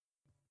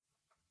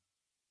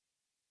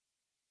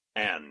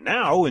And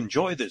now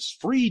enjoy this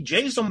free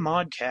Jason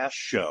Modcast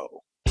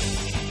show. It's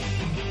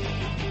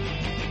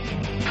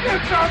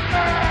a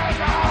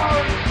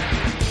Madhouse!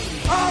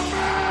 A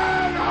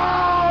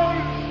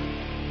Madhouse!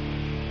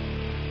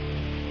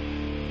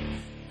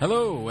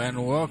 Hello,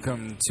 and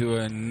welcome to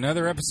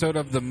another episode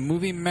of the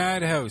movie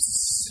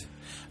Madhouse.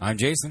 I'm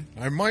Jason.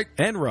 I'm Mike.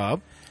 And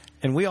Rob.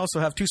 And we also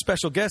have two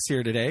special guests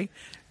here today,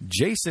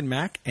 Jason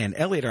Mack and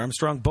Elliott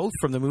Armstrong, both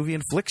from the movie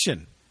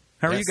Infliction.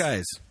 How are you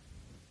guys?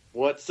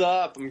 What's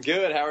up? I'm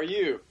good. How are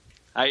you?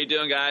 How you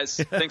doing, guys?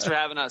 Thanks for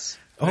having us.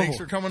 Thanks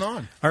for coming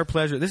on. Our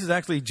pleasure. This is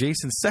actually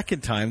Jason's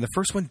second time. The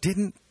first one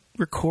didn't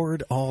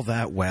record all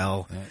that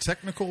well.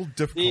 Technical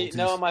difficulties.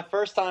 No, my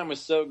first time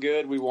was so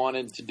good, we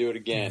wanted to do it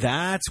again.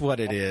 That's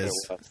what it is.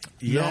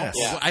 Yes.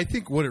 No, I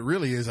think what it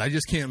really is, I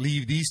just can't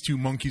leave these two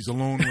monkeys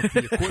alone with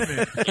the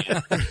equipment.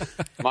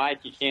 Mike,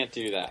 you can't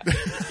do that.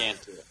 You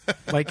can't do it.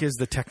 Mike is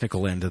the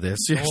technical end of this.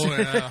 Oh,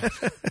 yeah.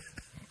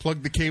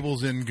 Plug the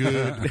cables in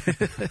good.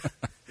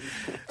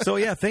 So,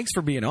 yeah, thanks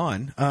for being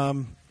on.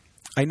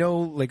 I know,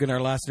 like, in our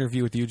last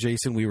interview with you,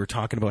 Jason, we were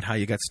talking about how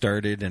you got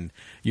started, and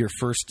your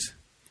first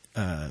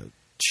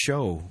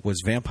show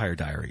was Vampire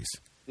Diaries.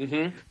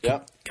 Mm-hmm.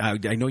 Yep.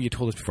 I know you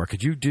told us before.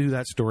 Could you do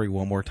that story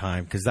one more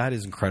time? Because that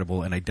is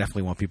incredible, and I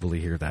definitely want people to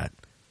hear that.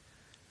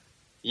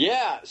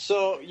 Yeah.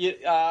 So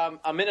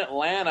I'm in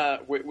Atlanta,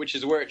 which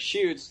is where it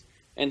shoots,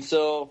 and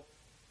so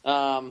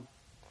I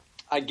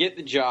get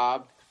the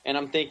job, and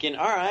I'm thinking,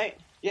 all right,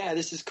 yeah,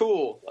 this is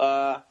cool.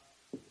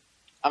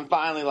 I'm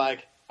finally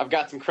I've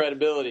got some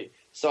credibility.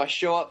 So I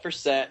show up for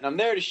set, and I'm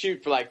there to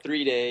shoot for like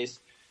 3 days.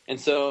 And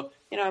so,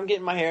 I'm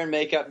getting my hair and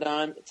makeup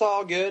done. It's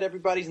all good.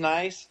 Everybody's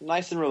nice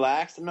and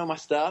relaxed. I know my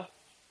stuff.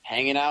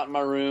 Hanging out in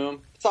my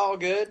room. It's all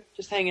good.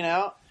 Just hanging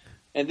out.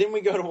 And then we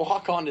go to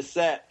walk onto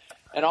set,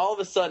 and all of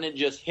a sudden it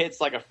just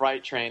hits like a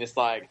freight train. It's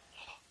like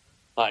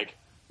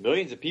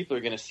millions of people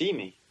are going to see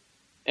me.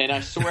 And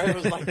I swear it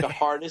was like the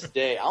hardest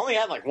day. I only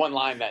had like one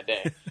line that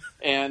day.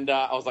 And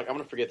I was like, I'm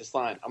going to forget this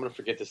line.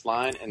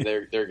 And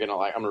they're going to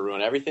I'm going to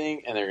ruin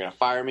everything, and they're going to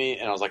fire me.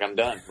 And I was like, I'm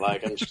done.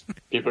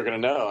 People are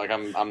going to know.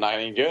 I'm not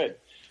any good.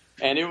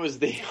 And it was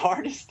the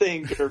hardest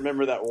thing to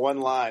remember that one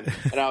line.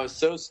 And I was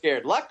so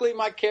scared. Luckily,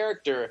 my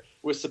character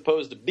was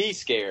supposed to be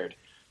scared.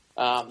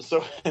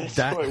 So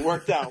it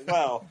worked out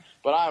well.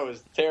 But I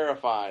was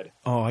terrified.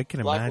 Oh, I can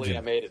imagine. Luckily,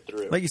 I made it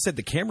through. Like you said,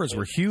 the cameras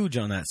were huge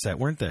on that set,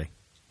 weren't they?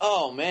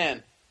 Oh,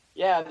 man.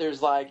 Yeah,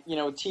 there's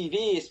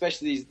TV,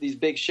 especially these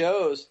big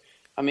shows.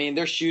 I mean,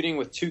 they're shooting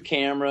with 2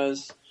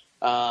 cameras.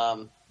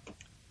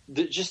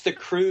 Just the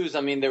crews,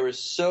 there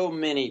was so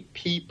many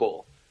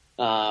people.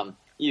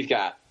 You've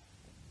got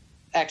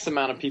X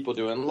amount of people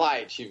doing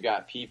lights. You've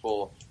got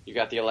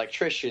the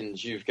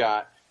electricians. You've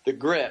got the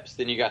grips.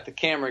 Then you got the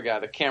camera guy,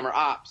 the camera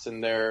ops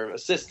and their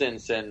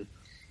assistants, and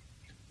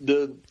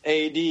the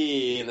AD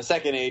and the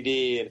second AD.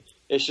 And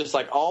it's just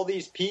like all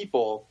these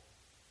people.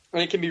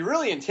 And it can be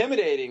really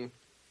intimidating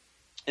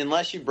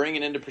unless you bring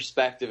it into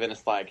perspective. And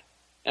it's like,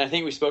 and I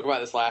think we spoke about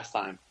this last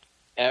time,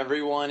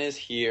 everyone is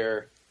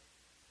here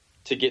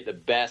to get the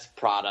best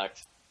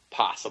product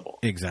possible.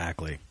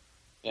 Exactly.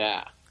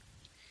 Yeah.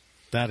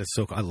 That is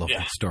so cool. I love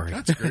that story.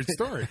 That's a great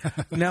story.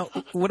 Now,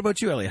 what about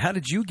you, Elliott? How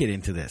did you get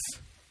into this?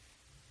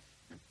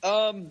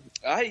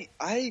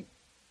 I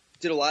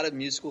did a lot of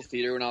musical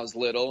theater when I was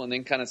little, and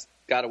then kind of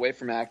got away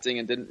from acting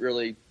and didn't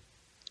really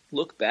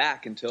look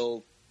back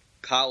until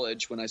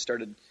college, when I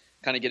started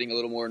kind of getting a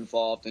little more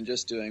involved and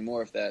just doing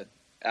more of that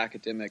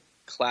academic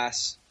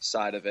class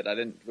side of it. I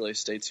didn't really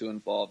stay too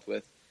involved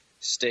with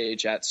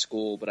stage at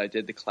school, but I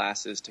did the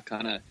classes to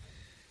kind of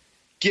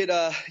get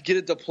a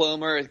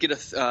diploma or get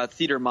a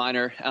theater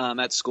minor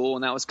at school,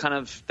 and that was kind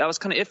of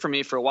it for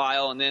me for a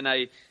while. And then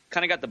I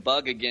kind of got the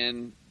bug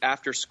again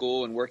after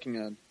school and working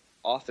an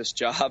office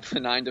job,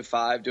 9 to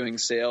 5, doing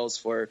sales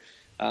for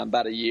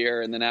about a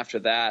year. And then after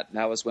that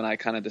was when I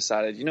kind of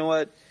decided, you know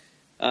what,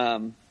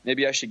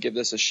 maybe I should give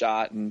this a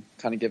shot and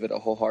kind of give it a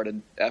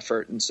wholehearted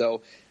effort. And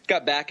so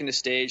got back into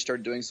stage,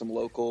 started doing some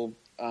local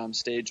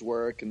stage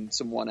work and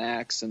some one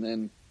acts. And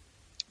then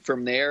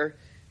from there,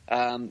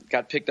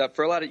 got picked up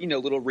for a lot of,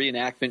 little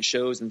reenactment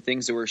shows and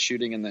things that were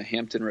shooting in the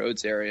Hampton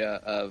Roads area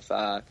of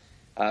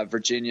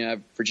Virginia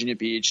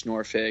Beach,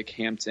 Norfolk,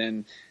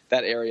 Hampton,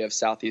 that area of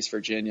Southeast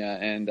Virginia.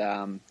 And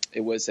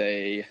it was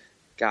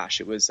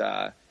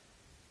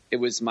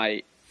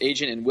my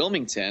agent in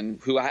Wilmington,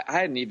 who I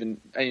hadn't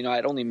even,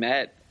 I'd only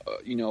met,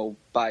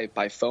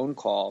 by phone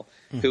call,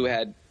 who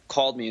had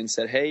called me and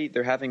said, hey,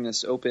 they're having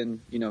this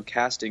open,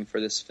 casting for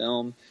this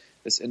film,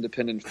 this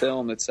independent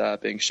film that's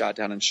being shot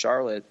down in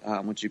Charlotte.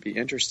 Would you be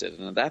interested?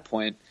 And at that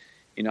point,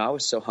 I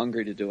was so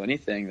hungry to do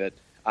anything that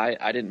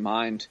I didn't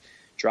mind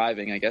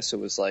driving. I guess it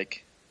was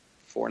like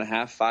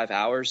 4.5, 5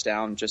 hours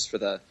down just for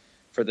the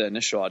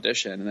initial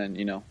audition. And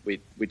then,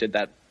 we did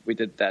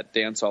that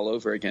dance all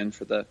over again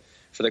for the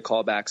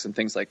callbacks and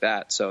things like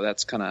that. So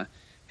that's kind of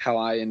how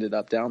I ended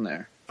up down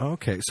there.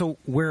 Okay. So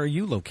where are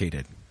you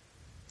located?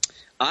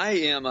 I'm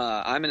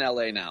in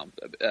LA now.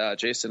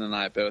 Jason and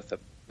I both have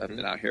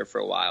been out here for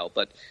a while,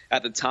 but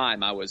at the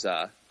time I was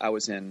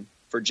in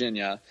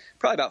Virginia,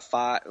 probably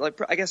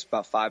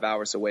about 5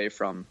 hours away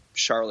from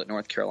Charlotte,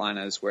 North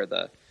Carolina, is where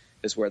the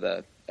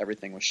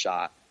everything was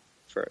shot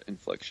for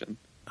Infliction.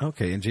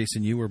 Okay, and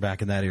Jason, you were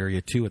back in that area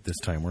too at this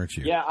time, weren't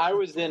you? Yeah, I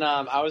was in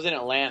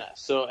Atlanta.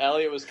 So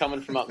Elliott was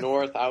coming from up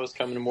north. I was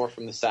coming more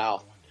from the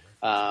south,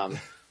 and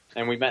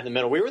we met in the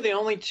middle. We were the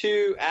only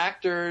two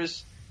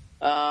actors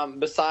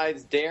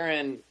besides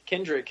Darren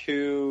Kendrick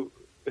who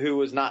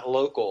was not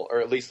local,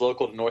 or at least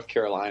local to North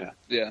Carolina.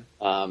 Yeah.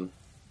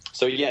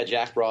 So yeah,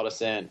 Jack brought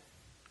us in.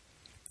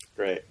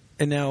 Great.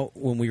 And now,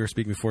 when we were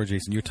speaking before,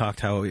 Jason, you talked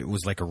how it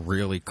was like a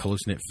really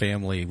close-knit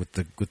family with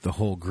the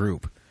whole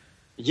group.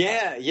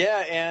 Yeah,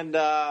 and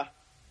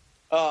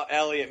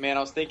Elliott, man, I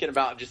was thinking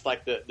about just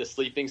like the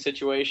sleeping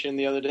situation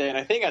the other day, and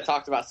I think I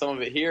talked about some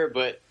of it here,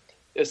 but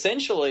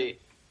essentially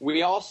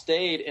we all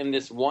stayed in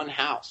this one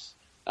house.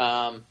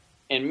 And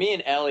me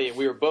and Elliott,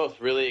 we were both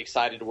really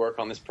excited to work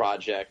on this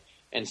project,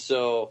 and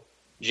so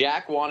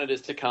Jack wanted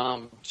us to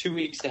come 2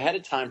 weeks ahead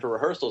of time for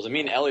rehearsals, and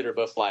me and Elliott are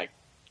both like,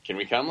 can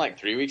we come like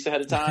 3 weeks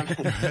ahead of time?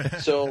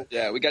 So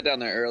yeah, we got down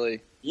there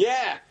early.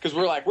 Yeah, because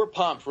we're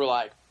pumped. We're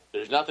like,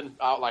 there's nothing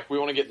out. Like, we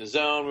want to get in the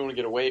zone. We want to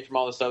get away from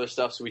all this other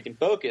stuff so we can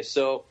focus.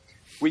 So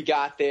we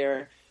got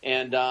there,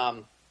 and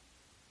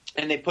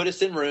they put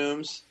us in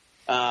rooms.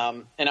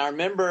 And I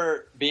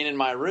remember being in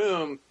my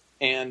room,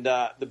 and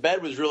the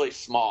bed was really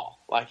small.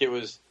 Like, it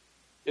was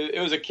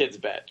a kid's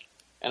bed.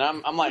 And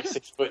I'm like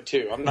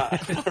 6'2". I'm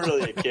not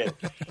really a kid.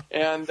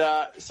 And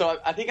so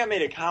I think I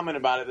made a comment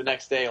about it the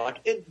next day,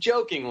 like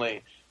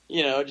jokingly,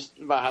 just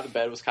about how the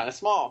bed was kind of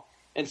small.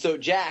 And so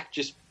Jack,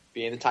 just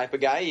being the type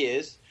of guy he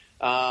is,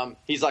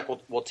 he's like,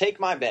 well, take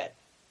my bed.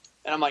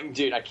 And I'm like,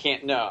 dude, I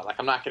can't. No, like,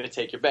 I'm not going to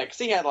take your bed, because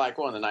he had like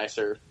one of the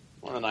nicer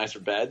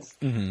beds.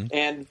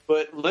 Mm-hmm.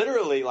 But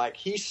literally, like,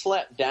 he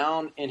slept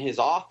down in his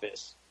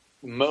office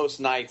most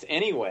nights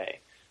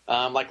anyway,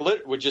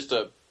 with just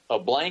a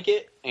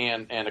blanket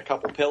and a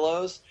couple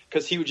pillows,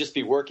 because he would just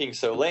be working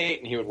so late,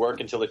 and he would work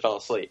until he fell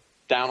asleep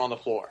down on the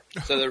floor.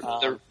 So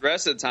the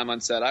rest of the time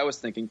on set, I was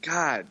thinking,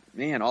 God,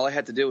 man, all I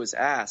had to do was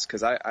ask,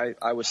 because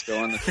I was still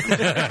on the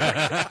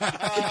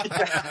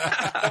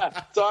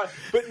So,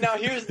 but now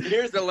here's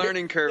the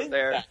learning curve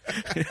there.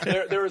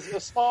 There was a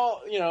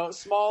small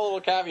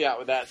little caveat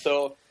with that.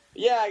 So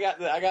yeah,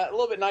 I got a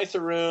little bit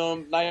nicer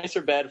room,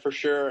 nicer bed for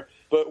sure.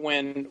 But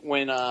when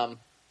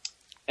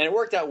and it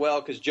worked out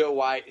well, because Joe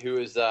White, who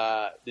was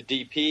the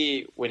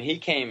DP, when he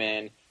came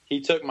in, he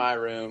took my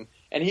room,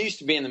 and he used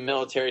to be in the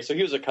military, so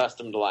he was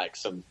accustomed to like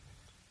some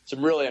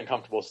really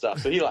uncomfortable stuff.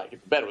 So the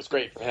bed was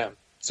great for him.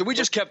 So we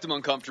just kept him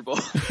uncomfortable.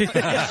 He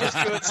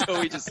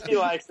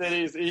likes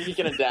it. He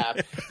can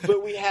adapt.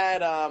 But we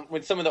had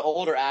when some of the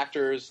older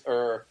actors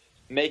or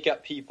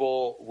makeup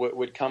people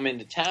would come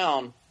into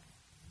town,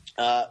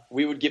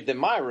 we would give them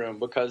my room,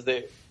 because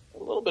they're a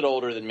little bit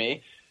older than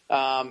me,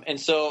 and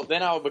so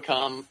then I would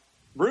become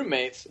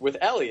roommates with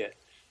Elliott.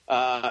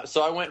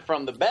 So I went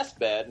from the best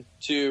bed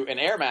to an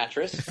air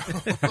mattress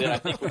that I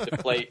think would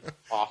deflate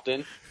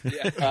often.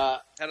 Yeah,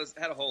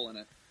 had a hole in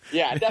it.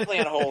 Yeah, it definitely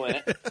had a hole in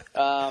it.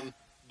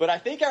 But I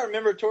think I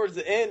remember towards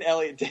the end,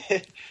 Elliott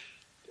did.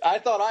 I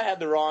thought I had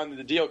the wrong end of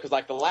the deal, because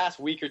like the last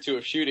week or two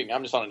of shooting,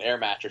 I'm just on an air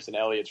mattress in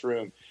Elliott's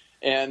room.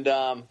 And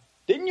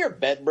didn't your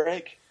bed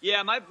break?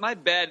 Yeah, my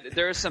bed,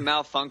 there was some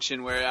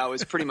malfunction where I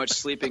was pretty much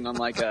sleeping on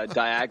like a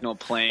diagonal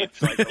plane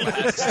for like the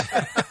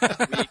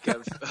last week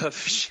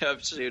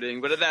of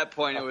shooting. But at that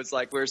point, it was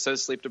like we were so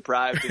sleep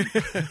deprived.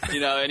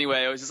 And,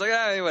 anyway, it was just like,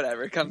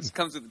 whatever. It comes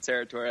with the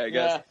territory, I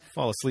guess. Yeah.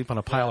 Fall asleep on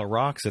a pile of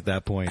rocks at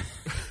that point.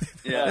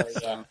 Yeah.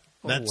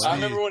 I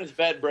remember when his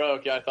bed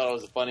broke. I thought it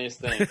was the funniest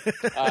thing.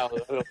 I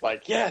was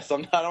like, yes,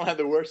 I don't have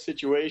the worst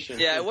situation.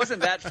 Yeah, it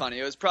wasn't that funny.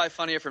 It was probably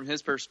funnier from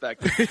his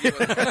perspective.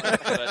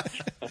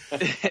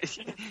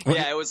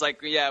 Yeah, it was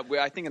like,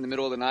 I think in the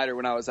middle of the night, or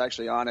when I was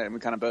actually on it, and we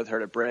kind of both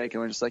heard it break,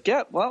 and we're just like,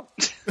 yeah, well,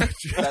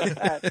 that's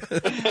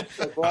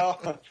that.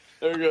 Well,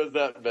 there goes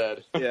that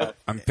bed. Yeah,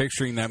 I'm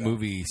picturing that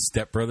movie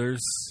Step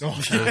Brothers,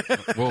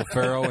 Will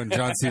Ferrell and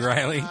John C.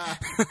 Reilly.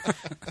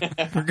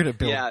 We're gonna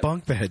build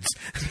bunk beds.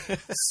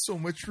 So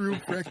much room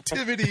for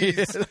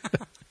activities.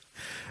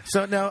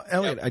 So now,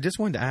 Elliott, I just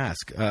wanted to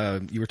ask.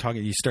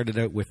 You started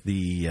out with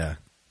the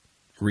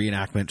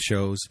reenactment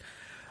shows.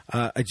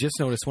 I just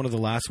noticed one of the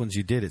last ones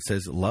you did. It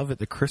says "Love at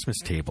the Christmas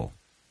Table."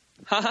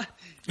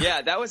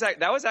 Yeah, that was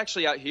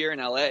actually out here in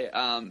LA,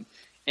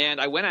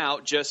 and I went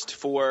out just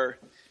for.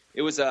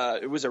 It was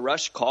a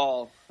rush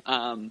call.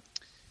 I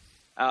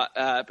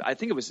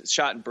think it was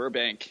shot in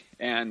Burbank,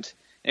 and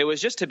it was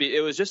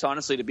just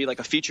honestly to be like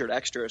a featured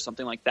extra or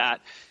something like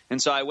that.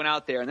 And so I went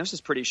out there, and this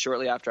was pretty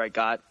shortly after I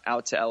got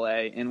out to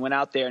LA, and went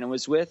out there, and it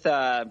was with.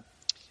 I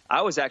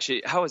was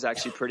actually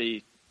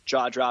pretty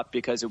jaw dropped,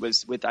 because it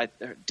was with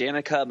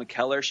Danica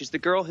McKellar. She's the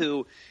girl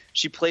who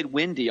she played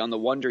Wendy on the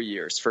Wonder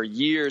Years for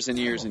years and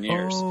years and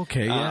years. Oh,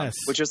 okay, yes.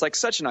 Which was like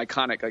such an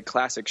iconic, like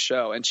classic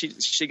show. And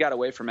she got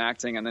away from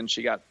acting, and then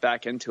she got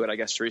back into it, I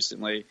guess,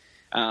 recently.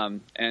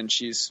 And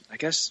I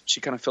guess she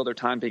kind of filled her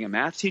time being a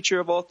math teacher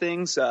of all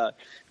things. And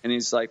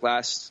these like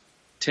last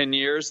 10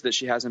 years that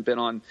she hasn't been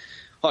on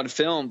on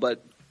film,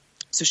 but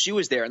so she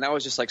was there, and that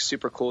was just like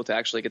super cool to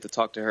actually get to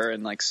talk to her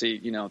and like see,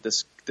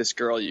 this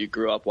girl you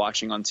grew up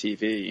watching on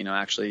TV,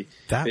 actually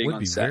that being would on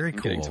be set very and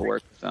cool. getting to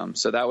work with them.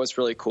 So that was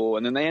really cool.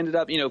 And then they ended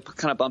up,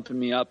 kind of bumping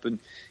me up and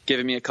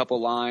giving me a couple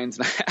lines.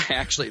 And I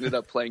actually ended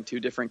up playing 2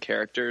 different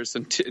characters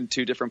in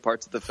 2 different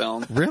parts of the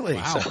film. Really?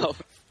 Wow. So,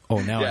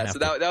 now so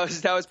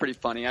that was pretty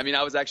funny. I mean,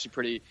 I was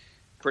actually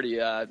pretty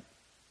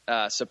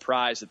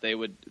surprised that they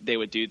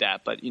would do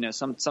that. But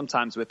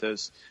sometimes with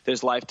those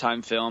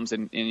Lifetime films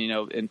and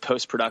in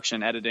post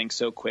production editing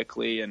so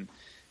quickly and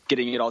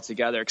getting it all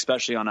together,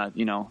 especially on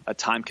a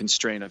time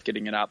constraint of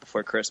getting it out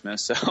before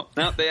Christmas. So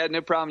no, they had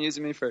no problem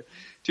using me for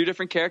 2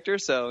 different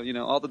characters. So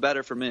all the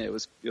better for me. It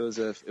was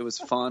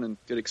fun and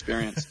good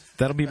experience.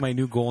 That'll be my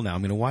new goal now.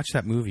 I'm going to watch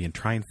that movie and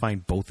try and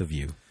find both of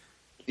you.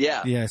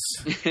 Yeah. Yes.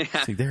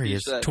 See, there he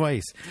is should.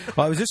 twice.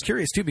 Well, I was just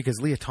curious too because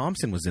Leah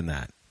Thompson was in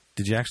that.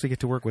 Did you actually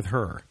get to work with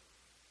her?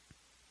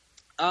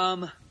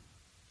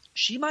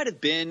 She might have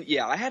been.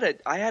 Yeah, I had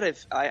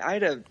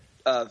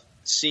a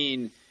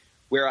scene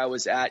where I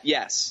was at.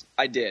 Yes,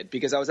 I did,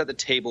 because I was at the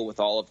table with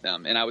all of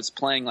them, and I was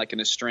playing like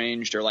an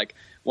estranged or like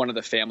one of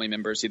the family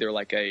members, either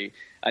like a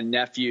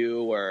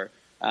nephew or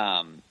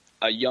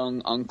a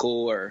young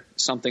uncle or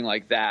something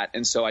like that.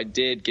 And so I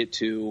did get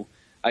to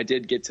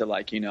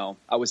like,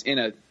 I was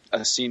in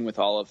a scene with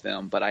all of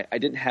them, but I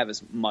didn't have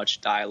as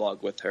much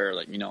dialogue with her,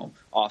 like,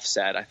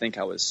 offset. I think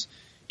I was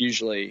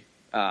usually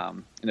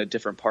in a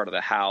different part of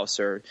the house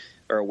or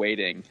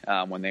waiting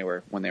when they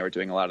were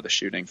doing a lot of the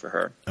shooting for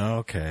her.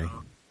 Okay.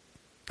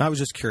 I was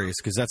just curious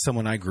because that's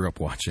someone I grew up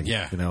watching.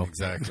 Yeah,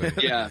 exactly.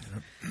 Yeah,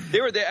 they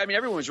were there. I mean,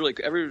 everyone was really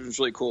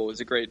cool.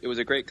 It was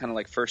a great kind of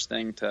like first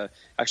thing to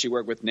actually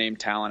work with named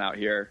talent out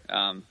here.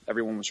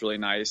 Everyone was really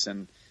nice,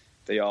 and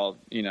they all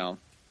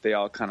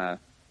kind of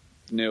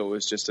knew it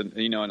was just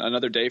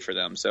another day for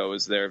them. So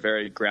they're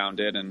very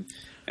grounded and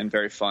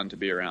very fun to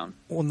be around.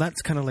 Well, and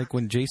that's kind of like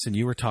when Jason,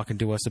 you were talking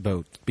to us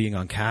about being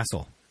on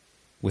Castle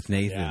with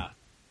Nathan.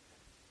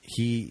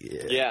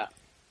 Yeah.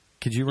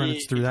 Could you run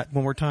us through that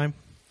one more time,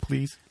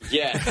 please?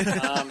 Yeah.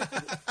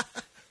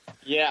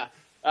 Yeah.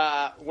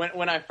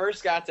 When I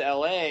first got to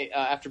LA,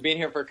 after being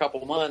here for a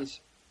couple months,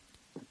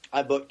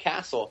 I booked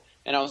Castle,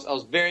 and I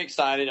was very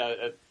excited.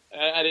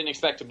 I didn't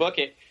expect to book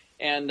it,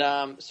 and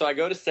so I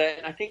go to set,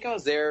 and I think I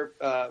was there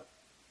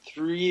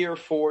 3 or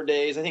 4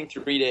 days. I think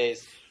 3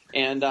 days,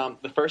 and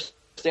the first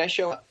day I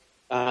show up,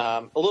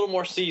 a little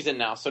more seasoned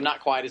now, so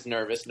not quite as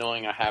nervous,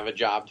 knowing I have a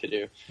job to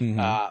do.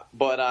 Mm-hmm.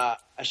 But I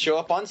show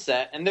up on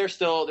set, and they're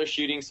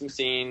shooting some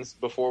scenes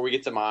before we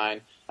get to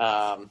mine.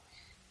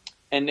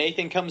 And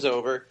Nathan comes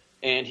over,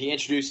 and he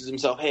introduces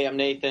himself. Hey, I'm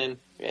Nathan.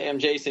 Hey, I'm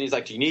Jason. He's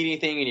like, do you need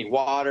anything? You need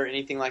water?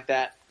 Anything like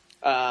that?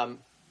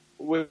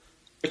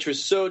 Which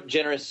was so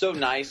generous, so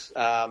nice.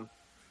 And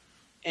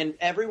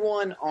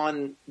everyone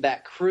on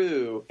that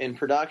crew in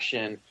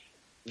production,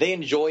 they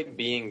enjoyed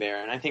being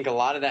there. And I think a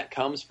lot of that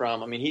comes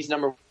from, he's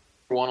number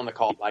one on the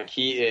call. Like,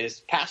 he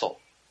is Castle.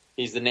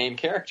 He's the named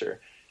character.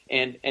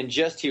 And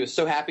just, he was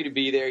so happy to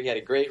be there. He had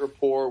a great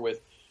rapport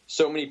with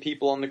so many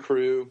people on the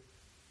crew.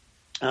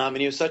 And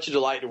he was such a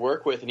delight to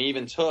work with. And he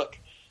even took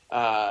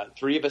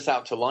 3 of us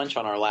out to lunch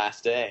on our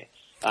last day.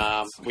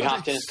 We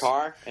hopped in his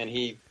car, and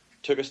he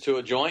took us to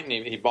a joint,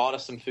 and he bought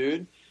us some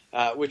food,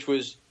 which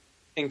was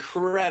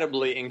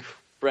incredibly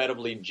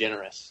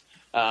generous.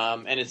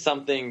 And it's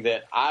something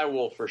that I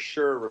will for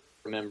sure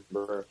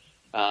remember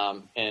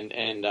and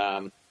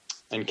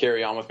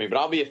carry on with me. But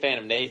I'll be a fan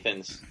of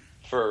Nathan's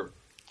for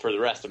the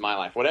rest of my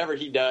life. Whatever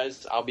he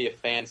does, I'll be a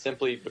fan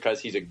simply because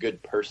he's a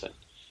good person.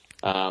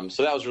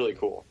 So that was really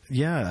cool.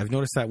 Yeah, I've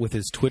noticed that with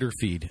his Twitter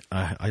feed.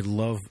 I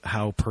love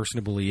how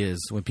personable he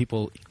is. When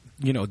people,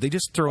 they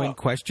just throw in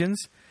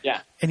questions.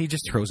 Yeah. And he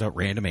just throws out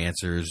random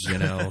answers,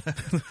 And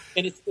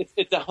it's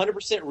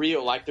 100%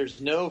 real. Like,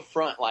 there's no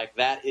front. Like,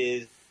 that's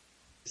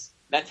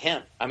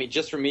him.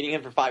 Just from meeting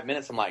him for 5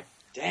 minutes, I'm like,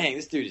 dang,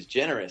 this dude is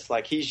generous.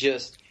 Like, he's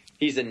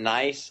a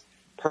nice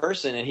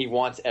person, and he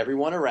wants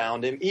everyone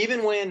around him.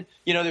 Even when,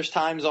 there's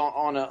times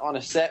on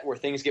a set where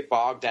things get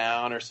bogged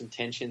down or some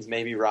tensions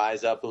maybe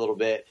rise up a little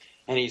bit,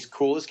 and he's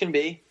cool as can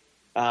be.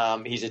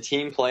 He's a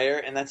team player,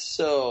 and that's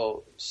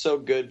so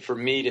good for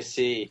me to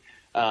see.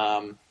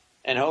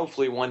 And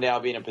hopefully one day I'll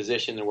be in a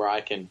position where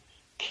I can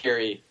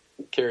carry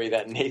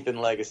that Nathan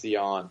legacy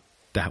on.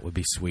 That would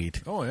be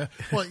sweet. Oh, yeah.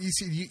 Well, you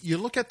see, you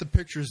look at the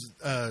pictures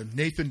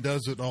Nathan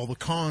does at all the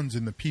cons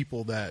and the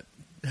people that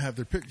have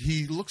their pictures.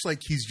 He looks like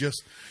he's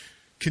just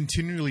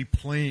continually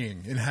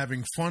playing and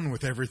having fun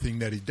with everything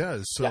that he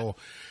does. So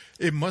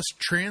it must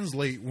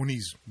translate when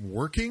he's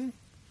working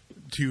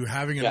to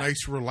having a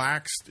nice,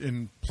 relaxed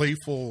and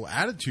playful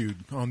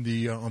attitude on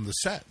the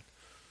set.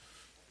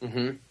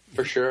 Mm-hmm.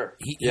 For sure.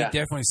 He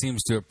definitely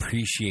seems to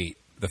appreciate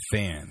the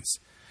fans,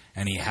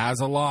 and he has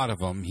a lot of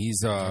them.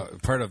 He's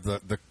part of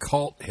the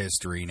cult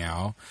history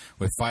now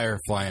with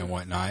Firefly and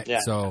whatnot. Yeah.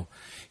 So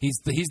he's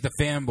the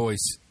fanboy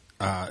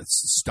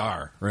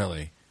star,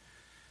 really.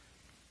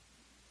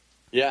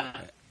 Yeah.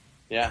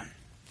 Yeah.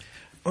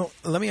 Well,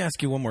 let me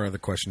ask you one more other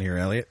question here,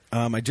 Elliott.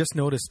 I just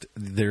noticed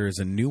there is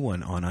a new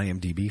one on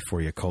IMDb for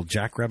you called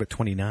Jackrabbit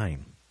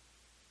 29.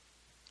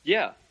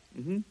 Yeah.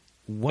 Mm-hmm.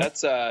 What?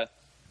 That's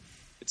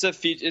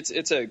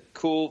it's a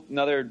cool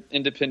another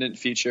independent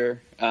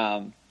feature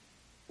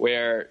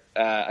where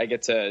I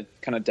get to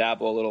kind of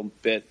dabble a little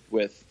bit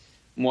with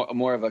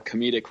more of a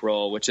comedic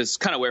role, which is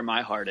kind of where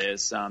my heart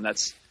is.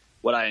 That's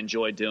what I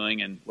enjoy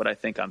doing and what I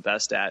think I'm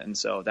best at. And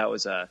so that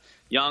was a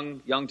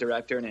young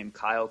director named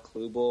Kyle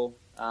Klubel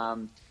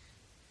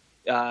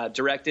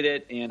directed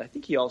it, and I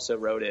think he also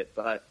wrote it.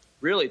 But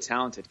really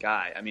talented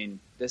guy. I mean,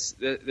 this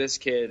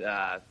kid,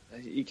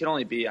 he can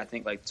only be, I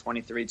think, like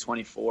 23,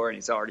 24, and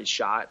he's already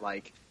shot,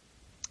 like,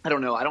 I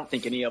don't know. I don't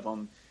think any of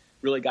them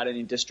really got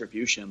any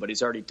distribution, but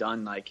he's already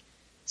done, like,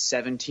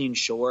 17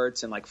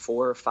 shorts and, like,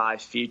 4 or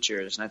 5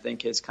 features. And I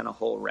think his kind of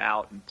whole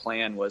route and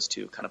plan was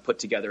to kind of put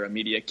together a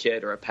media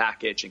kit or a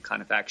package and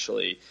kind of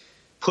actually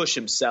push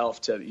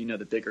himself to, you know,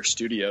 the bigger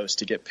studios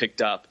to get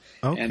picked up.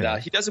 Okay.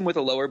 And he does them with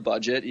a lower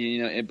budget,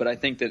 you know, but I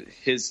think that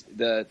his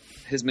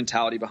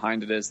mentality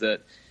behind it is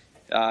that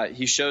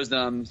he shows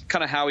them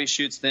kind of how he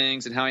shoots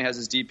things and how he has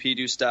his DP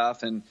do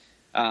stuff. And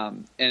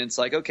it's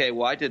like, okay,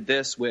 well, I did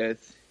this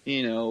with,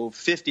 you know,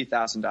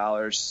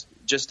 $50,000.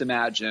 Just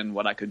imagine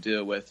what I could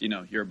do with, you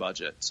know, your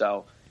budget.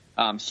 So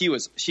he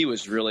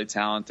was really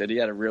talented. He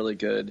had a really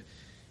good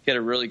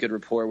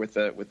rapport with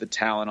the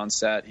talent on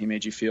set. He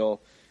made you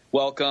feel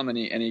welcome, and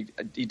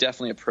he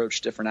definitely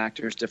approached different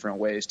actors different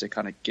ways to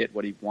kind of get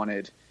what he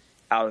wanted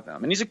out of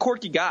them. And he's a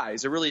quirky guy.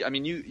 He's a really, I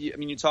mean,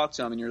 you talk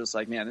to him and you're just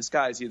like, man, this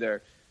guy's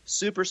either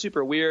super,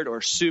 super weird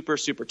or super,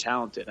 super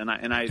talented. And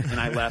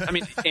I left. I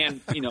mean, and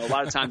you know, a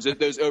lot of times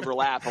those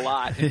overlap a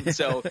lot. And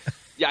so,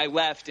 yeah, I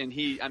left, and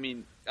he's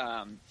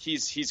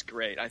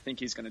great. I think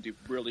he's going to do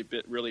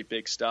really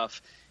big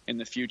stuff in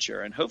the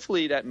future, and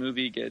hopefully that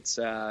movie gets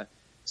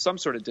some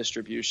sort of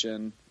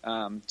distribution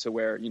to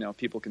where, you know,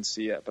 people can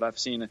see it. But I've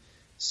seen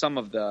some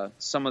of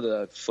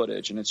the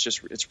footage, and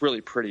it's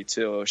really pretty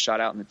too. It was shot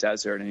out in the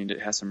desert, and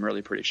it has some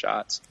really pretty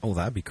shots. Oh,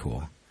 that'd be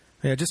cool.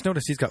 Yeah, I just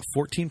noticed he's got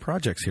 14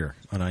 projects here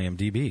on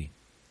IMDb.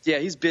 Yeah,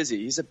 he's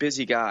busy. He's a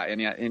busy guy,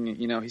 and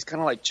you know, he's kind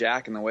of like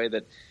Jack in the way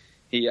that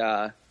he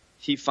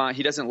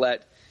doesn't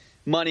let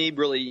money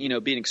really, you know,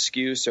 be an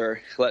excuse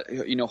or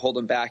hold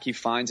him back. He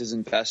finds his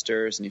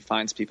investors, and he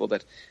finds people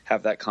that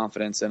have that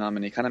confidence in him,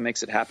 and he kind of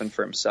makes it happen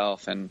for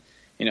himself. And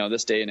you know,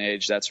 this day and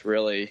age, that's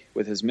really,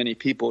 with as many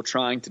people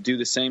trying to do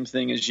the same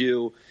thing as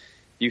you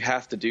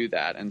have to do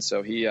that. And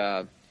so he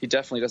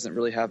definitely doesn't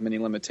really have many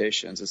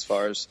limitations as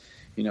far as,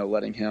 you know,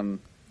 letting him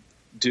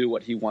do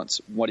what he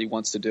wants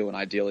to do, and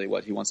ideally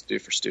what he wants to do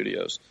for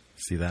studios.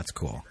 See, that's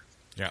cool.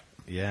 Yeah.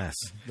 Yes.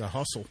 The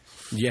hustle.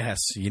 Yes,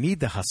 you need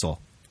the hustle.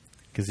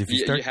 Because if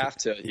you have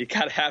to. You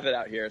got to have it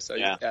out here. So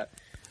yeah.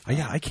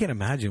 Yeah, I can't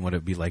imagine what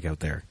it'd be like out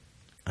there.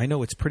 I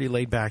know it's pretty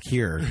laid back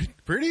here.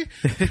 Pretty?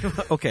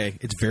 Okay,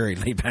 it's very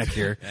laid back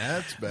here.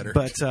 That's better.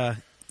 But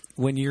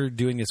when you're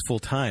doing this full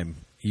time,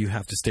 you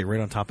have to stay right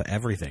on top of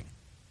everything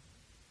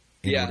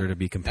in order to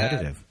be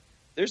competitive.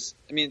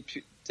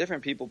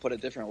 Different people put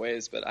it different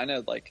ways, but I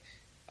know, like,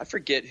 I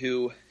forget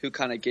who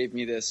kind of gave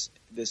me this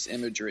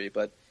imagery,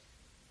 but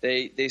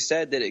they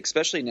said that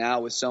especially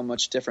now with so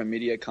much different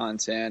media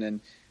content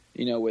and,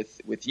 you know,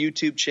 with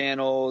YouTube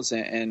channels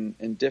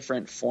and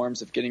different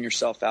forms of getting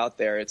yourself out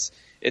there,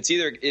 it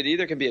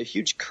either can be a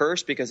huge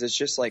curse because it's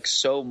just like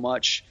so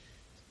much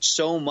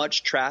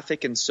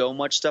traffic and so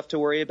much stuff to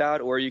worry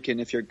about, or you can,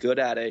 if you're good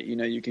at it, you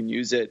know, you can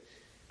use it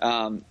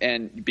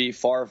and be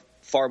far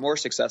more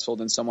successful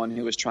than someone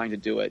who was trying to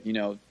do it, you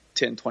know,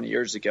 10, 20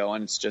 years ago.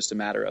 And it's just a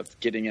matter of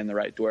getting in the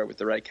right door with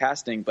the right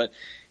casting. But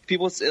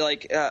people say,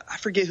 like, I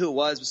forget who it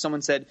was, but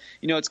someone said,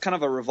 you know, it's kind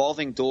of a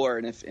revolving door.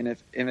 And if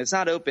it's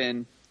not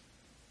open,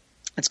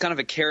 it's kind of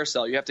a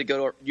carousel. You have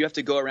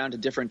to go around to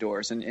different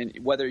doors, and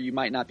whether you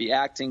might not be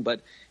acting, but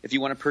if you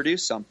want to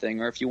produce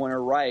something, or if you want to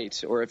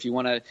write, or if you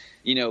want to,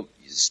 you know,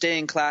 stay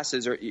in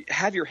classes, or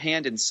have your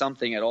hand in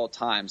something at all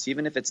times,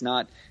 even if it's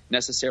not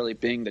necessarily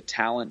being the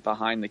talent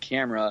behind the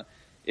camera.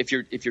 If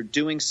you're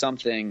doing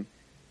something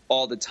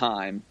all the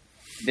time,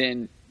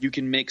 then you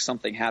can make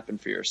something happen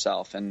for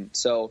yourself. And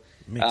so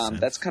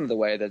that's kind of the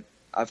way that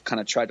I've kind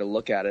of tried to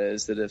look at it,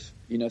 is that if,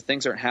 you know,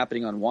 things aren't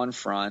happening on one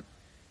front,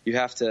 you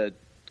have to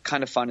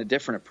kind of find a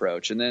different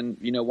approach. And then,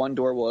 you know, one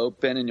door will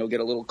open and you'll get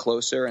a little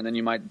closer, and then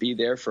you might be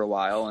there for a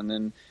while, and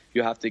then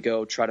you have to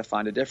go try to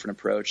find a different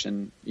approach.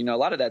 And, you know, a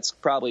lot of that's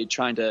probably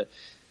trying to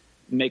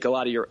make a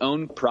lot of your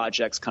own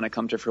projects kind of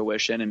come to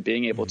fruition, and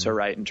being able to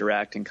write and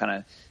direct and kind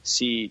of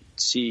see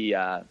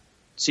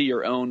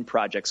your own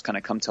projects kind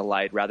of come to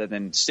light, rather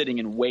than sitting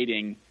and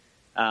waiting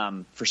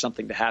for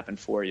something to happen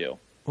for you.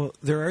 Well,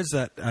 there is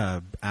that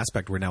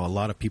aspect where now a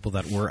lot of people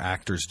that were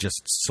actors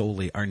just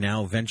solely are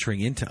now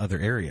venturing into other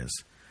areas.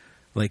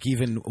 Like,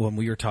 even when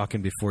we were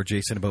talking before,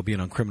 Jason, about being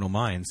on Criminal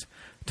Minds,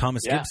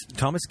 Thomas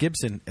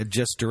Gibson had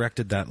just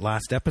directed that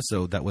last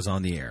episode that was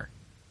on the air.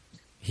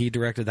 He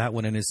directed that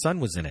one, and his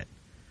son was in it.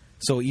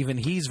 So even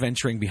he's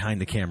venturing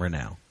behind the camera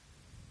now.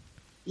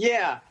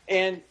 Yeah,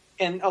 and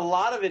And a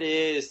lot of it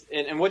is,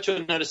 and what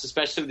you'll notice,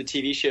 especially with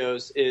the TV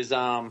shows, is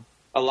a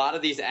lot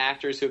of these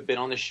actors who have been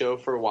on the show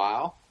for a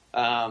while,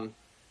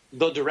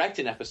 they'll direct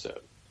an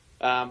episode.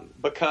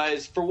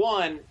 Because, for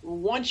one,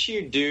 once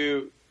you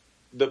do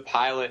the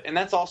pilot, and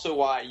that's also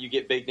why you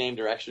get big-name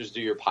directors do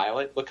your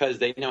pilot, because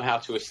they know how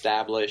to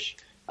establish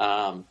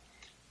style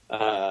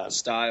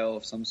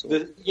of some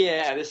sort.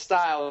 The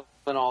style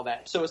and all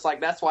that. So it's like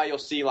that's why you'll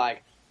see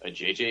like a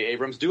J.J.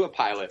 Abrams do a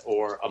pilot,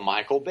 or a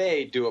Michael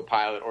Bay do a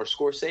pilot, or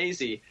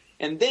Scorsese.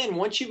 And then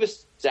once you've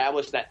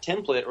established that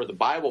template or the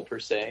Bible per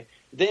se,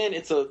 then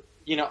it's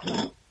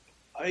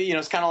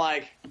it's kind of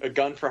like a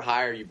gun for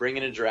hire. You bring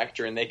in a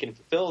director and they can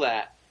fulfill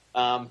that.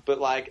 But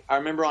like I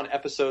remember on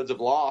episodes of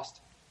Lost,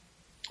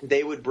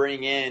 they would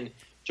bring in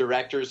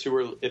directors who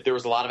were, if there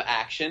was a lot of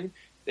action,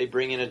 they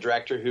bring in a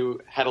director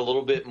who had a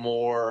little bit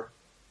more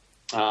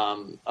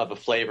of a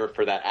flavor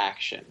for that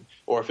action.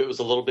 Or if it was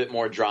a little bit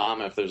more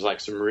drama, if there's like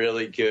some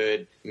really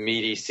good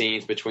meaty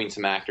scenes between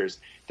some actors,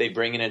 they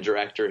bring in a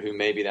director who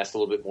maybe that's a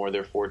little bit more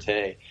their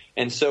forte.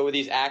 And so with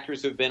these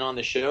actors who've been on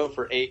the show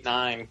for 8,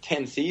 9,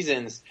 10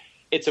 seasons,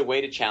 it's a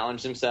way to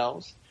challenge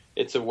themselves.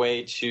 It's a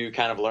way to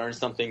kind of learn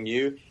something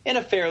new in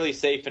a fairly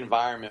safe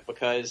environment,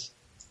 because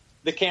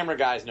the camera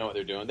guys know what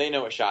they're doing. They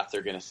know what shots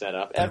they're going to set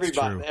up.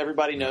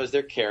 Everybody knows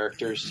their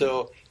characters.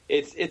 So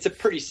it's a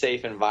pretty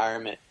safe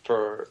environment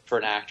for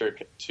an actor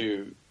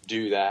to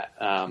do that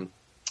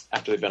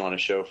after they've been on a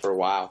show for a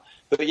while.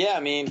 But yeah, I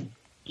mean,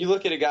 you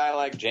look at a guy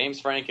like James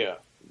Franco,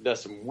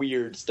 does some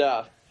weird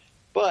stuff.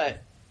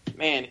 But,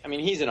 man, I mean,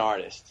 he's an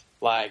artist.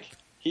 Like,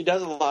 he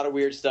does a lot of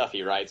weird stuff.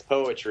 He writes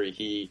poetry.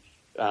 He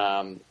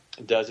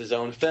does his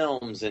own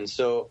films. And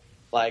so,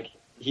 like,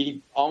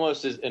 he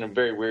almost is, in a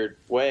very weird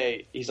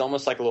way, he's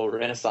almost like a little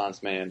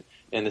Renaissance man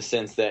in the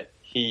sense that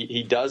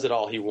he does it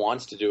all. He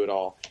wants to do it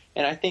all.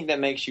 And I think that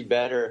makes you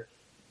better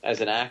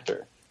as an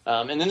actor.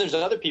 And then there's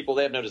other people,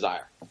 they have no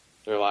desire.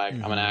 They're like,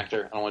 I'm an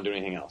actor. I don't want to do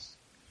anything else.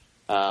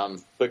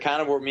 But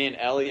kind of where me and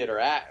Elliott are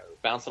at,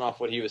 bouncing off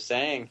what he was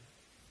saying,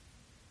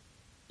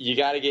 you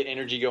got to get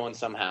energy going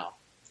somehow,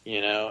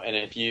 you know? And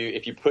if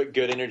you put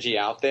good energy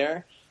out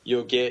there,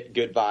 you'll get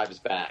good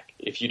vibes back.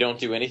 If you don't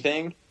do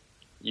anything,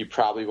 you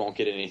probably won't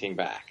get anything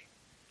back.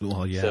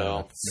 Well, yeah. So,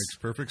 makes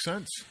perfect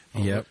sense.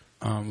 Yep.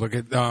 Look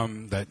at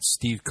that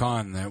Steve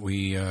Kahn that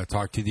we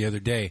talked to the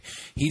other day.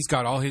 He's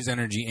got all his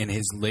energy in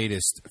his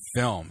latest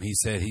film. He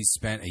said he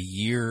spent a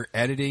year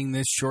editing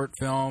this short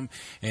film,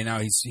 and now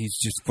he's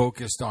just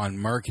focused on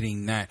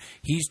marketing that.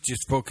 He's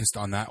just focused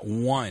on that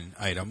one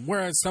item,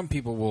 whereas some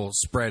people will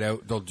spread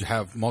out. They'll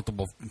have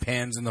multiple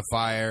pans in the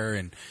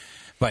fire,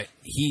 but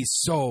he's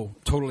so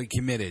totally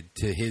committed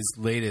to his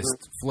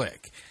latest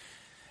flick,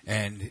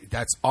 and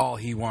that's all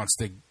he wants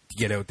to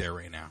get out there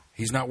right now.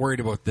 He's not worried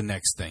about the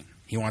next thing.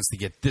 He wants to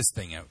get this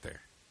thing out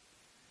there.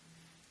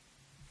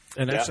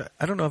 And actually,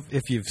 I don't know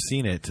if you've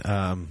seen it.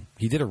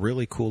 He did a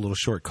really cool little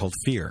short called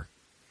Fear.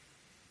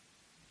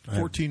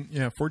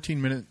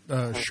 14-minute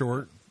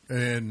short.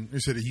 And he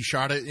said he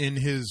shot it in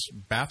his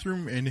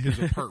bathroom in his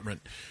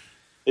apartment.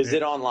 Is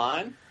it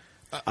online?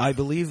 I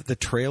believe the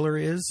trailer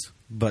is,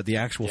 but the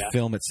actual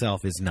film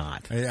itself is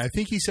not. I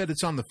think he said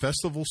it's on the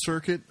festival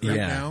circuit right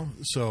now.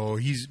 So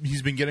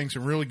he's been getting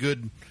some really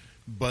good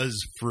buzz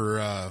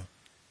for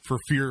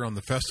Fear on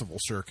the festival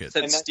circuit.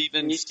 Said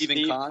Stephen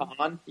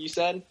Kahn, you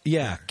said?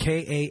 Yeah,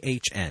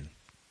 Kahn.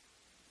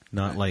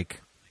 Not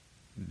like,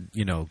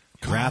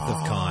 Wrath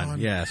of Khan.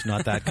 Yes,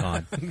 not that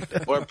Khan.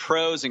 Or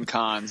pros and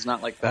cons,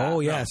 not like that.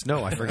 Oh, yes.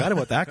 No, I forgot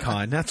about that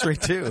Khan. That's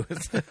right, too.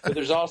 But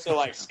there's also,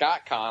 like,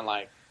 Scott Kahn,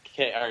 like,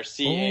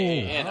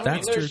 K-R-C-A-N. Oh,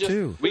 that's true,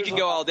 too. We could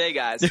go all day,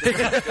 guys.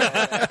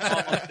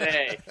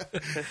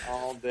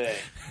 All day.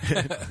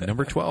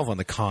 Number 12 on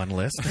the con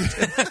list.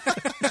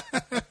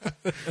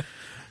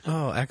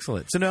 Oh,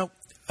 excellent. So now,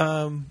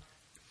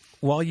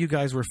 while you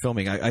guys were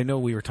filming, I know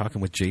we were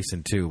talking with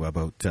Jason, too,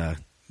 about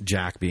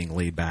Jack being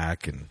laid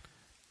back and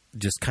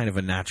just kind of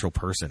a natural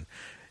person.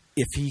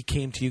 If he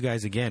came to you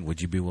guys again, would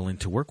you be willing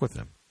to work with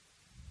him?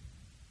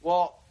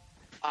 Well,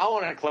 I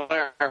want to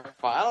clarify.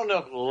 I don't know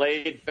if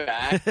laid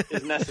back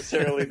is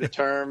necessarily the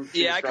term.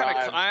 Yeah,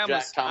 I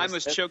almost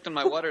choked on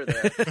my water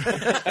there.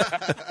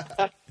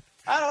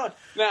 I don't.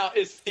 Now,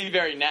 is he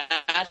very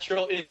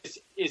natural?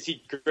 Is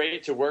he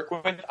great to work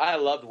with? I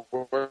loved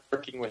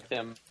working with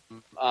him,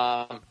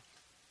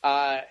 and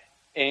I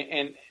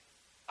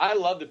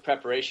love the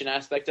preparation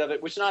aspect of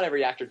it, which not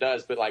every actor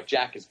does. But like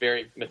Jack is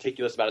very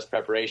meticulous about his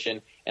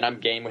preparation, and I'm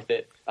game with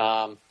it.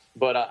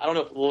 But I don't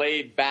know if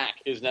laid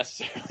back is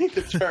necessarily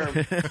the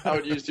term I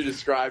would use to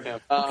describe him.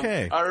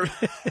 Okay. I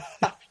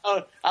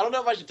don't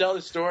know if I should tell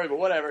this story, but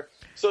whatever.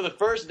 So the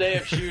first day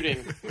of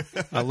shooting,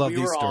 I love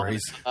these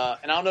stories.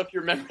 And I don't know if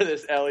you remember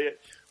this,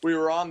 Elliott. We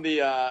were on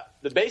the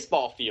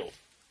baseball field,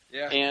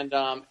 and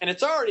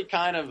it's already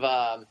kind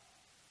of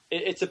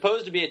it's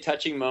supposed to be a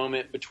touching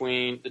moment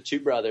between the two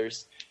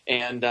brothers,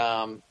 and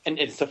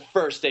it's the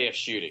first day of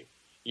shooting.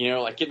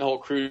 Like getting the whole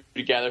crew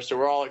together. So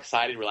we're all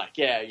excited. We're like,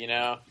 and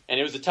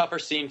it was a tougher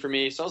scene for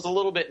me. So I was a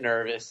little bit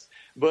nervous.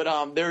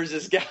 But there was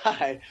this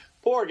guy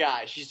poor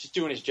guy. He's just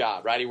doing his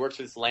job, right? He works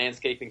for this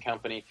landscaping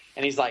company,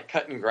 and he's like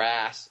cutting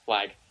grass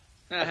like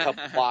a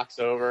couple blocks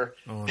over.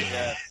 Oh, no.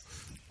 Yeah.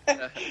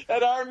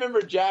 And I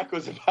remember Jack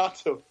was about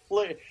to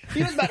flip.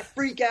 He was about to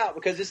freak out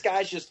because this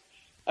guy's just,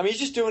 I mean,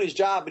 he's just doing his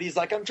job, but he's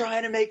like, I'm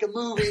trying to make a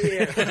movie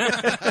here.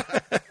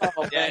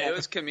 Oh, yeah, it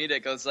was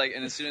comedic. I was like,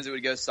 and as soon as it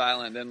would go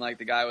silent, then like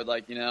the guy would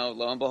like,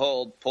 lo and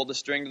behold, pull the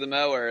string to the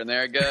mower, and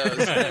there it goes.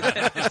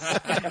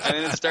 And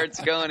then it starts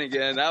going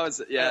again. That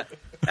was,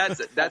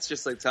 that's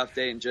just like tough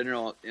day in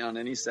general on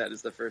any set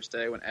is the first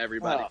day when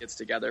everybody gets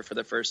together for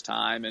the first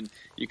time, and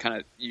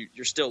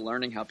you're still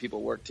learning how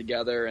people work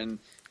together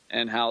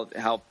and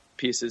how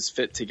pieces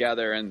fit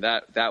together, and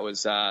that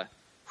was some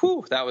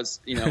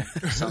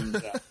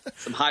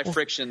high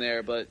friction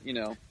there, but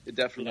it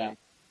definitely. Yeah.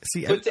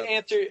 See, but to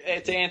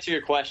answer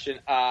your question,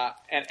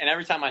 and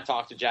every time I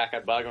talk to Jack, I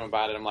bug him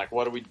about it. I'm like,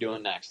 what are we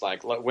doing next?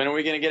 Like, when are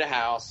we going to get a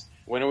house?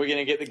 When are we going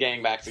to get the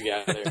gang back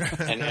together?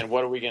 and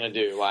what are we going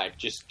to do? Like,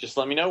 just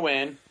let me know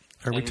when.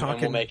 Are we talking?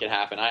 And we'll make it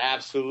happen. I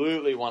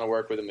absolutely want to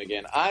work with him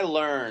again. I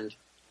learned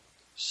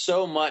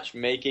so much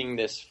making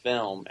this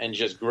film and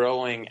just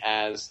growing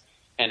as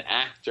an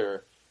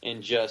actor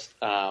in just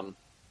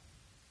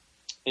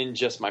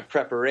my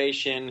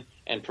preparation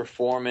and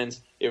performance.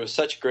 It was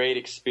such a great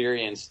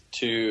experience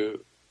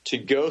to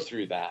go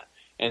through that.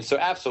 And so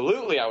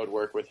absolutely I would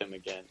work with him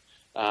again.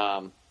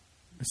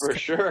 For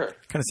sure.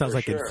 Kind of sounds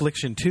like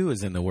Infliction 2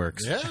 is in the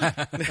works.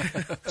 Yeah.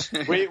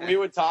 we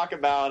would talk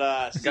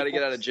about got to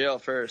get out of jail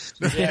first.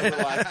 Yeah, we're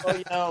like,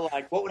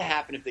 like what would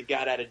happen if they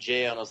got out of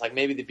jail? And I was like,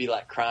 maybe they'd be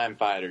like crime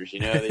fighters,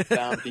 they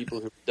found people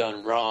who've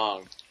done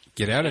wrong.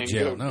 Get out of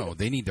jail? No,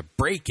 they need to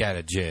break out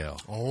of jail.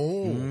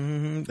 Oh,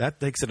 that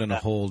takes it on a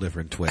whole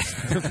different twist.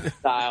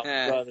 Style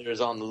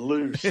brothers on the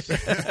loose.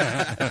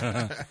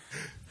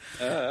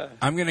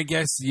 I'm gonna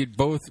guess you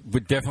both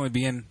would definitely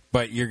be in,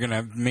 but you're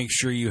gonna make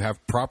sure you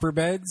have proper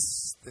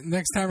beds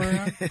next time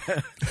around.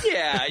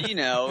 Yeah,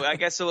 I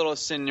guess a little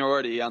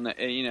seniority on the,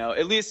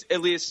 at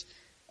least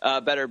a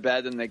better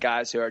bed than the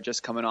guys who are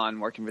just coming on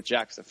and working with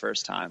Jack for the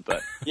first time.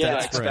 But yeah,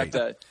 I expect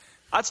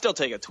I'd still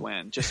take a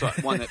twin, just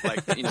one that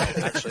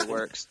actually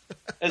works.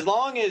 As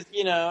long as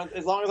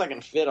I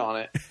can fit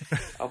on it,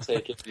 I'll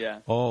take it.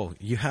 Yeah. Oh,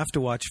 you have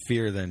to watch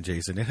Fear then,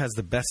 Jason. It has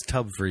the best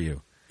tub for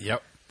you.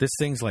 Yep. This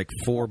thing's like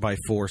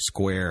 4x4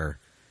 square.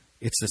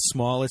 It's the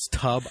smallest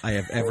tub I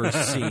have ever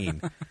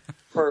seen.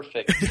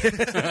 Perfect.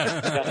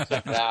 Gotta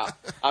check it out.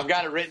 I've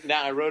got it written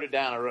down. I wrote it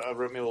down. I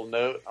wrote me a little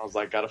note. I was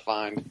like, gotta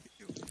find.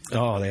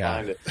 Oh, they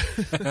are. Find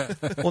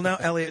it. Well, now,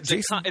 Elliott,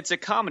 Jason. It's a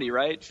comedy,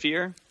 right?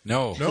 Fear?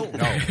 No.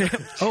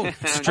 Oh,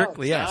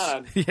 strictly,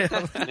 yes. Yeah.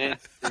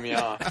 Threw me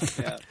off.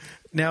 Yeah.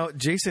 Now,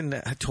 Jason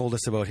told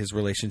us about his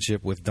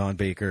relationship with Don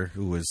Baker,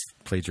 who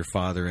played your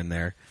father in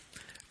there.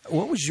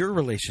 What was your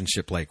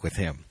relationship like with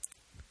him?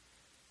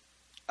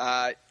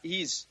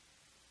 He's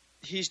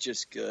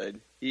just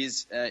good.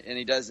 And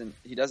he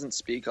doesn't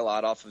speak a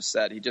lot off of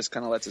set. He just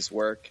kind of lets us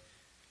work.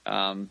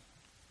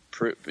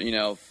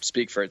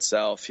 Speak for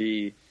itself.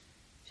 To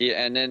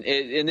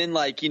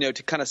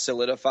kind of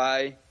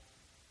solidify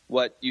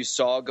what you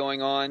saw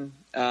going on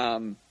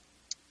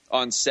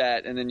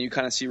set, and then you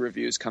kind of see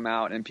reviews come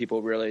out and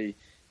people really,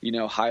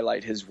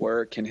 highlight his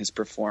work and his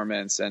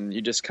performance, and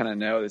you just kind of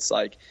know it's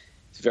like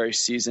he's a very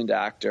seasoned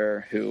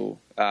actor who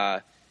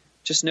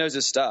just knows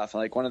his stuff.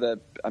 Like one of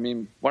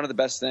the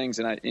best things,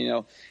 and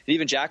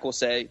even Jack will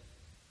say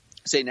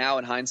now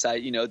in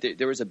hindsight,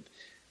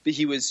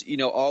 he was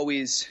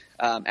always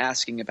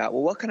asking about,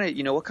 well, what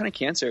kind of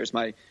cancer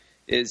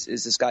is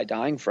this guy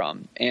dying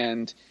from?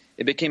 And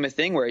it became a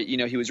thing where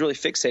he was really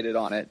fixated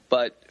on it,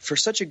 but for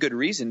such a good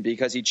reason,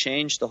 because he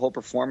changed the whole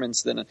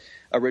performance than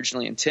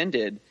originally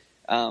intended,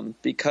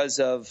 because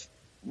of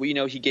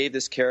he gave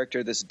this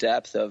character this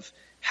depth of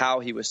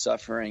how he was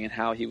suffering and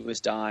how he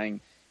was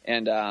dying,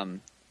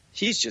 and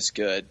he's just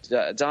good.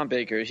 Don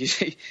Baker,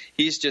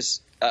 he's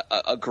just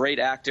a great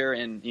actor,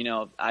 and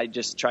I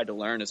just tried to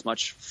learn as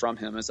much from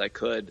him as I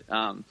could,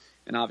 and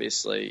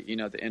obviously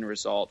the end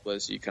result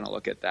was you kind of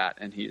look at that,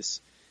 and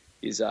he's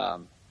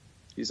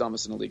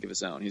almost in a league of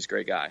his own. He's a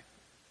great guy.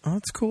 Oh,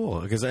 that's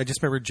cool, because I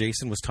just remember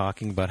Jason was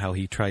talking about how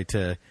he tried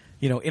to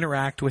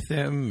interact with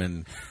him,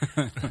 and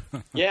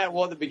yeah,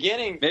 well, at the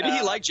beginning, maybe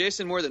he liked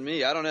Jason more than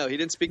me. I don't know. He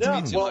didn't speak to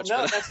me too much.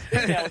 No, that's the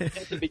thing.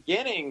 At the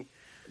beginning,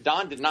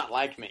 Don did not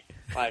like me.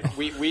 Like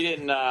we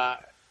didn't.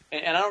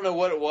 And I don't know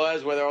what it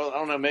was. Whether I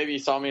don't know, maybe he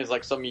saw me as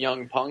like some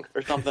young punk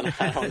or something.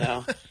 I don't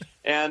know.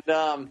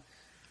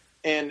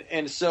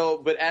 And so,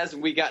 but as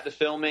we got to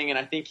filming, and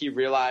I think he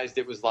realized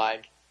it was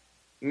like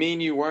me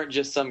and you weren't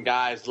just some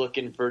guys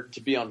looking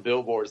to be on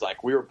billboards.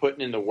 Like we were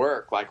putting in the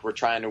work. Like we're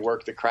trying to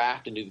work the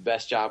craft and do the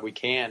best job we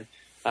can.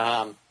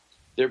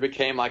 There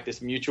became like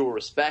this mutual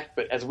respect.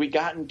 But as we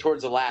gotten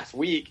towards the last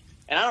week,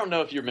 and I don't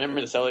know if you remember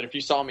this, Elliott, if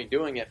you saw me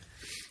doing it,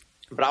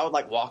 but I would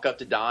like walk up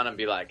to Don and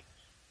be like,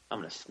 I'm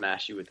going to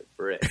smash you with a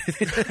brick.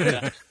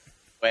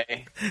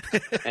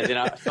 And then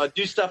I'd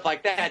do stuff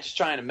like that, just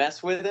trying to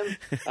mess with him.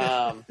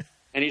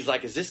 And he's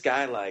like, is this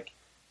guy like,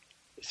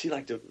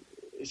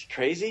 is he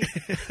crazy?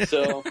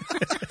 So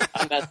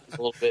I messed up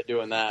a little bit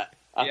doing that.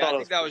 I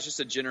think that was just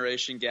a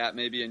generation gap,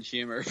 maybe in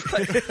humor.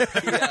 But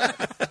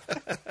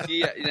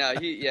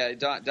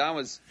Don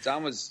was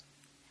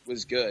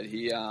good.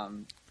 He,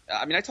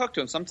 I talked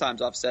to him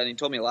sometimes offset, and he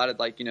told me a lot of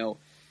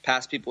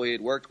past people he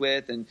had worked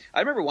with. And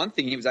I remember one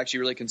thing he was actually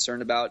really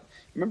concerned about.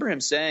 I remember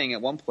him saying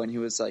at one point, he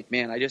was like,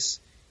 "Man, I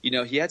just."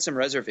 He had some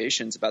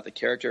reservations about the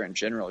character in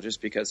general,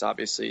 just because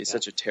obviously he's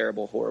such a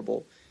terrible,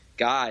 horrible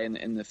guy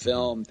in the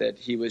film, that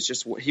he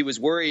was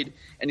worried,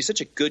 and he's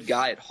such a good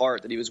guy at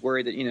heart, that he was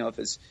worried that,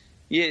 if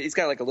he's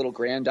got like a little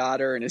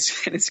granddaughter and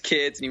his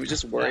kids, and he was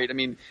just worried. I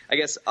mean, I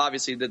guess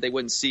obviously that they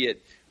wouldn't see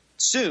it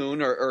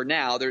soon or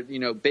now, they're,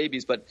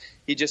 babies, but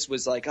he just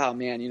was like, oh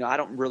man, I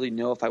don't really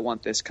know if I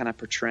want this kind of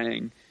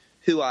portraying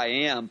who I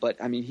am. But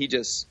I mean, he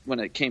just, when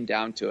it came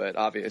down to it,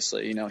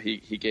 obviously,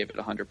 he gave it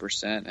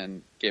 100%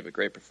 and gave a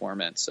great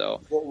performance.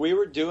 So well, we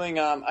were doing,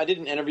 I did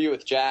an interview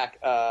with Jack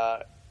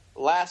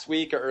last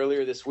week or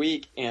earlier this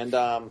week, and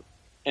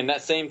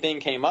that same thing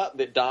came up,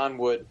 that Don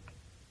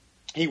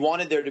he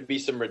wanted there to be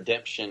some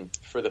redemption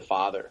for the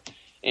father.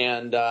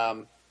 And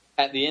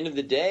at the end of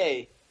the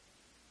day,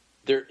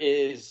 there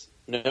is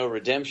no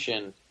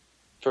redemption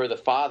for the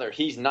father.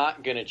 He's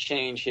not going to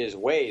change his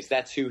ways.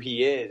 That's who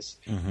he is.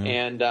 Mm-hmm.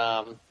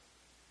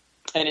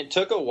 And it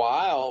took a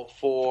while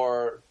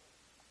for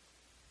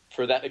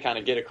that to kind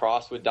of get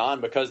across with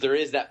Don, because there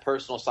is that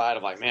personal side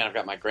of like, man, I've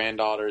got my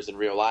granddaughters in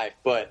real life,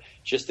 but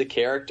just the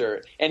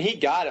character. And he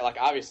got it. Like,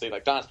 obviously,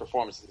 like, Don's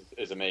performance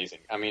is amazing.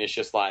 I mean, it's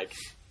just like,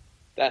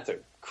 that's a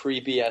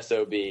creepy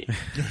SOB.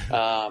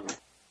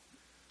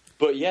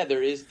 But yeah,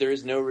 there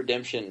is no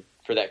redemption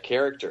for that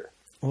character.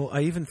 Well,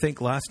 I even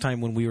think last time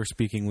when we were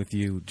speaking with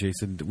you,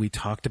 Jason, we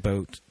talked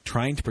about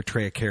trying to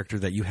portray a character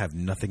that you have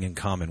nothing in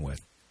common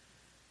with.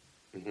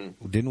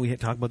 Mm-hmm. Didn't we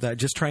talk about that?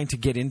 Just trying to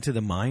get into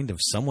the mind of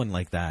someone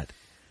like that,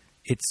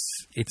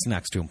 it's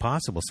next to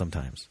impossible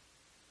sometimes.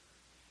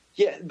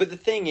 Yeah, but the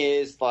thing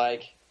is,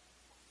 like,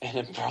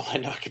 and for all I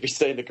know, I could be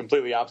saying the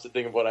completely opposite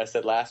thing of what I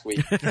said last week.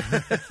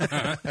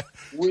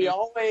 We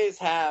always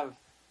have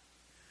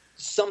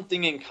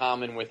something in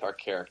common with our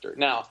character.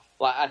 Now,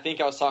 I think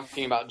I was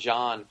talking about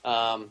John.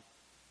 I'm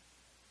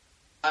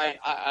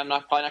probably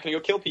not going to go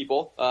kill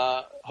people.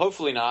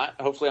 Hopefully not.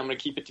 Hopefully I'm going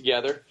to keep it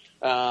together.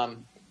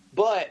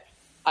 But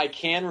I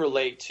can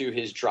relate to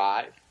his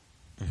drive.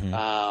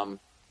 Mm-hmm.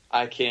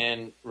 I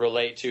can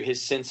relate to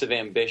his sense of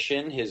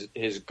ambition,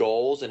 his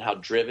goals, and how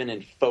driven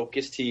and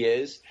focused he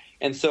is.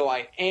 And so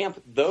I amp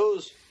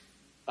those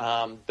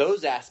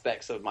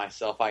aspects of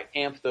myself. I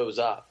amp those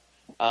up.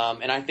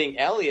 And I think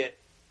Elliott,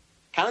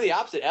 kind of the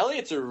opposite.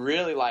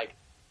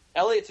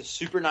 Elliott's a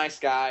super nice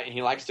guy, and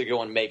he likes to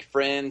go and make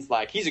friends.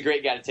 Like, he's a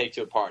great guy to take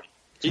to a party.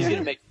 He's going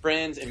to make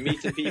friends and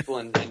meet some people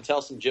and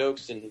tell some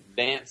jokes and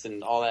dance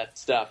and all that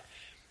stuff.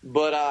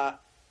 But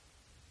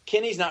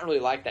Kenny's not really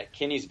like that.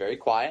 Kenny's very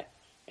quiet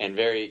and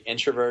very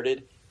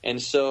introverted.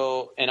 And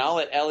I'll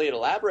let Elliott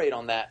elaborate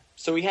on that.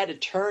 So he had to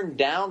turn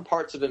down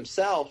parts of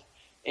himself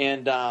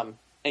and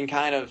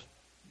kind of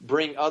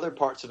bring other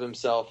parts of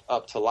himself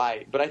up to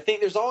light. But I think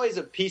there's always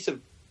a piece of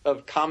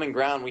common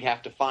ground we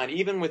have to find,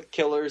 even with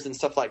killers and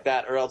stuff like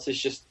that, or else it's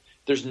just,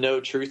 there's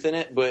no truth in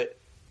it. But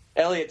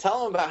Elliott,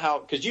 tell him about how,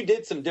 because you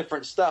did some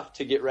different stuff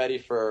to get ready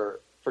for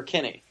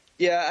Kenny.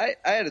 Yeah,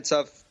 I had a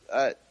tough,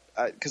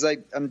 because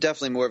I'm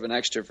definitely more of an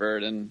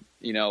extrovert, and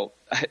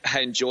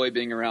I enjoy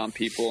being around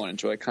people and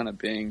enjoy kind of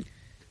being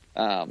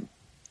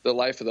the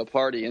life of the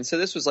party. And so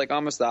this was like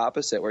almost the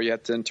opposite, where you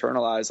have to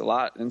internalize a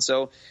lot. And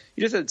so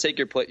you just have to take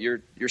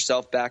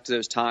yourself back to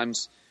those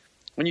times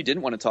when you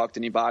didn't want to talk to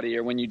anybody,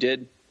 or when you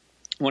did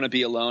want to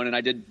be alone. And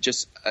I did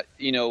just,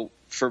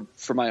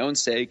 for my own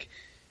sake,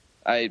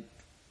 I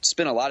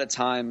spent a lot of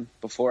time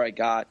before I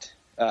got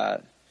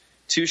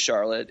to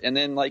Charlotte. And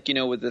then,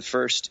 with the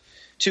first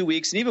 2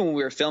 weeks, and even when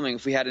we were filming,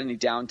 if we had any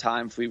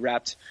downtime, if we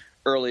wrapped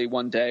early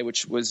one day,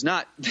 which was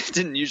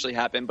didn't usually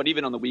happen, but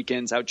even on the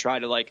weekends, I would try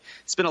to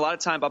spend a lot of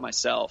time by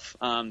myself,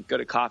 go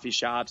to coffee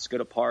shops, go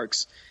to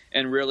parks,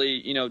 and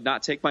really,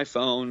 not take my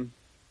phone,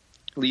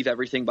 leave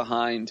everything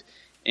behind,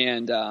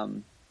 and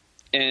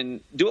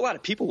do a lot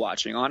of people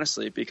watching,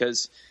 honestly,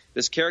 because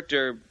this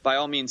character, by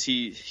all means,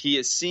 he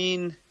has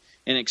seen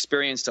and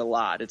experienced a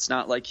lot. It's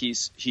not like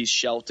he's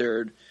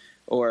sheltered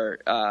or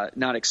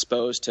not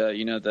exposed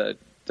to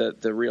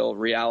the real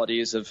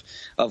realities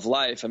of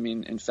life. I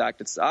mean, in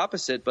fact, it's the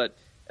opposite. But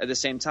at the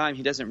same time,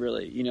 he doesn't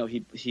really,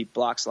 he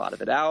blocks a lot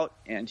of it out,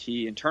 and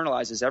he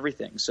internalizes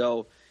everything.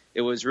 So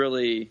it was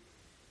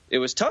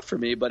tough for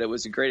me, but it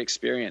was a great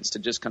experience to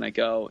just kind of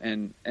go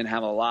and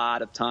have a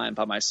lot of time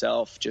by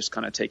myself, just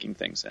kind of taking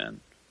things in.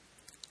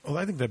 Well,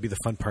 I think that'd be the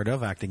fun part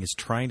of acting, is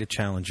trying to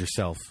challenge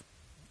yourself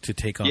to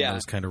take on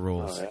those kind of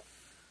roles. Oh,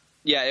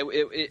 yeah.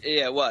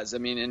 It was. I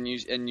mean, and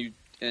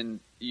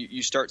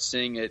you start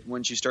seeing it,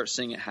 once you start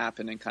seeing it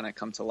happen and kind of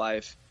come to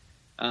life.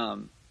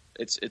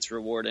 It's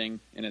rewarding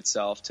in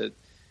itself to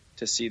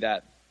see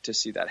that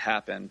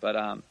happen.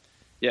 But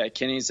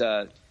Kenny's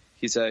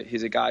he's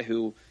a guy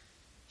who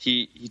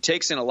he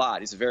takes in a lot.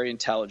 He's very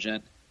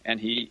intelligent. and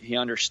he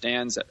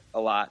understands it a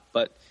lot,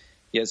 but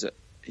he has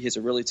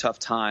a really tough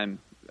time,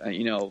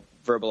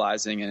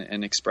 verbalizing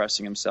and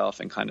expressing himself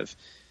and kind of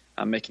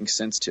making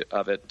sense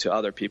of it to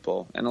other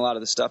people. And a lot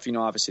of the stuff,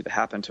 obviously that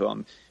happened to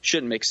him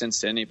shouldn't make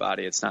sense to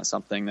anybody. It's not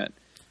something that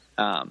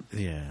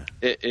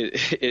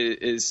it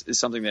is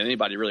something that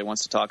anybody really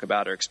wants to talk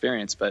about or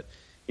experience, but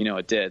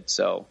it did.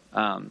 So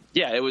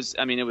it was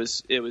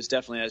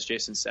definitely, as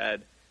Jason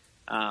said,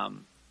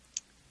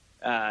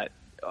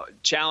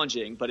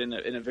 challenging, but in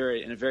a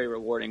very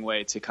rewarding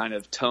way to kind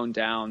of tone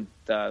down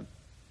the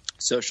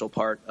social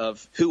part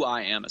of who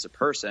I am as a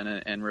person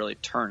and really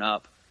turn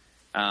up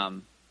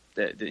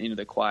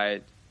the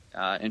quiet,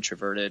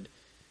 introverted,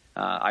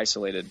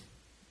 isolated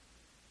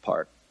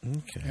part.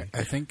 Okay.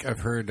 I think I've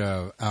heard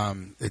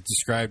it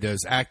described as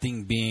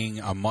acting being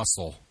a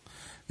muscle.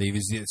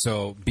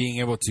 So being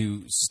able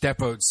to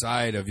step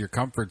outside of your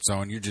comfort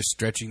zone, you're just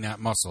stretching that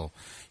muscle.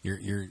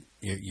 You're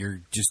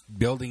just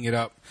building it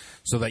up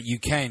so that you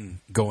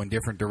can go in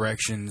different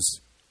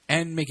directions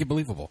and make it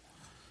believable.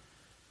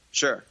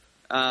 Sure.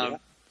 And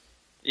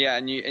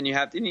you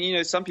have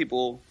some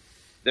people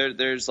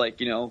there's like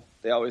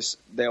they always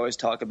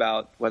talk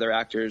about whether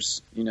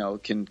actors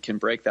can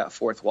break that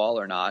fourth wall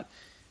or not.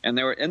 And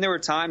there were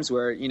times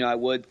where I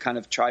would kind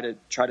of try to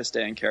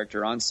stay in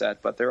character on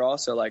set, but there are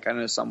also like I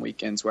know some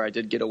weekends where I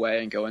did get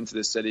away and go into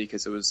the city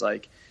because it was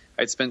like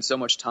I'd spent so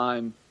much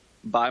time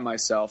by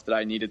myself that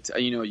I needed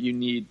to you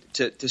need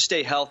to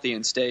stay healthy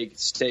and stay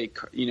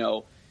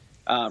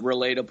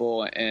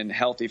relatable and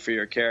healthy for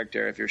your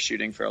character. If you're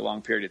shooting for a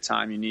long period of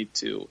time, you need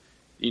to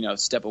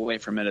step away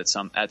from it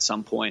at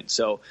some point.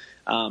 So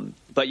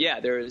but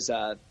yeah, there is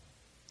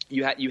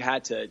you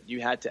had to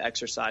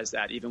exercise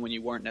that even when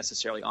you weren't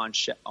necessarily on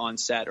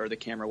set or the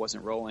camera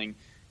wasn't rolling.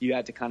 You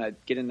had to kind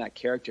of get in that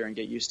character and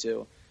get used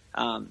to.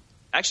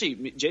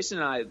 Actually, Jason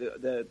and I,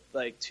 the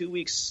like 2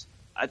 weeks,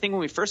 I think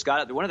when we first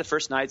got it, one of the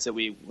first nights that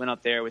we went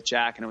up there with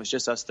Jack and it was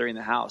just us three in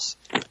the house,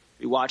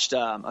 we watched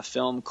a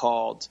film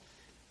called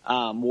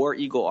War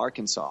Eagle,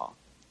 Arkansas.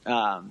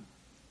 And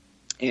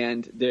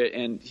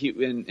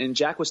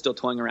Jack was still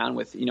toying around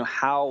with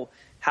how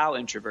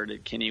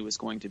introverted Kenny was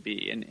going to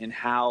be and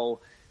how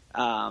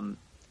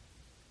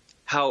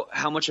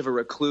much of a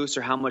recluse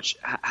or how much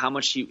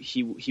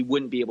he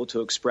wouldn't be able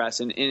to express.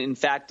 And in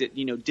fact,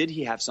 did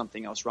he have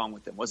something else wrong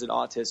with him? Was it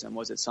autism?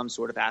 Was it some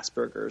sort of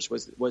Asperger's?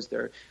 Was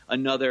there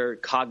another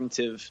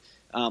cognitive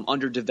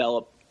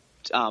underdeveloped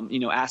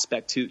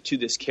aspect to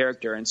this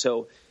character? And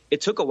so it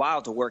took a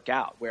while to work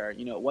out where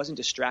it wasn't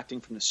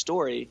distracting from the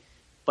story,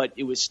 but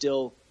it was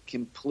still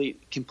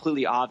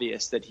completely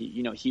obvious that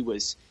he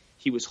was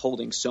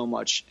holding so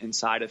much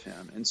inside of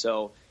him. And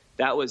so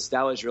that was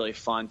really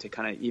fun to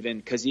kind of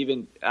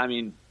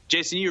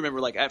Jason, you remember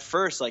like at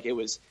first like it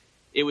was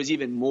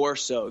even more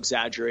so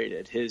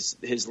exaggerated his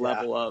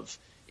level of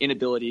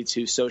inability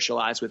to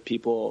socialize with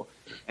people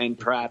and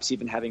perhaps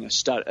even having a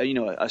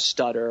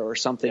stutter or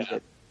something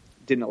that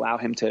didn't allow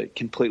him to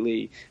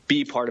completely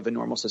be part of a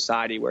normal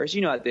society. Whereas,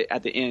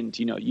 at the end,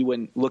 you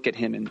wouldn't look at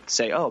him and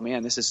say, oh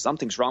man,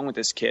 something's wrong with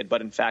this kid.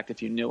 But in fact,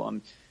 if you knew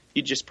him,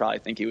 you'd just probably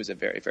think he was a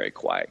very, very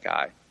quiet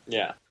guy.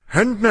 Yeah.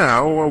 And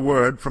now a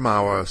word from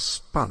our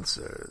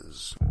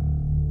sponsors.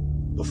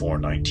 Before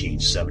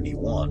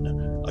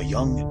 1971, a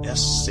young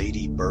S.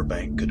 Sadie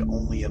Burbank could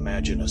only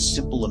imagine a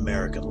simple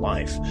American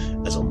life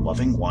as a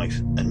loving wife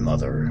and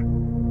mother.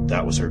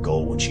 That was her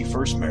goal when she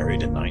first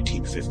married in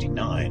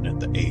 1959 at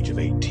the age of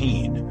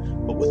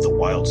 18. But with the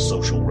wild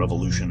social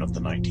revolution of the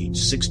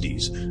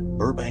 1960s,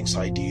 Burbank's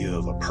idea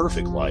of a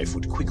perfect life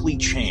would quickly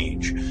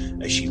change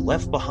as she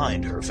left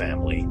behind her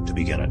family to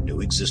begin a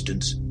new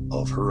existence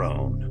of her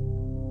own.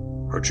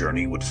 Her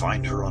journey would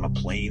find her on a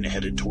plane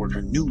headed toward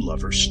her new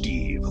lover,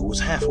 Steve, who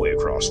was halfway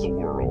across the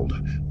world,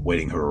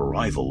 waiting her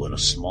arrival in a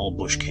small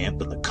bush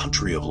camp in the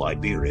country of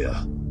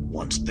Liberia.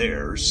 Once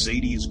there,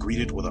 Sadie is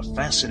greeted with a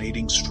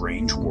fascinating,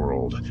 strange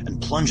world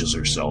and plunges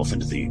herself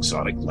into the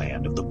exotic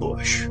land of the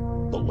bush.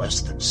 But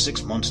less than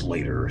 6 months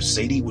later,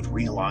 Sadie would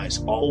realize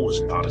all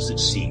was not as it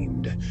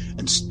seemed,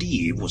 and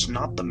Steve was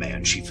not the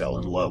man she fell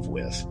in love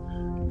with.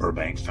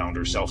 Burbank found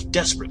herself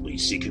desperately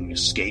seeking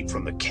escape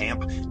from the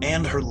camp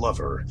and her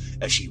lover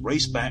as she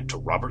raced back to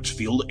Roberts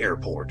Field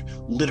Airport,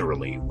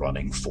 literally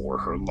running for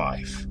her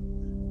life.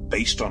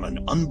 Based on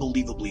an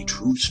unbelievably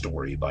true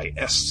story by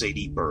S.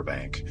 Sadie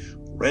Burbank,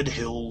 Red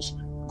Hills,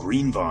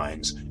 Green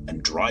Vines,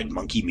 and Dried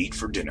Monkey Meat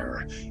for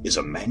Dinner is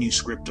a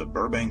manuscript of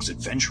Burbank's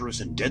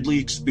adventurous and deadly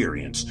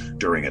experience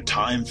during a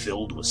time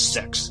filled with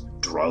sex,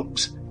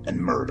 drugs, and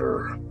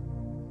murder.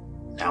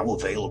 Now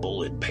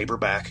available in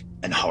paperback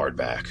and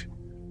hardback.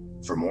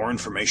 For more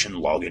information,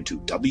 log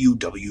into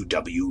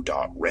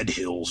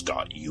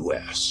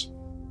www.redhills.us.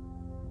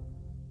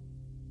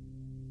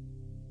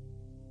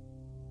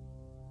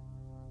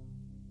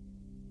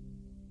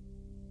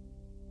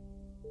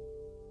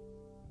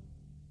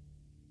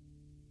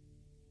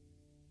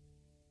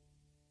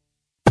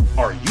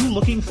 Are you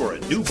looking for a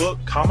new book,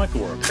 comic,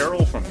 or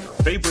apparel from your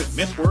favorite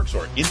MythWorks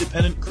or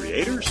independent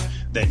creators?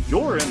 Then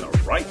you're in the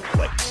right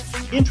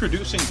place.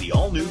 Introducing the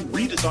all-new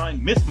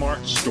redesigned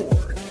MythMart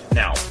store.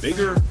 Now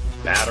bigger,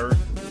 badder,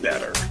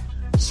 better.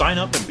 Sign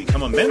up and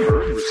become a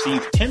member and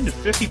receive 10 to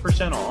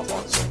 50% off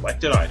on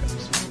selected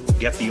items.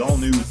 Get the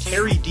all-new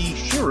Terry D.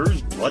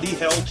 Shearer's Bloody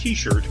Hell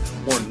t-shirt,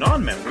 or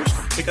non-members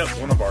can pick up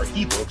one of our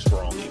ebooks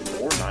for only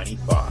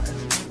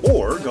 $4.95.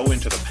 Or go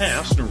into the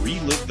past and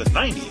relive the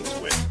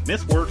 90s with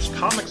MythWorks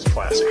Comics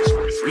Classics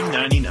for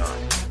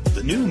 $3.99.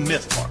 The new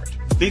MythMart.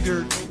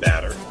 Bigger,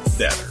 badder,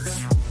 better.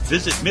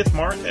 Visit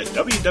MythMart at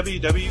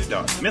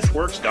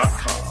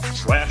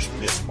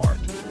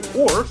www.mythworks.com/MythMart.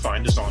 Or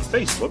find us on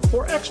Facebook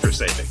for extra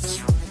savings.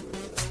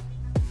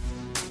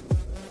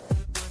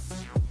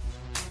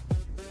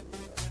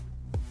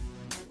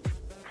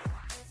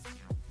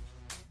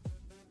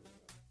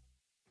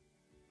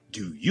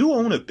 Do you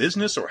own a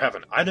business or have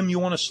an item you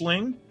want to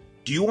sling?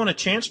 Do you want a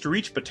chance to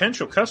reach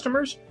potential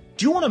customers?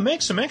 Do you want to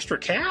make some extra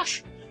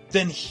cash?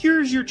 Then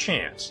here's your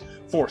chance.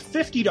 For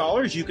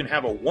 $50, you can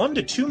have a 1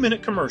 to 2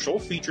 minute commercial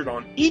featured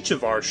on each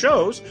of our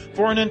shows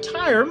for an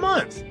entire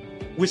month.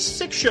 With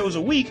 6 shows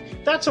a week,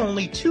 that's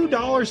only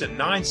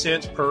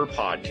 $2.09 per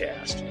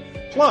podcast.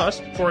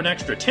 Plus, for an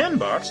extra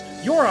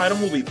 $10, your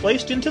item will be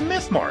placed into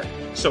MythMart.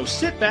 So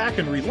sit back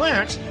and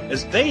relax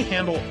as they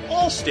handle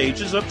all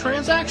stages of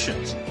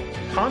transactions.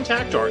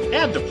 Contact our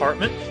ad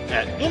department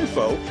at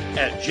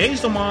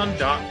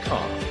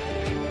info@jayzelman.com.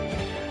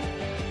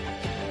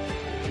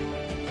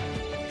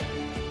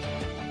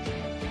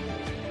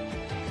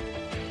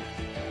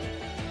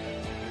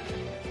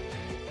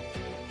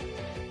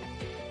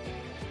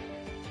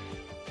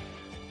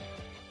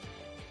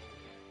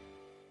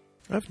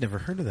 I've never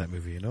heard of that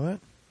movie. You know that?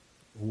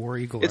 War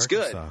Eagle. It's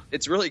Arkansas. good.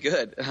 It's really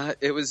good.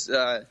 It was.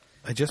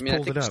 I just pulled I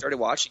think it up. we started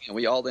watching it.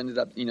 We all ended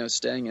up,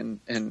 staying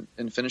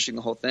and finishing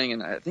the whole thing.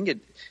 And I think it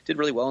did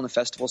really well in the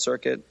festival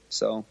circuit.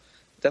 So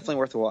definitely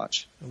worth a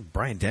watch. Oh,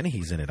 Brian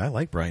Dennehy's in it. I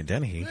like Brian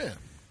Dennehy.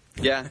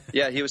 Yeah.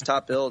 He was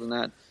top billed in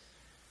that.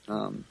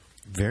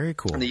 Very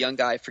cool. And the young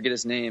guy, I forget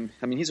his name.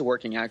 I mean, he's a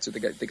working actor.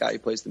 The guy who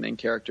plays the main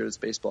character, this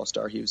baseball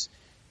star. He was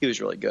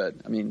really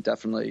good. I mean,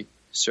 definitely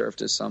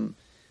served as some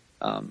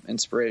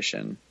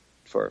inspiration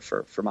for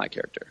my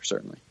character,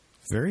 certainly.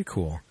 Very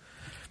cool.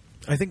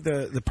 I think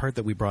the part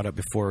that we brought up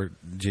before,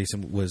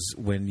 Jason, was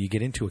when you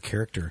get into a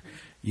character,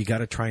 you got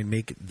to try and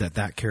make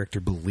that character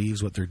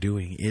believes what they're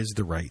doing is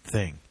the right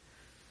thing.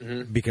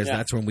 Mm-hmm. Because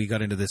that's when we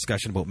got into the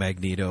discussion about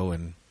Magneto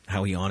and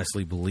how he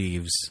honestly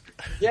believes.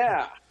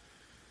 Yeah.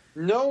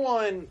 No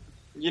one,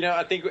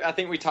 I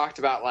think we talked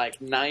about like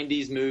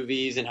 90s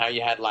movies and how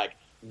you had like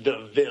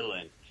the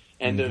villain.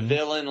 And the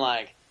villain,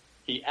 like,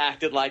 he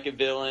acted like a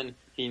villain.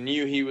 He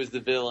knew he was the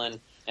villain.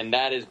 And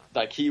that is,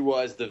 like, he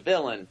was the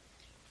villain.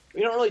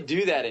 We don't really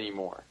do that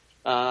anymore.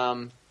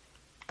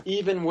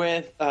 Even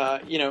with,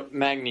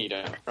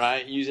 Magneto,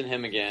 right? Using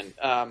him again.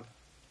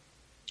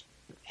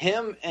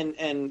 Him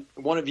and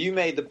one of you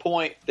made the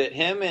point that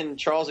him and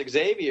Charles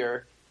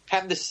Xavier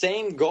have the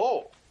same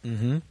goal.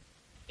 Mm-hmm.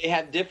 They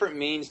have different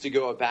means to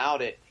go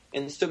about it.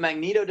 And so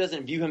Magneto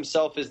doesn't view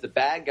himself as the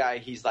bad guy.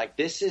 He's like,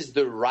 this is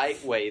the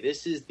right way.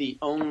 This is the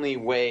only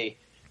way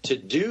to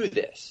do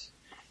this.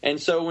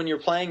 And so when you're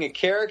playing a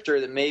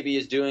character that maybe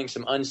is doing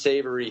some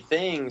unsavory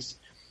things,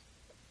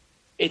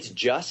 it's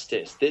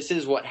justice. This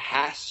is what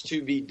has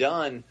to be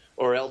done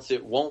or else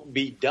it won't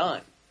be done.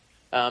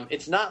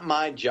 It's not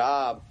my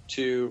job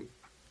to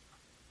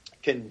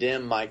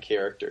condemn my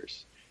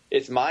characters.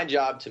 It's my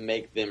job to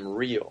make them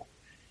real.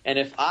 And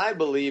if I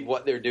believe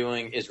what they're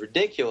doing is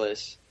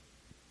ridiculous,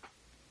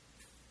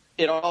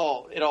 it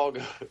all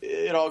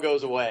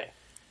goes away.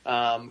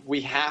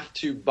 We have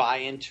to buy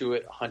into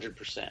it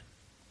 100%.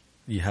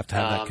 You have to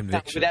have that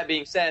conviction. With that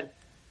being said,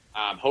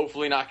 I'm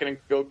hopefully not going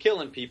to go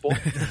killing people.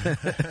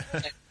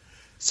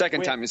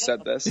 Second time you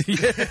said this. It's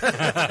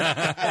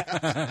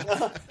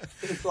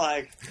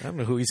like I don't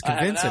know who he's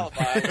convincing. I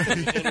had an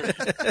alibi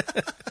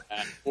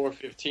at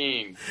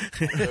 4:15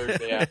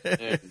 Thursday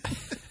afternoon.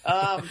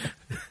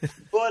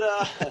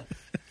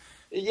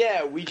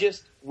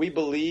 We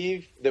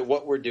believe that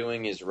what we're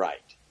doing is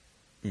right.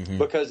 Mm-hmm.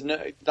 Because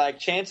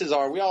chances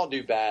are we all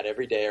do bad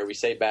every day, or we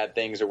say bad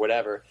things or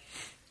whatever.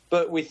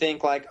 But we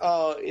think like,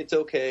 oh, it's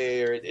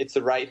okay, or it's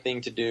the right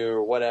thing to do,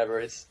 or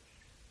whatever.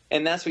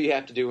 And that's what you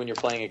have to do when you're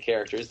playing a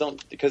character.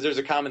 Because there's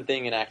a common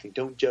thing in acting: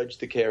 don't judge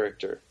the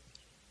character.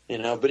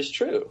 But it's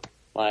true.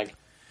 Like,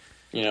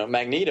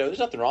 Magneto, there's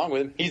nothing wrong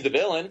with him. He's the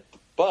villain,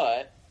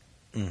 but.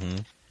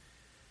 Mm-hmm.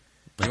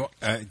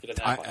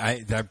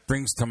 That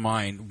brings to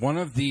mind one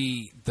of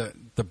the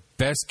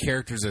best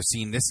characters I've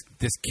seen.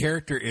 This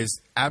character is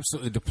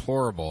absolutely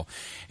deplorable,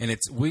 and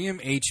it's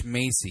William H.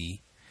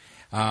 Macy.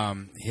 He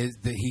plays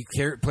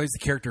the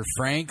character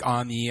Frank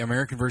on the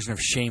American version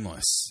of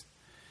Shameless.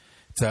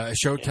 It's a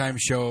Showtime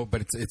show,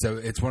 but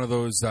it's one of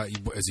those.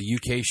 It's a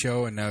UK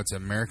show, and now it's an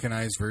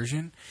Americanized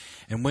version.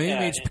 And William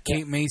H.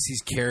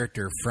 Macy's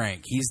character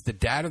Frank, he's the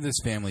dad of this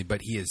family,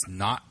 but he is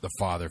not the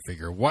father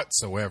figure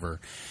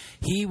whatsoever.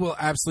 He will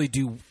absolutely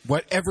do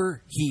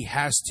whatever he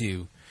has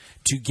to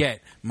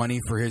get money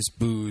for his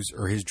booze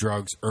or his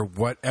drugs or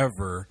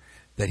whatever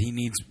that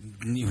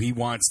he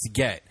wants to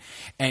get,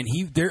 and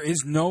there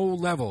is no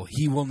level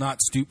he will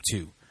not stoop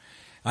to.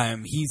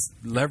 He's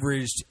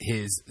leveraged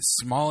his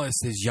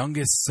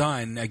youngest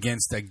son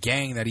against a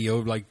gang that he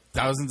owed like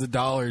thousands of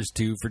dollars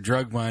to for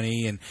drug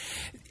money. And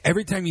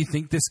every time you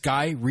think this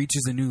guy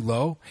reaches a new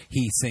low,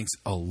 he sinks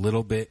a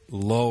little bit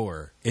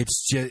lower.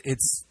 It's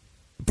just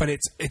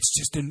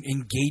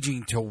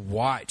engaging to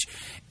watch.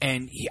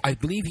 And I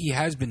believe he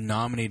has been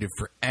nominated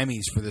for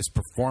Emmys for this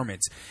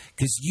performance,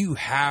 because you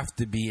have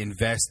to be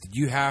invested.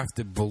 You have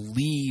to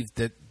believe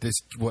that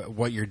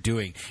what you're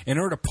doing in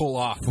order to pull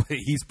off what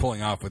he's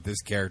pulling off with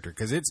this character,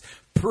 because it's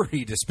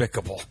pretty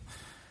despicable.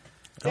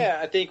 Yeah,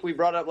 I think we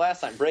brought it up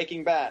last time.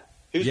 Breaking Bad.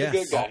 Who's the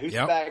good guy? Who's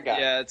the bad guy?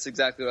 Yeah, that's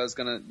exactly what I was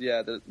going to...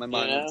 Yeah, my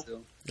mind went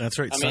to. That's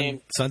right.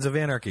 Sons of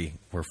Anarchy.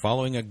 We're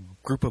following a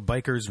group of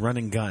bikers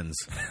running guns.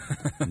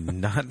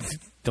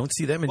 Don't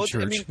see them in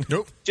church. I mean,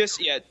 Nope.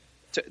 Just,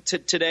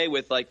 today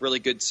with like really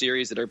good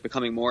series that are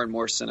becoming more and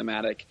more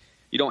cinematic,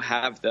 you don't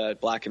have the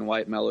black and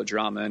white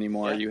melodrama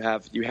anymore. Yeah.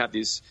 You have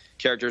these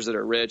characters that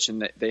are rich,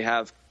 and they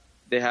have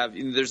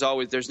there's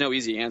no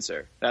easy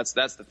answer. That's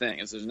the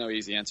thing, is there's no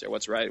easy answer.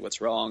 What's right, what's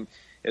wrong.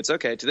 It's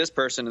okay to this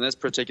person in this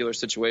particular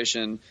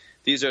situation.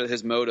 These are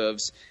his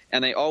motives,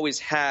 and they always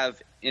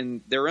have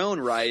in their own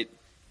right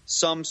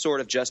some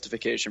sort of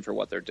justification for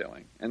what they're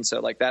doing. And so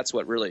like that's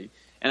what really,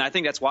 and I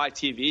think that's why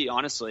TV,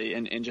 honestly,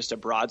 in just a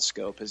broad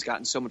scope, has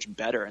gotten so much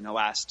better in the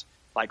last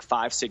like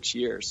 5-6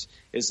 years,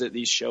 is that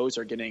these shows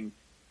are getting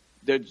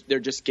they're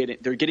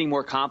getting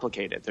more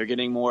complicated. They're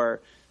getting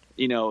more,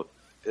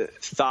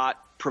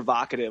 thought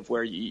provocative,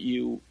 where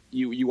you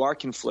are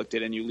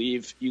conflicted and you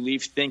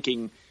leave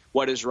thinking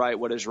what is right,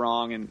 what is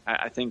wrong. And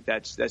I think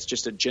that's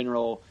just a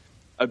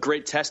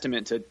great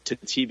testament to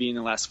TV in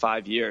the last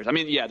 5 years. I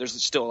mean, yeah, there's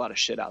still a lot of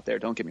shit out there.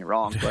 Don't get me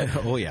wrong, but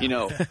oh, yeah.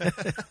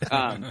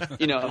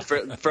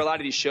 For a lot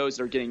of these shows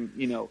that are getting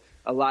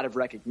a lot of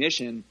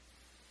recognition,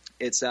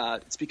 it's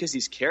because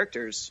these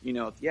characters, a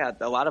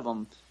lot of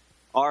them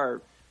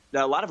are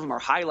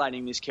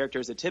highlighting these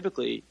characters that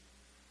typically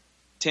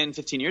 10,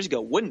 15 years ago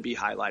wouldn't be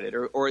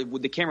highlighted, or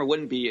the camera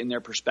wouldn't be in their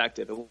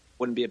perspective. It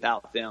wouldn't be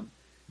about them.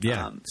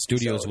 Yeah,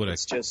 studios would have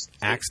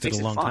axed it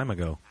a long time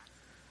ago.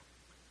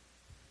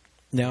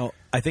 Now,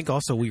 I think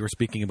also we were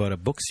speaking about a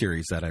book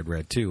series that I'd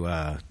read too.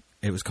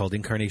 It was called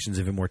Incarnations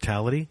of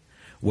Immortality,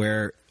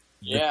 where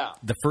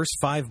the first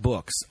 5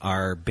 books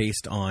are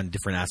based on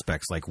different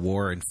aspects like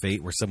war and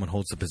fate, where someone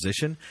holds a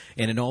position.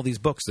 And in all these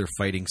books, they're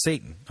fighting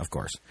Satan, of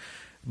course.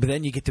 But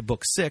then you get to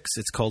book 6,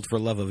 it's called For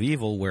Love of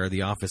Evil, where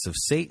the office of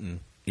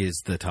Satan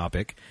is the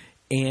topic.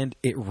 And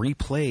it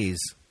replays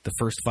the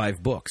first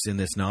 5 books in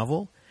this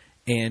novel.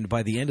 And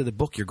by the end of the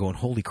book, you're going,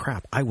 holy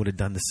crap, I would have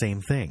done the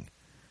same thing.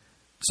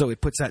 So it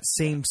puts that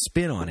same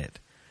spin on it.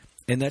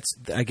 And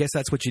I guess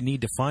that's what you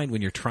need to find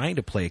when you're trying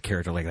to play a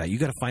character like that. You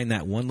got to find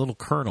that one little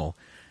kernel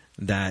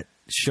that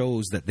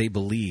shows that they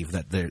believe,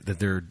 that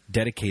they're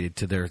dedicated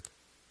to their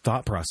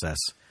thought process,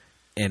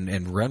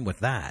 and run with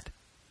that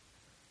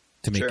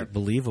to make it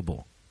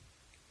believable.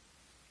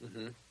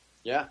 Mm-hmm.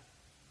 Yeah,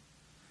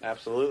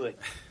 absolutely.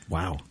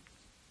 Wow.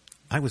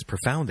 I was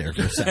profound there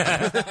for a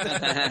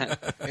second.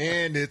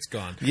 And it's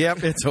gone.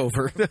 Yep, it's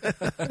over.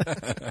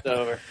 It's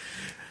over.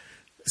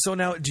 So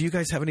now, do you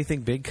guys have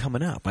anything big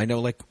coming up? I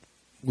know, like,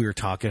 we were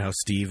talking how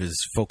Steve is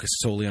focused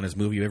solely on his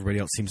movie. Everybody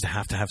else seems to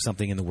have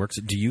something in the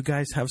works. Do you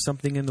guys have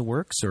something in the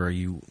works, or are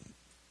you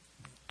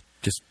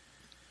just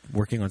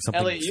working on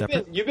something Elliott,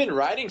 separate? You've been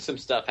writing some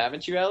stuff,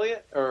 haven't you,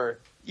 Elliott? Or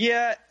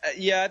Yeah.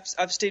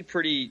 I've stayed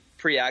pretty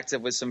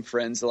active with some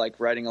friends, like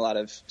writing a lot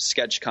of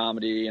sketch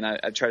comedy, and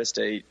I try to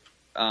stay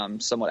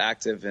somewhat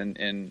active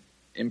in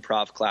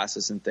improv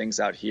classes and things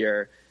out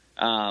here.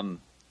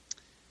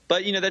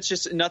 But that's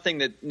just nothing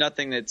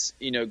that's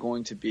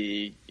going to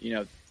be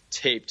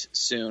taped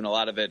soon. A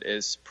lot of it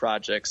is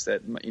projects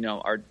that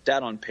are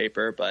dead on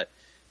paper, but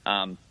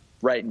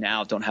right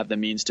now don't have the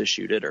means to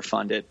shoot it or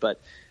fund it. But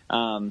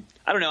I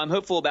don't know. I'm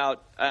hopeful.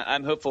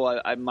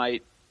 I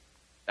might.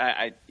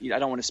 I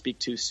don't want to speak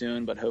too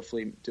soon, but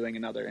hopefully doing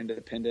another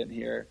independent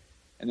here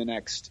in the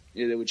next.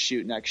 That would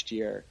shoot next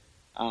year.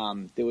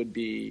 There would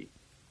be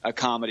a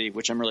comedy,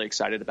 which I'm really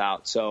excited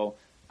about. So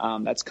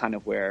that's kind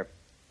of where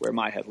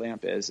my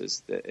headlamp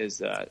is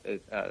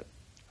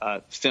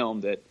a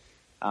film that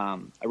I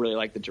really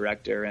like the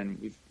director,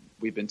 and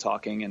we've been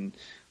talking, and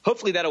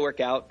hopefully that'll work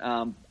out.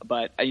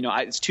 But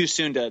it's too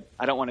soon to.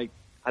 I don't want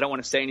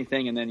to say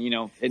anything and then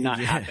it not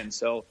happen.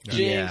 So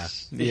yeah,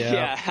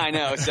 I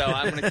know. So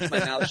I'm going to keep my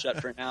mouth shut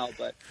for now.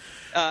 But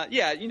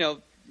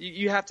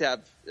you have to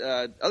have.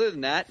 Other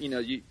than that,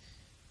 I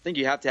think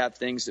you have to have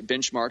things,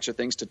 benchmarks or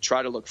things to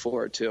try to look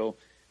forward to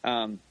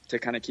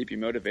kind of keep you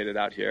motivated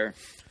out here.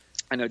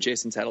 I know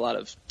Jason's had a lot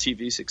of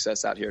TV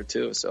success out here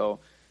too. So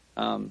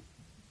I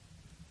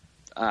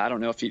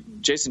don't know if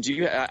Jason, do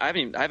you? I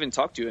haven't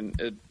talked to you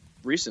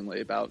recently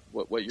about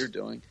what you're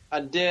doing.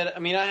 I did. I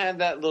mean, I had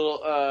that little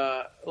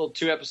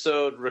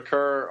 2-episode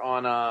recur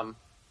on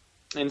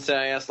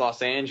NCIS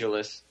Los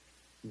Angeles,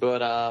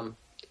 but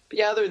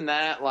yeah. Other than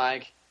that,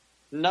 like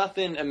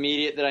nothing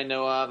immediate that I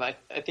know of. I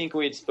think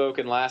we had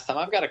spoken last time.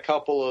 I've got a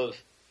couple of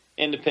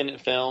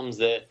independent films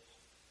that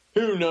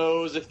who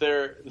knows if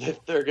they're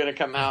going to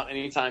come out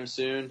anytime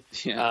soon.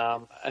 Yeah.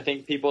 I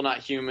think People Not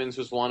Humans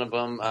was one of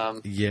them.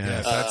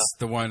 That's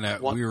the one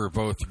that we were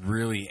both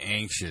really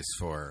anxious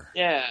for.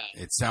 Yeah.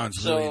 It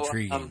sounds really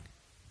intriguing.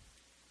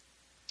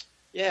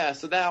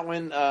 So that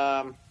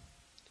one,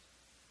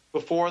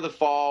 Before the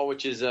Fall,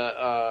 which is an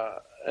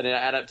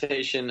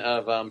adaptation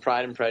of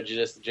Pride and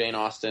Prejudice, Jane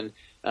Austen,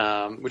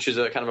 which is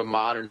a kind of a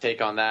modern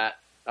take on that.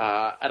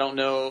 I don't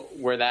know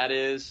where that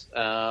is.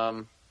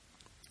 I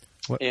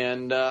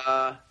don't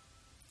know.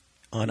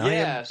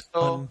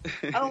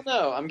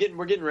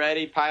 We're getting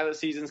ready. Pilot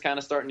season's kind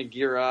of starting to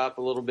gear up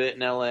a little bit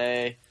in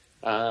LA.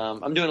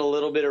 I'm doing a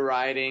little bit of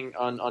writing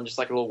on just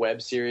like a little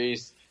web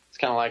series. It's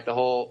kind of like the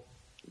whole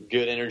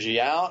good energy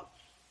out,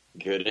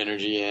 good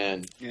energy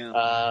in.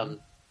 Yeah.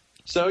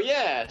 So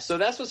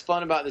that's what's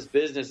fun about this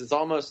business. It's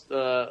almost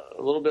a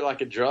little bit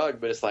like a drug,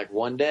 but it's like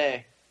one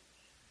day,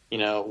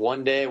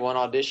 one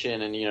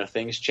audition, and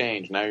things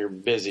change. Now you're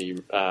busy.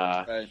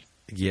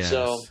 Yes.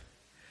 So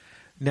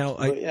now,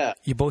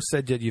 you both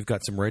said that you've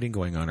got some writing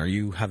going on. Are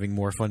you having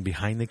more fun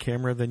behind the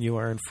camera than you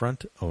are in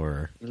front,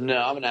 or? No,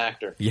 I'm an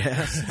actor.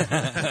 Yes.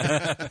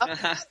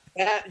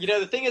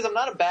 The thing is, I'm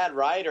not a bad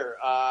writer.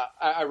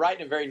 I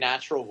write in a very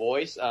natural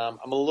voice. I'm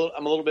a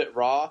little bit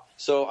raw,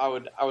 so I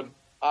would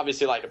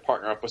obviously like to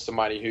partner up with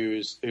somebody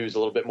who's a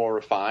little bit more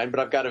refined.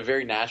 But I've got a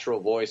very natural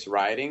voice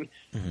writing.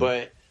 Mm-hmm.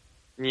 But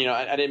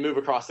I didn't move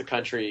across the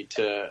country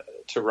to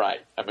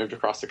write. I moved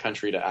across the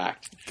country to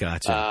act.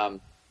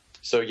 Gotcha.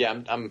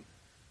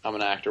 I'm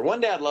an actor.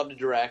 One day I'd love to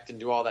direct and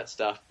do all that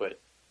stuff, but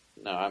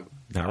no, I'm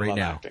not right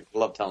now. Acting. I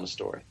love telling a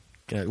story.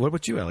 Okay. What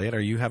about you, Elliott?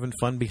 Are you having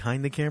fun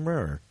behind the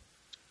camera,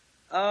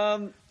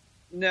 or?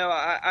 No,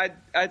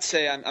 I'd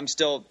say I'm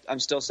still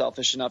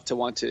selfish enough to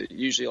want to.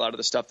 Usually, a lot of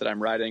the stuff that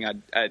I'm writing,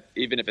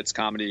 even if it's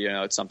comedy,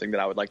 it's something that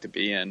I would like to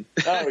be in.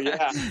 Oh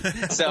yeah.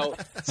 so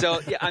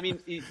yeah. I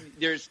mean,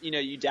 there's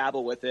you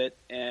dabble with it,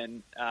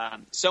 and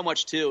so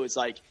much too. It's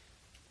like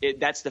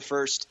that's the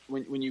first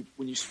when you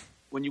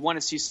want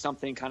to see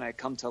something kind of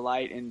come to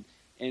light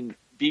and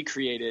be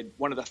created.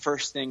 One of the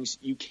first things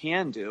you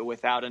can do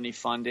without any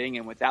funding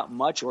and without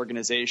much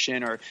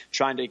organization or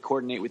trying to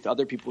coordinate with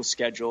other people's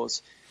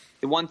schedules.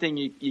 The one thing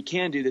you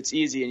can do that's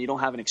easy and you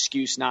don't have an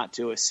excuse not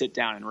to is sit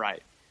down and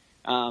write.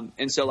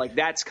 And so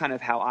that's kind of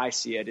how I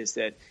see it, is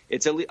that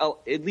it's at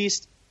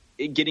least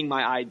getting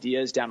my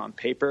ideas down on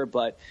paper.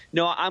 But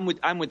no, I'm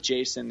with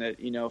Jason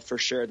that, for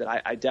sure that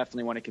I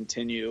definitely want to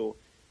continue.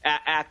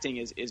 Acting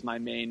is my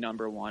main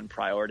number one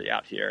priority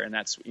out here. And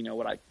that's,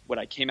 what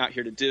I came out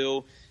here to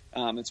do.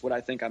 It's what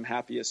I think I'm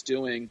happiest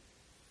doing.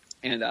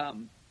 And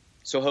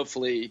so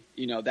hopefully,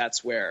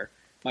 that's where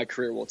my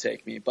career will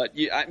take me. But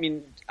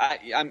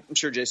I'm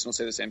sure Jason will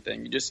say the same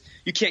thing.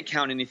 You can't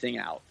count anything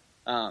out.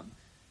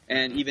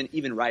 And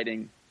even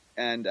writing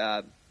and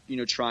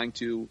trying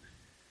to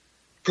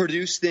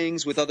produce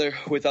things with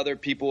other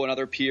people and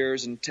other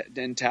peers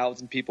and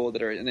talented people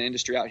that are in the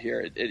industry out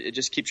here, it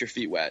just keeps your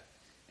feet wet.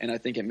 And I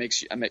think it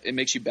makes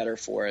you better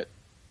for it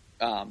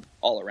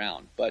all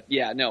around. But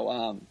yeah,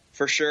 no,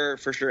 for sure,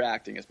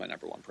 acting is my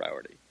number one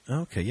priority.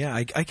 Okay, yeah,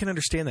 I can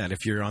understand that.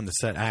 If you're on the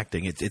set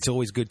acting, it's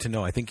always good to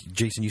know. I think,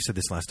 Jason, you said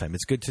this last time.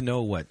 It's good to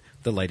know what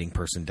the lighting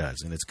person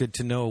does, and it's good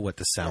to know what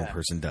the sound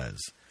person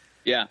does.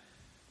 Yeah.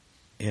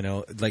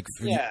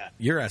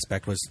 Your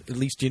aspect was at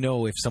least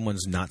if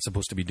someone's not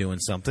supposed to be doing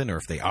something, or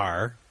if they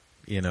are,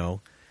 Yeah,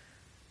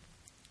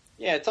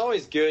 it's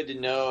always good to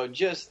know.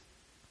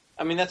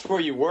 That's where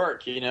you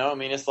work,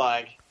 it's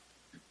like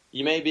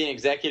you may be an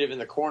executive in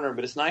the corner,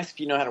 but it's nice if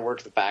you know how to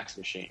work the fax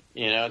machine.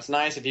 It's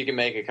nice if you can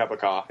make a cup of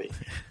coffee.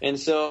 And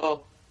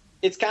so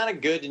it's kind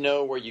of good to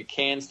know where you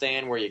can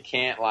stand, where you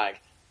can't,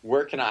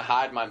 where can I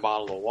hide my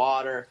bottle of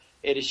water?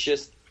 It is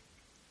just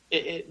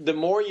the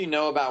more you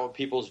know about what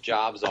people's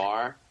jobs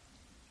are,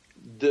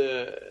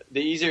 the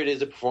easier it is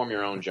to perform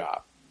your own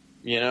job.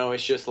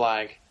 It's just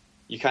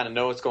you kind of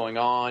know what's going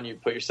on. You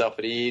put yourself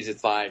at ease.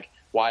 It's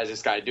why is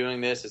this guy doing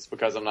this? It's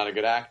because I'm not a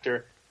good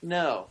actor.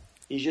 No.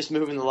 He's just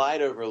moving the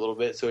light over a little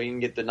bit so he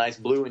can get the nice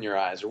blue in your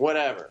eyes or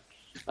whatever.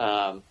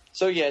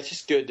 So, yeah, it's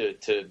just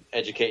good to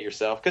educate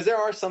yourself. Because there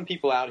are some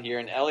people out here,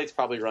 and Elliott's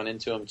probably run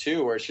into them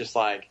too, where it's just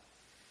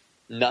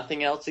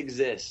nothing else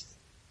exists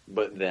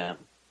but them.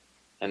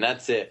 And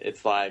that's it.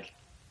 It's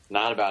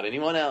not about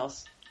anyone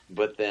else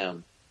but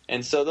them.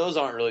 And so those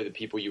aren't really the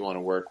people you want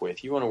to work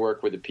with. You want to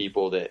work with the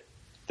people that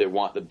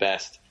want the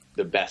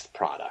best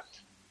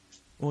product.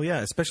 Well, yeah,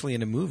 especially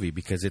in a movie,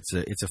 because it's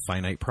a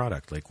finite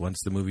product. Once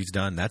the movie's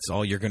done, that's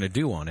all you're going to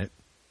do on it.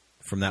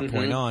 From that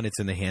point on, it's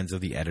in the hands of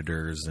the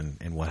editors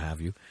and what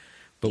have you.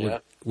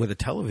 But with a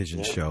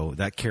television show,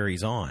 that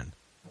carries on.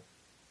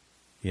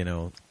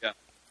 Yeah.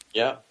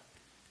 Yeah.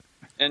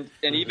 And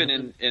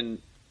even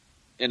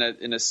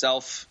in a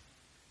self,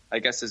 I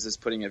guess this is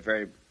putting it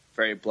very,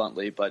 very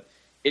bluntly, but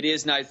it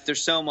is nice.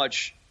 There's so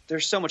much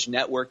there's so much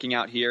networking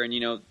out here, and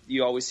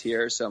you always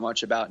hear so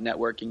much about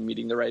networking,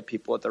 meeting the right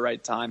people at the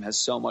right time has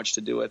so much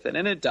to do with it,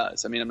 and it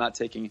does. I mean, I'm not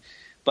taking,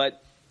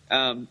 but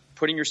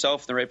putting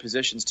yourself in the right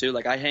positions too.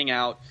 Like I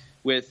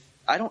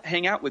don't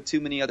hang out with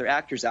too many other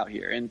actors out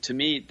here, and to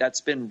me,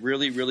 that's been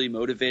really, really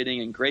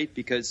motivating and great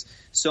because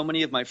so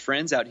many of my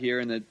friends out here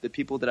and the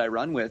people that I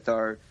run with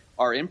are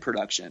in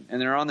production and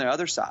they're on the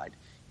other side,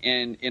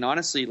 and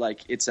honestly,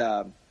 like it's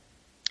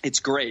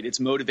great.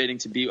 It's motivating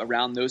to be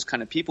around those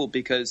kind of people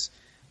because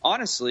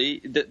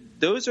honestly,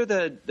 those are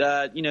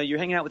you're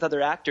hanging out with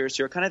other actors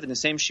who are kind of in the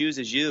same shoes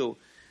as you.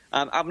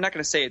 I'm not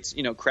going to say it's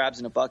crabs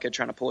in a bucket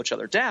trying to pull each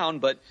other down,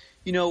 but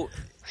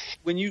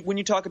when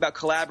you talk about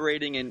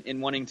collaborating and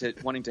wanting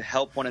to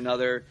help one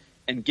another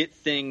and get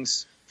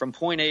things from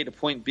point A to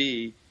point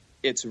B,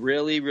 it's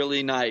really,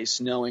 really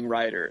nice knowing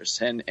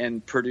writers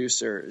and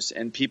producers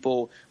and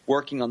people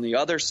working on the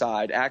other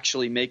side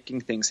actually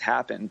making things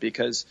happen,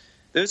 because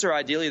those are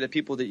ideally the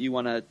people that you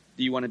want to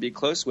be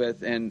close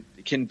with and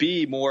can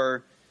be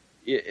more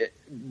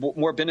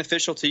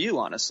beneficial to you,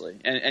 honestly,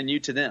 and you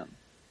to them.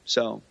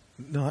 So.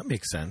 No, that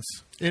makes sense.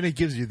 And it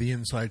gives you the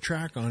inside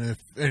track on if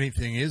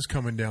anything is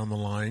coming down the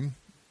line.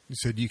 You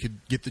said you could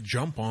get the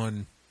jump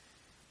on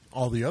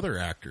all the other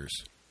actors.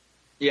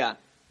 Yeah.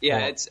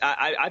 It's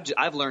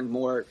I've learned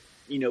more,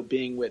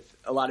 being with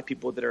a lot of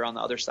people that are on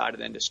the other side of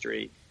the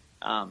industry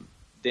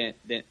than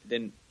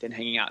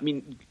hanging out. I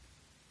mean,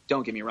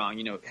 don't get me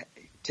wrong.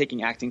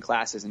 Taking acting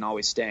classes and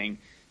always staying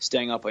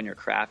up on your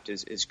craft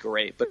is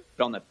great. But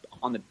on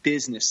the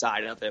business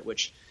side of it,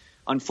 which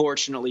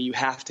unfortunately you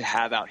have to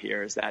have out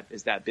here, is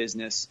that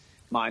business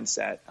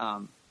mindset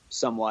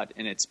somewhat,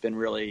 and it's been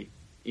really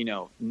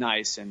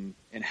nice and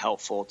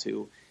helpful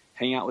to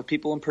hang out with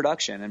people in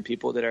production and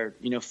people that are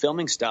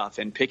filming stuff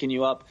and picking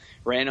you up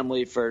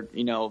randomly for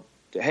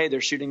hey,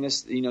 they're shooting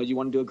this, you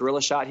want to do a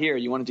guerrilla shot here,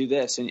 you want to do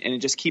this, and it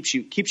just keeps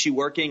you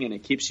working, and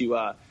it keeps you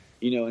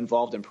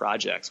involved in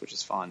projects, which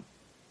is fun.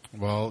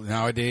 Well,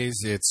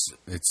 nowadays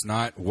it's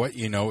not what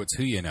you know, it's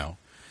who you know.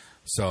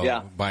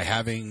 So by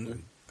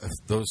having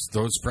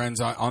those friends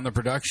on the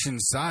production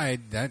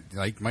side, that,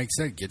 like Mike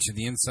said, get you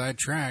the inside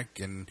track,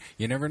 and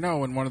you never know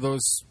when one of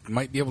those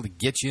might be able to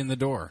get you in the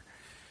door.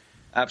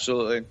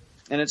 Absolutely,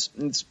 and it's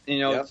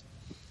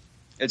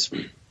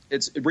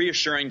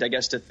reassuring, I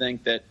guess, to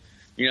think that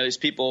these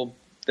people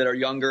that are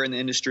younger in the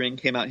industry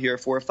and came out here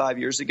 4 or 5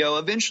 years ago,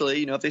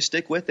 eventually, if they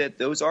stick with it,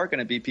 those are going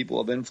to be people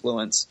of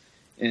influence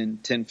in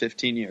 10,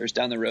 15 years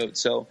down the road.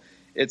 So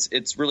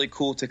it's really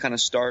cool to kind of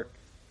start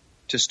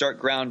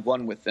ground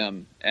one with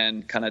them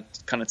and kind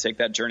of take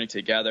that journey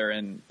together.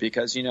 And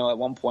because, at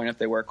one point, if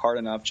they work hard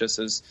enough, just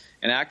as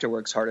an actor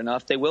works hard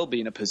enough, they will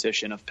be in a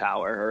position of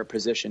power or a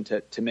position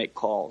to make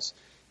calls.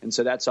 And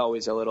so that's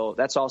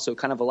also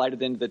kind of a light at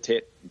the end of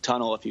the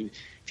tunnel. If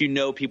you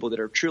know people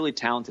that are truly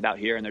talented out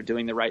here and they're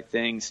doing the right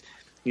things,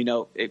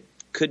 it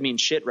could mean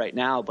shit right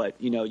now, but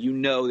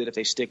that if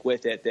they stick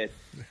with it, that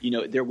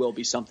there will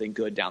be something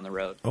good down the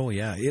road. Oh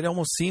yeah, it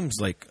almost seems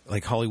like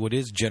Hollywood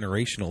is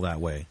generational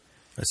that way.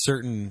 A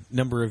certain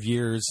number of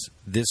years,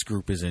 this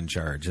group is in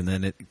charge, and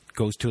then it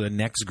goes to the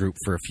next group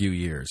for a few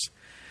years.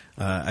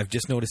 I've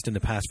just noticed in the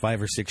past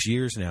 5 or 6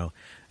 years now,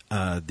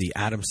 the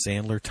Adam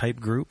Sandler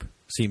type group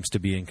seems to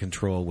be in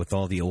control with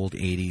all the old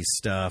 80s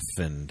stuff,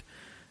 and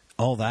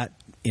all that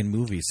in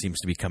movies seems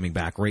to be coming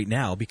back right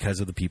now because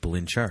of the people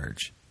in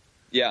charge.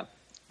 Yeah,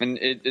 and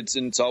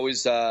it's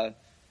always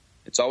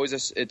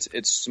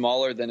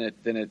smaller than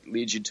it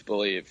leads you to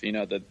believe.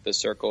 The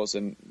circles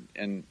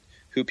and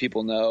who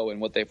people know and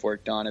what they've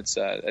worked on. It's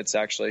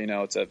actually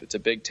it's a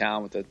big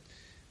town with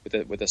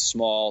a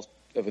small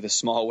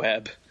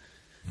web.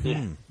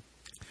 Yeah.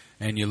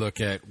 And you look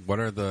at what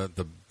are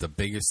the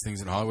biggest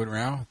things in Hollywood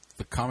now?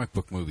 The comic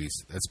book movies.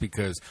 That's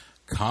because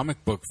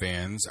comic book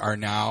fans are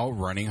now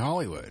running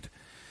Hollywood.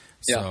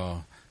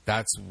 So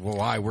that's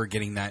why we're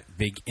getting that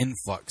big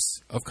influx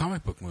of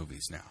comic book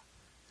movies now.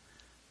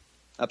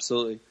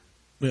 Absolutely.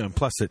 Yeah, and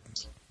plus it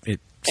sells.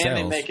 And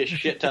they make a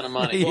shit ton of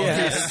money.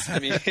 Yes. I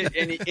mean,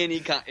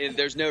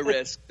 there's no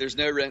risk. There's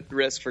no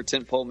risk for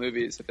tentpole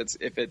movies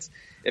if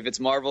it's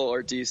Marvel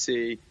or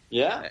DC.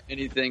 Yeah.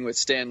 Anything with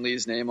Stan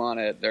Lee's name on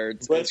it.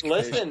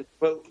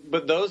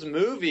 But those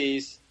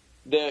movies,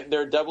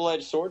 they're a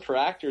double-edged sword for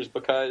actors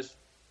because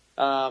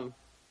the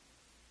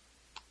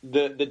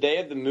day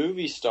of the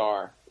movie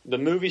star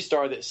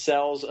that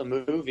sells a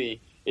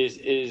movie is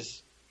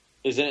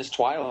in its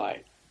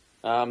twilight.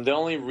 The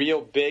only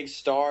real big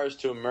stars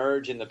to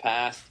emerge in the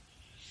past,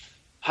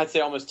 I'd say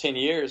almost 10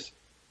 years,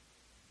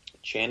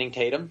 Channing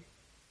Tatum.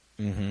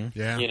 Mm-hmm.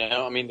 Yeah.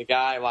 The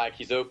guy,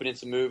 he's opening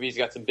some movies,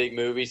 got some big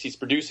movies. He's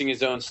producing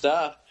his own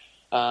stuff.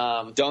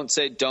 Don't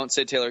say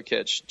Taylor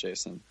Kitsch,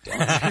 Jason. You do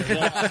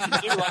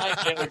like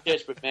Taylor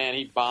Kitsch, but man,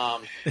 he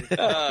bombed.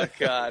 Oh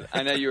God,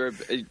 I know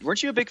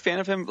weren't you a big fan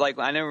of him? Like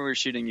I know when we were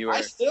shooting, you were.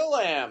 I still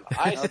am.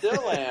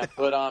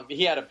 But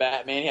he had a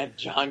Batman. He had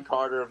John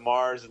Carter of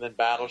Mars and then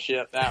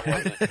Battleship. That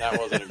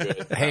wasn't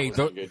good. Hey,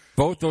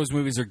 both those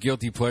movies are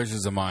guilty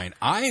pleasures of mine.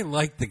 I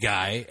like the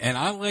guy, and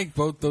I like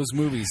both those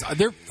movies.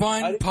 They're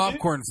fun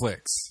popcorn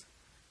flicks.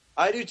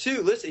 I do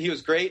too. Listen, he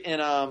was great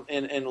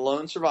in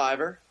Lone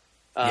Survivor.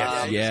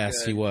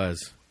 Yes, he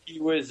was. He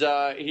was.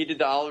 He did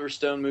the Oliver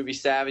Stone movie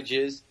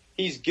Savages.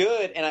 He's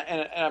good, and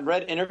I've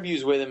read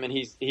interviews with him, and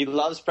he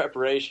loves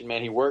preparation.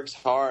 Man, he works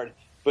hard,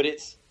 but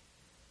it's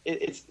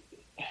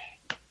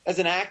as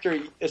an actor,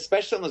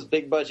 especially on those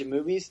big budget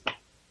movies.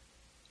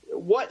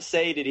 What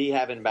say did he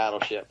have in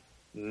Battleship?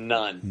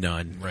 None.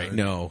 Right?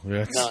 No.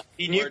 None.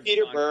 He knew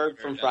Peter Berg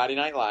from Friday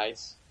Night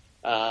Lights.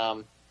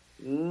 None.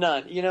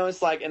 You know,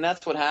 it's like, and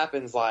that's what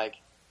happens. Like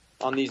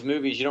on these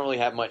movies, you don't really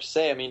have much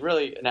say. I mean,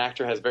 really, an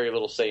actor has very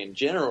little say in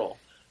general.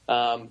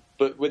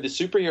 But with the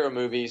superhero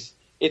movies,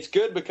 it's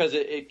good because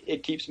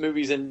it keeps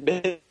movies in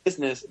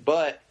business.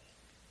 But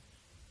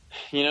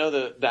you know,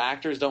 the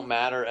actors don't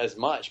matter as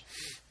much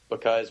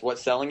because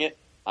what's selling it?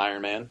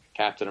 Iron Man,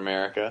 Captain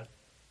America.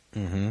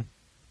 Mm-hmm.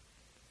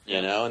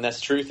 You know, and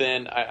that's truth.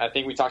 And I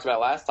think we talked about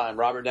last time,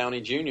 Robert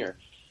Downey Jr.,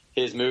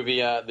 his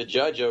movie, The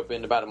Judge,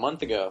 opened about a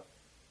month ago.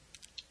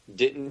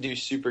 Didn't do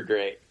super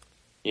great,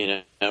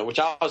 you know, which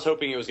I was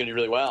hoping it was going to do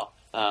really well.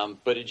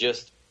 But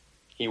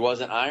he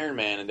wasn't Iron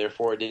Man, and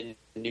therefore it didn't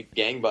do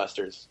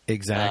gangbusters.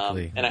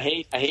 Exactly. And I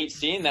hate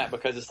seeing that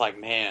because it's like,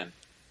 man,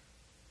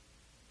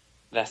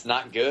 that's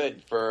not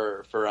good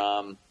for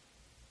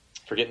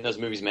getting those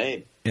movies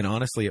made. And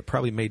honestly, it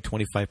probably made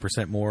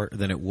 25% more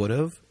than it would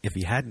have if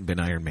he hadn't been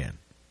Iron Man.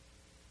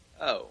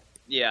 Oh,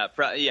 yeah.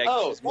 Yeah.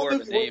 Oh, it's more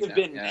that of movie a name wouldn't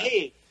have been now.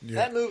 made. Yeah.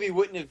 That movie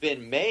wouldn't have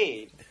been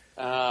made.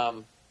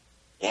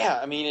 Yeah,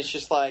 I mean, it's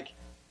just like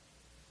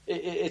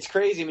it's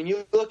crazy. I mean,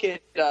 you look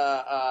at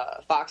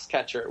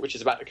Foxcatcher, which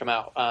is about to come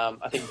out.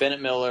 I think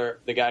Bennett Miller,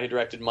 the guy who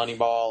directed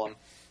Moneyball,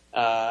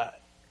 and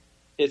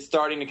it's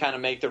starting to kind of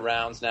make the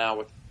rounds now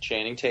with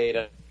Channing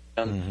Tatum,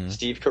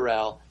 Steve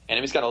Carell,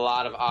 and it's got a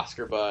lot of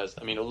Oscar buzz.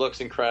 I mean, it looks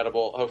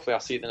incredible. Hopefully,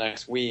 I'll see it the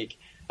next week.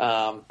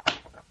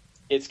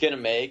 It's going to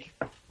make.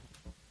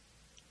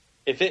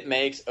 If it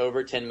makes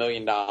over $10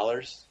 million,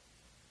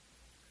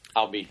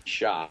 I'll be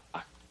shocked.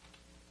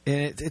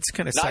 And it's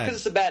kind of sad. Not because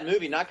it's a bad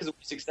movie, not because it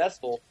was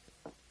successful.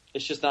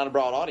 It's just not a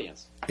broad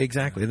audience.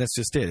 Exactly, and that's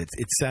just it.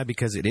 It's sad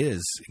because it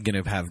is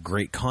going to have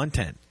great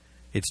content.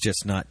 It's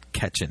just not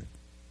catching,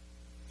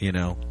 you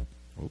know.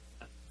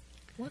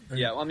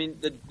 Yeah, well, I mean,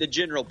 the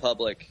general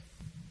public,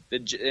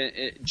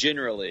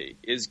 generally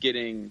is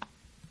getting.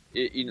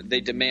 You know,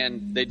 they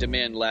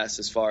demand less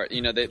as far,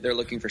 you know, they're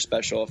looking for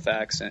special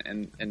effects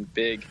and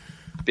big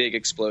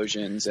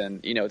explosions,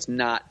 and you know, it's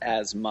not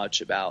as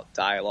much about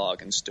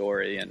dialogue and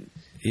story. And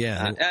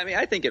yeah, I mean,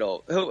 I think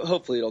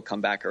hopefully it'll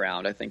come back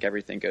around. I think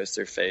everything goes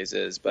through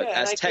phases, but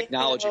as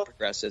technology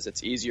progresses,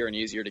 it's easier and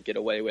easier to get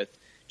away with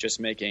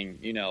just making,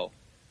 you know,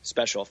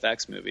 special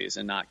effects movies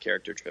and not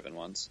character driven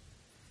ones.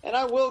 And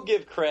I will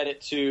give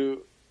credit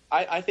to,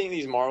 I think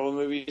these Marvel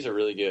movies are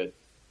really good.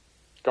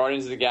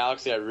 Guardians of the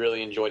Galaxy, I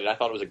really enjoyed it. I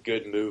thought it was a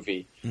good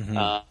movie.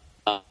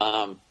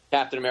 Mm-hmm.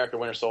 Captain America: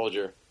 Winter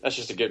Soldier, that's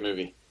just a good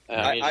movie.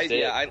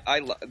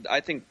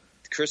 I think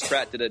Chris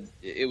Pratt did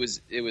it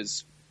was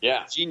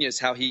yeah. genius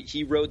how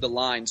he rode the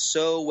line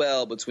so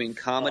well between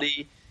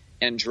comedy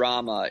and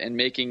drama, and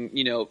making,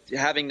 you know,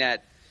 having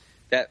that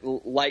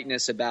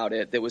lightness about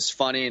it that was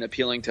funny and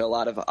appealing to a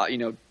lot of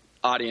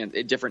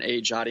different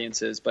age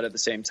audiences, but at the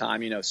same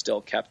time, you know,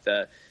 still kept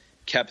the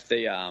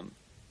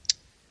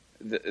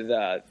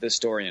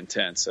story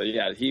intense. So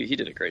yeah, he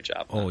did a great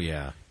job. Oh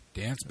yeah,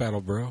 dance battle,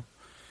 bro.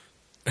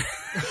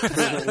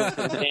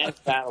 Dance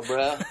battle,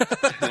 bro.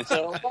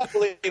 So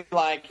luckily,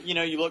 like, you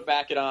know, you look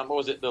back at what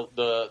was it,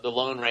 the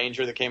Lone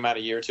Ranger that came out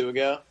a year or two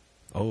ago?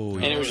 Oh,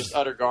 and it was just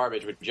utter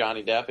garbage with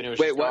Johnny Depp, and it was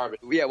just garbage.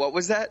 Yeah, what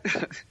was that?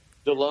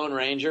 The Lone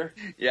Ranger.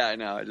 Yeah, I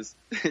know.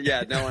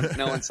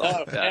 No one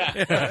saw that.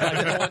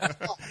 Yeah.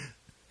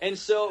 And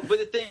so, but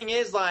the thing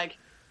is, like,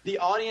 the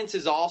audience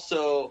is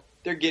also,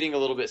 they're getting a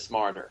little bit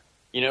smarter.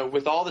 You know,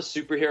 with all the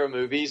superhero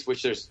movies,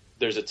 which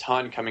there's a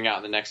ton coming out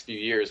in the next few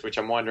years, which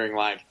I'm wondering,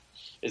 like,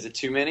 is it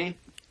too many?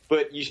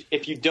 But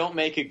if you don't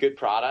make a good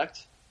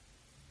product,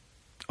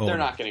 they're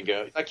not going to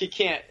go. Like, you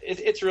can't.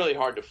 It's really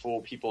hard to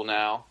fool people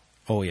now.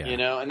 Oh yeah. You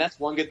know, and that's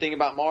one good thing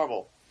about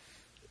Marvel.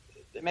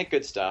 They make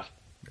good stuff.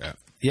 Yeah.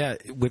 Yeah,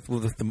 with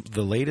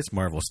the latest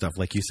Marvel stuff,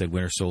 like you said,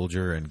 Winter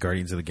Soldier and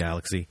Guardians of the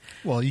Galaxy.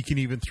 Well, you can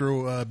even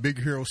throw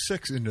Big Hero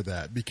 6 into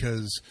that,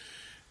 because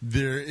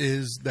there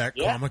is that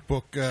comic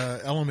book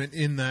element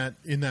in that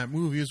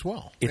movie as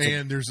well.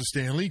 And there's a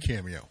Stan Lee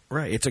cameo.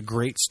 Right. It's a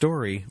great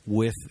story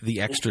with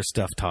the extra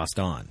stuff tossed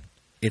on.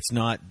 It's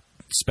not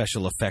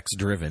special effects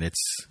driven.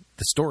 It's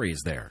the story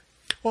is there.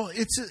 Well,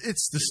 it's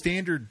the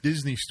standard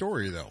Disney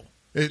story, though.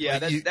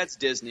 That's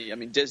Disney. I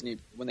mean, Disney,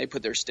 when they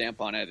put their stamp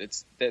on it,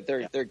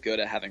 they're good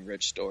at having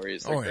rich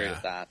stories. They're great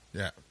at that.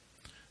 Yeah.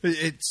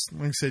 It's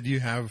like I said, you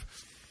have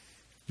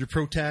your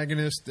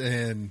protagonist,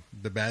 and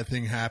the bad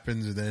thing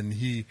happens, and then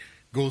he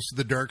goes to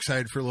the dark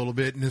side for a little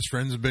bit, and his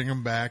friends bring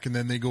him back, and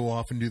then they go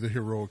off and do the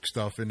heroic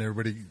stuff, and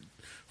everybody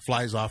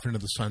flies off into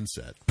the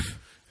sunset.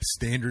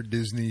 standard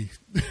Disney.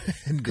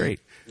 And Great.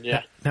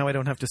 Yeah. Now I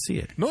don't have to see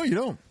it. No, you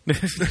don't.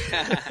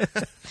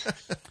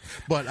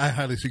 But I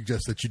highly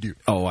suggest that you do.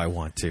 Oh, I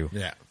want to.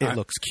 Yeah. It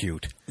looks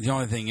cute. The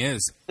only thing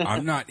is,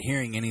 I'm not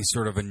hearing any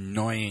sort of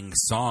annoying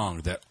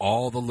song that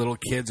all the little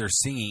kids are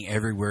singing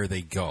everywhere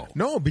they go.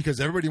 No, because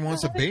everybody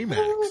wants a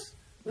Baymax.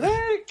 Let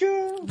it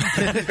go.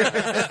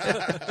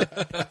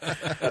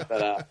 Cut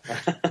that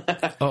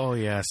out. Oh,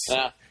 yes.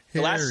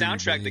 The last Harry,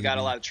 soundtrack that got a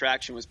baby. lot of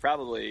traction was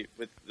probably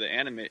with the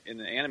in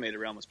the animated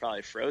realm was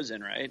probably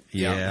Frozen, right?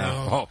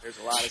 Yeah. Oh, There's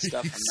a lot of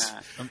stuff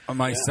from that.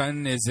 my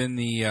son is in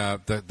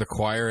the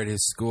choir at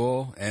his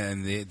school,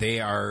 and they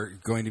are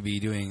going to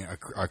be doing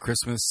a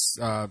Christmas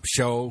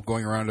show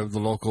going around to the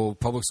local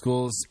public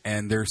schools,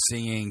 and they're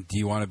singing "Do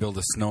You Want to Build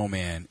a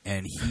Snowman?"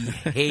 and he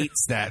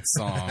hates that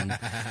song,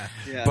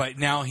 Yeah. but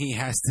now he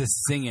has to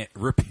sing it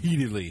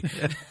repeatedly.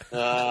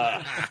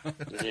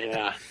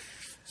 Yeah.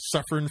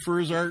 Suffering for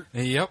his art.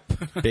 Yep.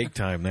 Big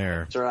time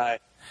there. That's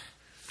right.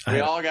 We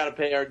all got to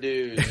pay our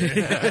dues.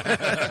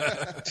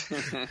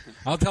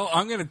 I'm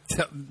going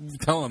to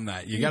tell him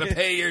that you got to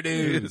pay your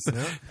dues. Got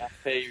to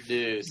pay your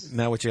dues.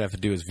 Now what you have to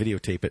do is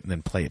videotape it and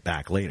then play it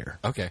back later.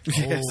 Okay.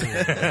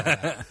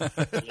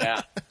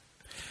 Yeah.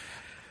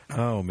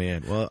 Oh,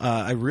 man. Well,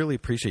 I really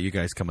appreciate you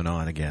guys coming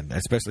on again,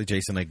 especially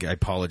Jason. I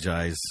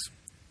apologize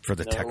for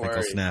the No technical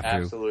worries.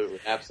 snafu.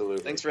 Absolutely.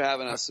 Thanks for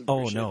having us. Oh,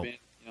 Appreciate no. being,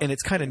 And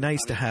it's kind of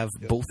nice to have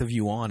both of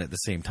you on at the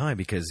same time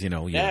because,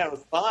 Yeah, it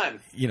was fun.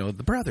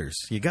 the brothers,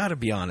 you got to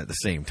be on at the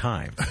same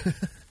time.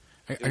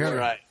 I got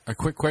Right. a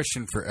quick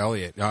question for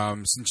Elliott.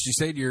 Since you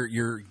said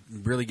you're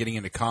really getting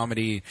into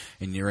comedy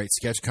and you write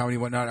sketch comedy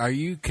and whatnot, are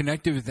you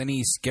connected with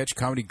any sketch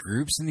comedy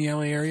groups in the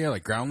LA area,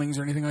 like Groundlings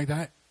or anything like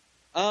that?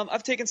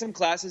 I've taken some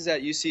classes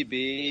at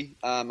UCB.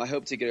 I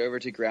hope to get over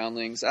to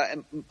Groundlings.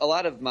 A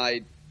lot of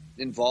my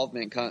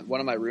involvement. One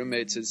of my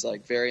roommates is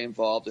like very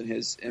involved in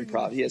his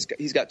improv.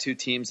 He's got two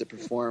teams that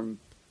perform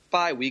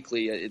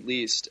bi-weekly at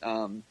least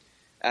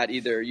at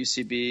either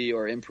UCB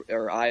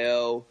or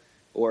IO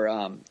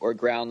or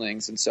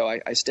Groundlings, and so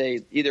I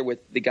stay either with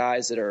the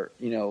guys that are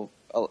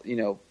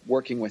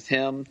working with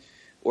him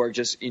or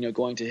just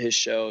going to his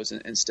shows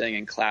and staying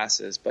in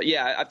classes. But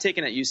yeah, I've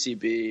taken at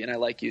UCB and I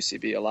like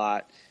UCB a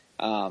lot.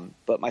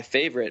 But my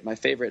favorite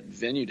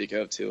venue to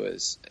go to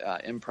is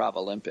Improv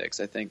Olympics.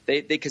 I think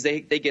they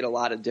get a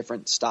lot of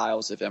different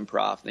styles of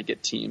improv, and they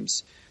get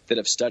teams that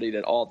have studied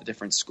at all the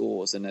different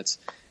schools, and it's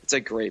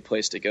a great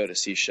place to go to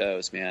see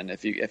shows, man.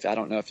 If I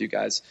don't know if you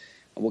guys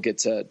will get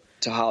to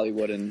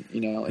Hollywood and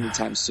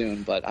anytime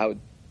soon, but I would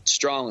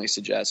strongly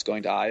suggest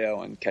going to IO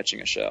and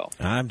catching a show.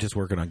 I'm just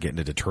working on getting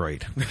to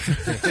Detroit.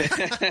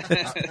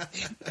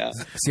 Yeah.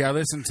 See, I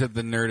listen to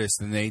the Nerdist,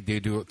 and they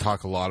do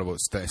talk a lot about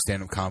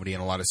stand-up comedy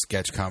and a lot of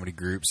sketch comedy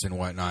groups and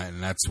whatnot,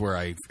 and that's where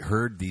I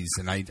heard these,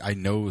 and I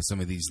know some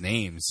of these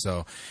names.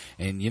 So,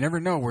 and you never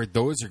know where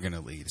those are going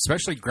to lead,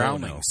 especially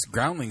Groundlings. Oh, no.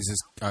 Groundlings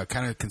is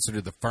kind of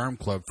considered the farm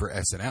club for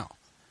SNL.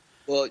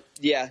 Well,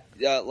 yeah,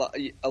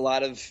 a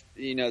lot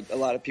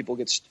of people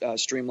get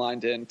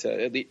streamlined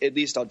into at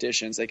least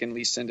auditions. They can at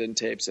least send in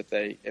tapes if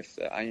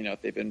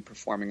they've been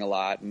performing a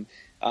lot. And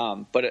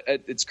but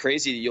it's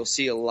crazy. You'll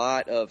see a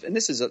lot of, and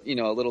this is a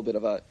little bit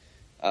of a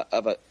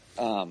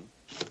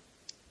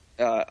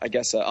I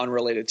guess an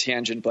unrelated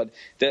tangent, but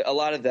a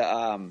lot of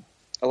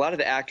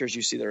the actors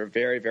you see that are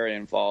very, very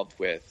involved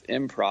with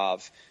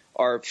improv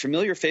are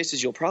familiar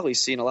faces you'll probably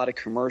see in a lot of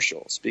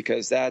commercials,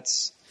 because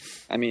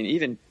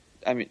even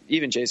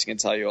Jason can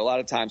tell you a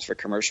lot of times for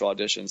commercial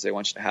auditions, they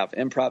want you to have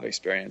improv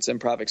experience.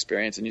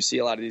 And you see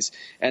a lot of these,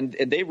 and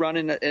they run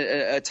in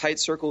a tight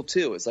circle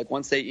too. It's like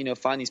once they,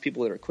 find these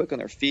people that are quick on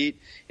their feet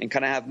and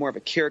kind of have more of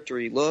a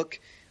character-y look,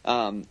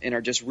 and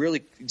are just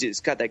really,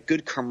 it's got that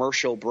good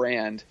commercial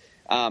brand.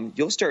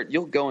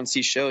 You'll go and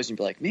see shows and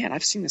be like, man,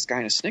 I've seen this guy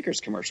in a Snickers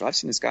commercial. I've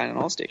seen this guy in an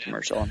Allstate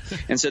commercial.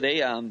 And so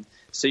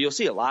so you'll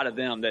see a lot of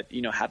them that,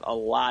 have a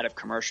lot of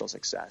commercial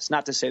success.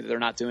 Not to say that they're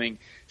not doing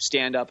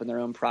stand up in their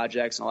own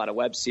projects and a lot of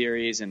web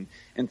series and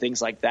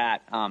things like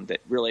that, that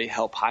really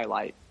help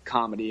highlight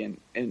comedy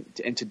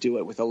and to do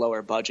it with a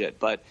lower budget.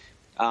 But,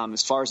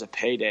 as far as a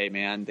payday,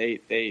 man,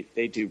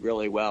 they do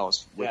really well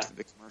with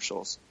the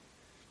commercials.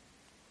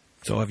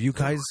 So have you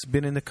guys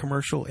been in the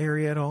commercial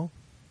area at all?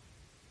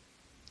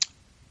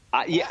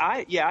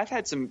 I've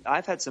had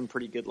some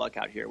pretty good luck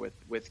out here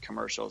with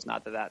commercials.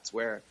 Not that that's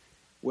where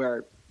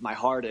my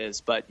heart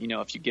is, but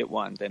if you get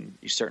one, then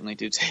you certainly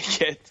do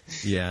take it.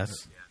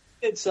 Yes.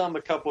 Did some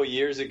a couple of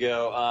years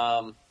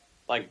ago,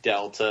 like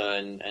Delta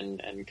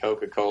and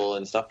Coca-Cola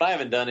and stuff. But I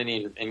haven't done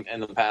any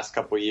in the past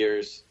couple of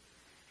years.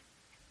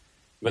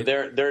 But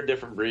they're a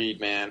different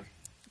breed, man.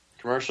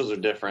 Commercials are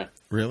different.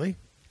 Really?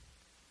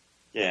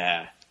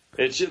 Yeah,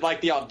 it's just like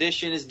the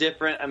audition is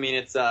different. I mean,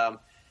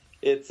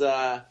 it's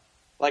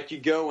like you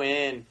go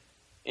in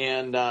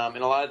and a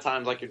lot of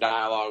times like your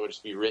dialogue would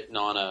just be written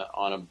on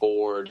a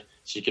board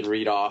so you can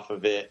read off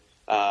of it.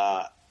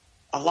 A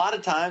lot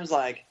of times,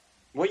 like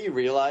what you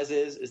realize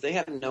is they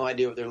have no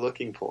idea what they're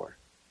looking for.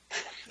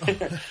 They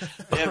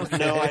have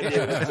no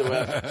idea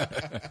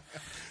whatsoever.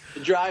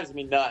 It drives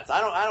me nuts.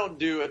 I don't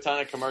do a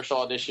ton of commercial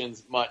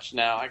auditions much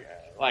now.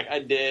 I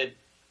did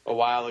a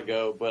while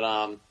ago,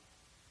 but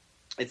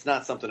it's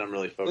not something I'm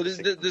really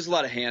focusing on. There's a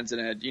lot of hands in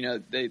it. You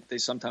know, they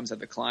sometimes have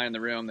the client in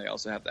the room. They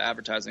also have the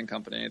advertising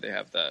company. They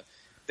have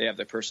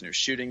the person who's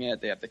shooting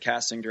it. They have the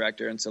casting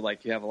director. And so,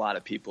 like, you have a lot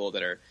of people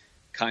that are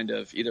kind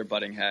of either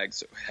butting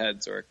heads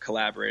or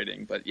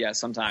collaborating. But, yeah,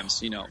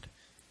 sometimes, you know,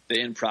 the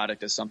end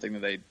product is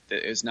something that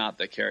is not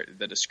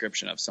the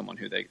description of someone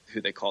who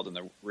they called in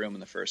the room in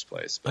the first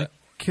place. But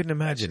I couldn't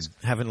imagine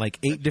having, like,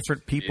 8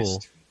 different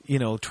people, you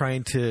know,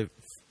 trying to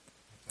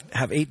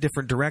have 8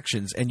 different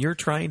directions, and you're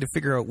trying to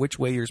figure out which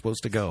way you're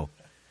supposed to go.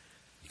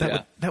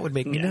 That would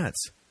make me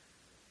nuts.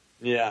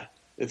 Yeah.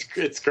 It's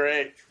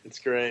great. It's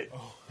great.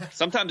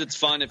 Sometimes it's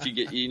fun if you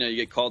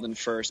get called in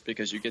first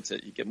because you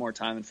get more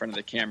time in front of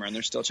the camera and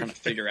they're still trying to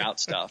figure out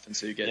stuff, and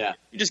so you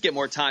just get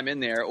more time in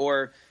there.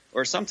 Or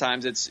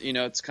sometimes it's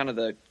kind of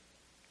the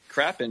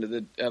crap end of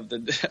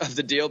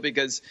the deal,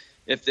 because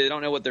if they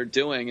don't know what they're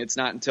doing, it's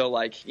not until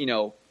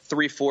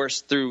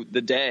 3/4 through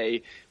the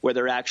day where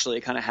they're actually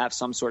kind of have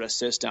some sort of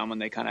system when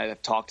they kind of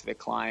have talked to the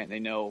client. They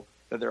know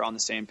that they're on the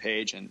same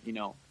page and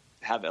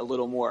have a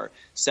little more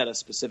set of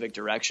specific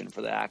direction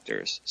for the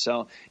actors.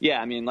 So,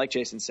 yeah, I mean, like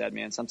Jason said,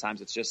 man,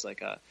 sometimes it's just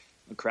like a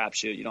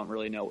crapshoot. You don't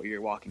really know what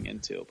you're walking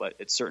into, but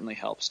it certainly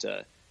helps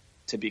to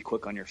be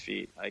quick on your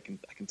feet. I can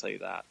tell you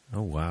that.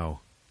 Oh,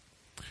 wow.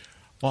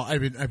 Well,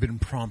 I've been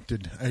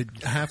prompted. I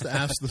have to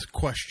ask this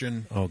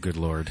question. Oh, good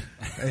Lord.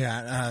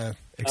 Yeah.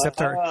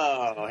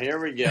 Here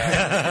we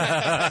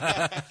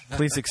go.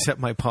 Please accept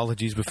my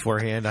apologies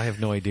beforehand. I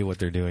have no idea what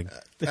they're doing.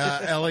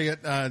 Elliott,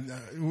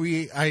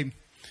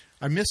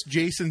 I missed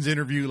Jason's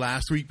interview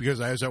last week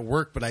because I was at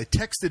work, but I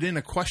texted in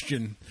a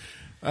question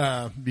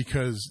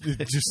because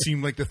it just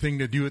seemed like the thing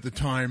to do at the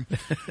time.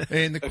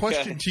 And the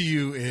question to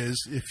you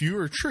is, if you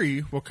were a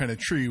tree, what kind of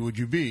tree would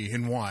you be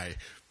and why?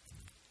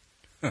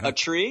 A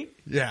tree?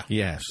 Yeah.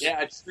 Yes. Yeah,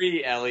 a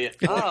tree, Elliott.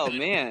 Oh,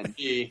 man.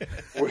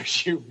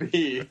 Where'd you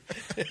be?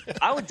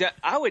 I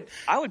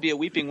would be a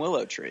weeping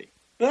willow tree.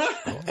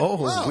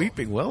 Wow.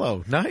 Weeping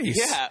willow. Nice.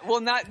 Yeah.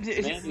 Well, not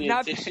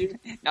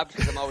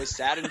because I'm always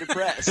sad and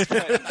depressed,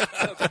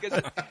 but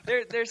because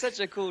they're such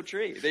a cool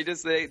tree. They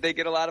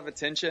get a lot of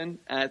attention,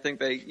 and I think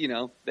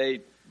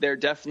they're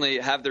definitely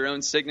have their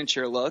own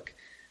signature look.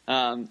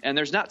 And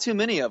there's not too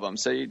many of them,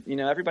 so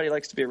everybody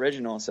likes to be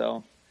original.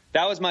 So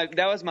that was my.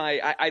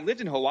 I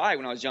lived in Hawaii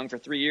when I was young for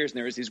 3 years, and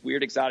there was these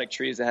weird exotic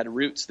trees that had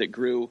roots that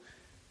grew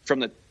from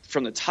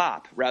the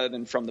top rather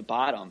than from the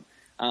bottom.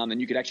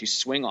 And you could actually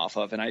swing off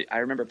of. And I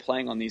remember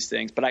playing on these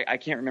things, but I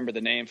can't remember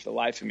the name for the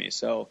life of me.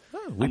 So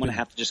I'm going to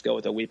have to just go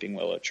with a weeping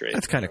willow tree.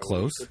 That's kind of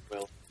close.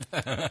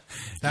 That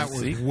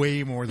was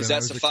way more than Does I that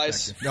was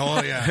suffice? expecting.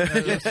 Oh, yeah.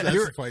 That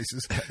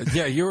suffices.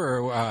 Yeah,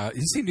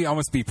 you seem to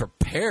almost be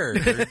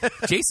prepared.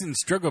 Jason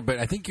struggled, but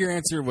I think your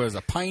answer was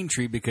a pine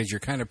tree because you're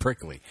kind of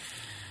prickly.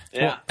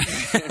 Yeah.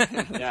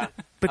 Yeah.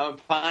 I'm a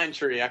pine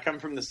tree. I come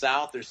from the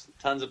South. There's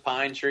tons of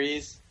pine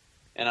trees,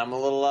 and I'm a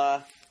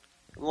little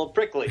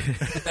prickly.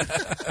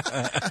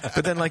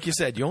 But then, like you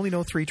said, you only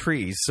know 3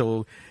 trees.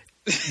 So,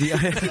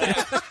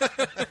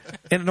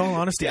 and in all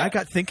honesty, I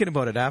got thinking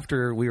about it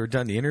after we were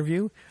done the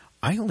interview.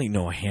 I only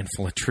know a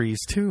handful of trees,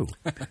 too.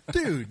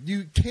 Dude,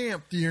 you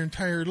camped your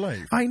entire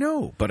life. I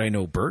know, but I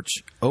know birch,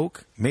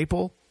 oak,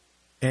 maple,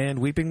 and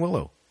weeping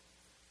willow.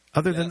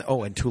 Other than,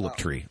 and tulip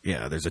tree.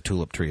 Yeah, there's a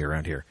tulip tree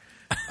around here.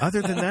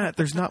 Other than that,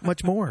 there's not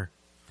much more.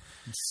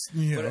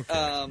 Yeah,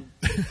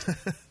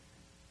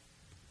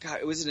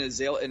 God, was it an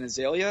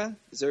azalea?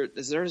 Is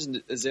there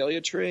an azalea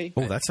tree?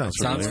 Oh, that sounds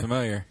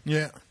familiar.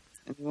 Yeah.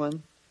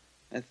 Anyone?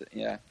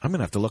 Yeah. I'm going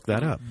to have to look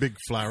that up. Big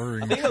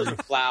flowering. I think those are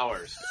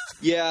flowers.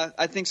 Yeah,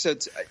 I think so.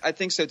 I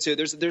think so too.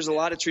 There's a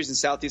lot of trees in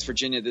Southeast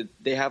Virginia that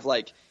they have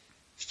like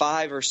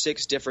 5 or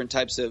 6 different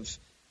types of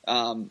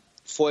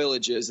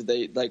foliages.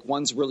 They like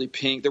one's really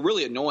pink. They're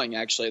really annoying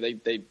actually.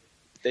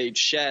 They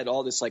shed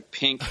all this like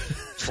pink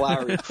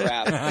flowery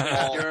crap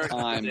all the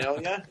time.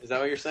 Azalea? Is that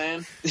what you're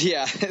saying?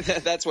 Yeah,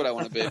 that's what I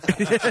want to be.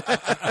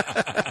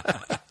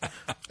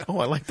 Oh,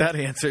 I like that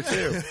answer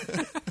too.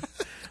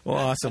 Well,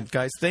 awesome,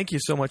 guys. Thank you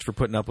so much for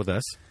putting up with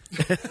us.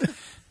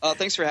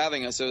 Thanks for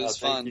having us. It was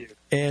fun. You.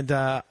 And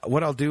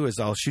what I'll do is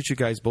I'll shoot you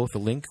guys both a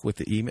link with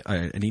the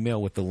an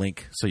email with the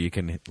link so you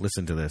can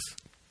listen to this.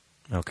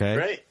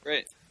 Okay?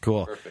 Great.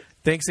 Cool. Perfect.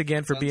 Thanks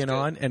again for being good.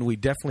 on, and we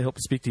definitely hope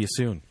to speak to you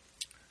soon.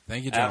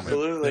 Thank you, gentlemen.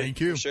 Absolutely. Thank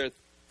you. For sure.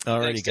 All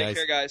righty, Thanks. guys. Take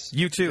care, guys.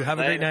 You too. Have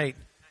a great night.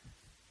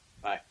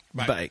 Bye.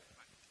 Bye.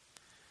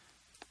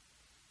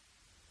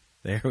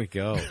 There we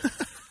go.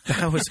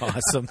 That was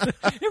awesome.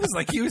 It was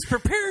like he was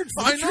prepared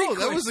for the I know. tree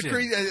That was a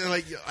question.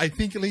 great. I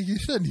think, like you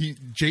said,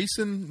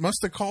 Jason must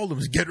have called him.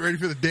 Get ready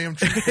for the damn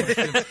tree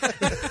question.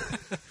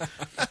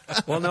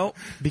 Well, no,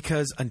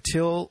 because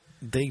until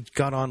they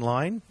got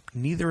online,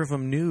 neither of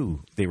them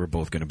knew they were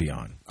both going to be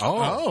on.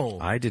 Oh.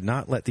 I did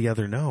not let the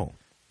other know.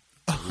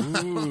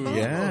 Ooh.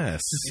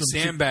 Yes. You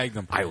sandbagged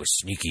them. I was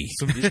sneaky.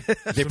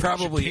 They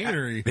probably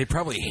chicanery.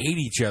 hate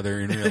each other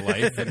in real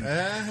life, and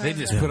they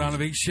just put on a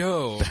big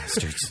show.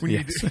 Bastards. We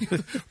Yes.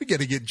 we got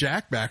to get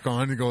Jack back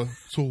on and go,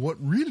 so what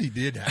really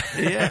did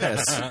happen?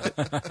 Yes.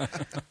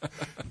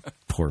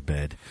 Poor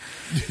bed.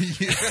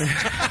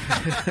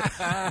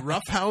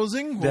 Rough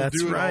housing? We'll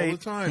That's do it right. all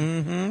the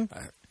time.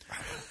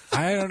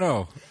 I don't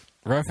know.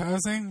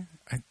 Roughhousing?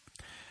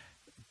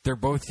 They're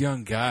both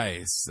young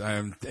guys,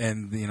 and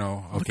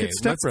okay, at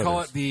Step let's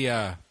call Brothers.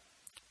 it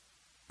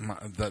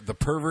the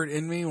pervert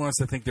in me wants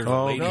to think there's a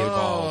Oh, lady no.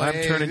 involved.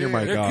 I'm turning your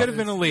mic There off. could have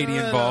been a lady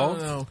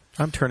involved. No.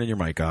 I'm turning your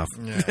mic off.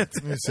 Yeah.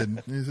 He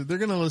said they're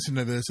going to listen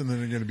to this and then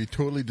they're going to be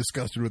totally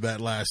disgusted with that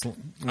last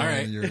line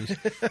right. of yours.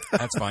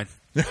 That's fine.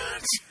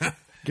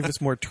 Give us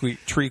more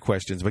tree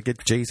questions, but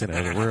get Jason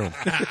out of the room.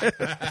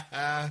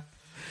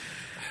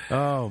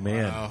 Oh,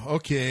 man.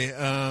 Okay.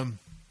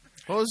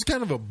 Well, this is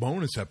kind of a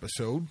bonus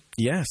episode.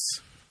 Yes.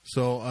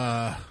 So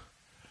I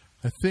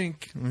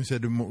think, like I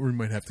said, we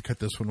might have to cut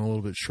this one a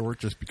little bit short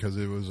just because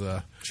it was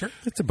Sure.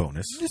 It's a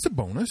bonus. it's a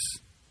bonus.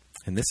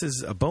 And this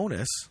is a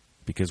bonus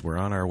because we're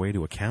on our way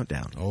to a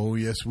countdown. Oh,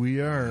 yes, we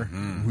are.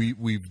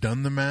 We've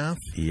done the math.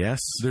 Yes.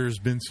 There's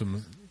been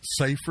some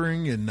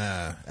ciphering and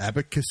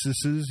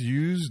abacuses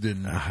used,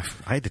 and I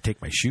had to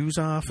take my shoes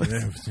off.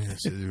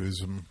 it was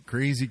some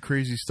crazy,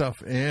 crazy stuff.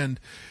 And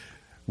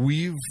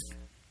we've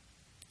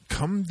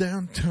come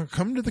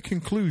to the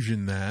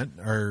conclusion that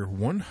our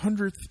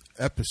 100th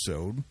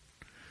episode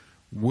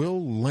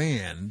will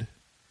land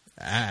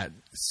at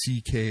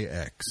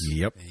CKX.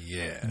 Yep.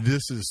 Yeah.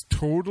 This is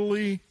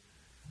totally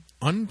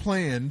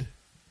unplanned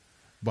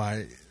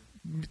by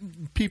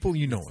people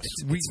you know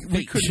us.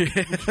 We couldn't.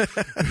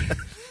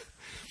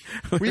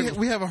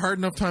 We have a hard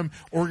enough time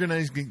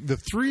organizing the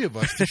three of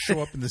us to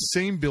show up in the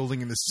same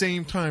building in the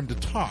same time to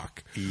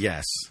talk.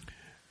 Yes.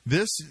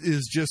 This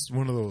is just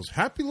one of those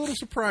happy little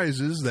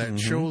surprises that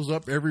shows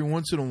up every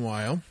once in a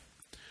while.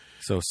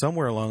 So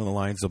somewhere along the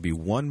lines, there'll be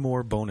one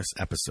more bonus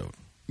episode,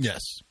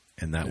 Yes.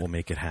 and that will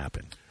make it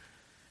happen.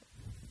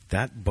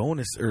 That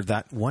bonus, or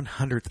that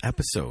 100th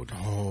episode,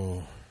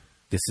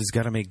 this has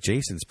got to make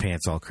Jason's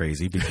pants all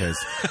crazy because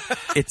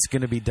it's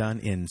going to be done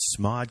in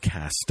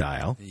Smodcast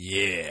style.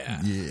 Yeah.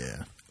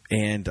 Yeah.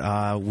 And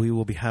we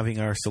will be having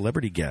our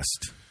celebrity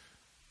guest.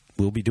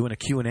 We'll be doing a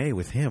Q&A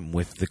with him,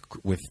 with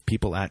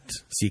people at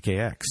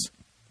CKX.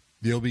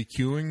 They'll be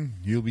queuing.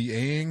 You'll be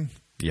A-ing.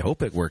 You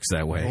hope it works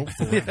that way.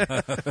 Hopefully.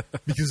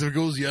 Because if it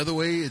goes the other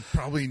way, it's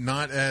probably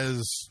not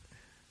as...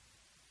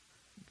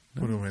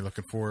 What am I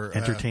looking for?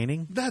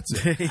 Entertaining? That's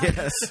it.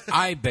 Yes.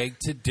 I beg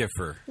to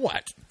differ.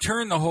 What?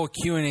 Turn the whole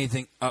Q&A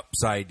thing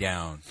upside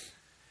down.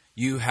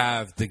 You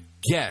have the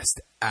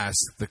guest ask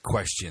the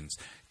questions.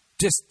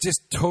 Just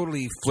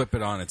totally flip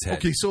it on its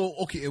head.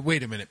 Okay,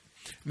 wait a minute.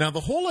 Now, the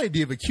whole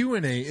idea of a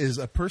Q&A is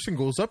a person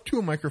goes up to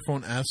a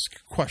microphone, asks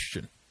a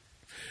question.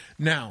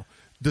 Now,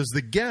 does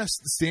the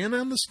guest stand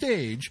on the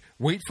stage,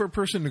 wait for a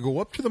person to go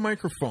up to the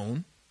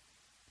microphone,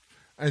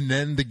 and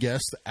then the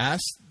guest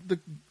asks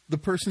the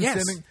person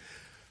standing?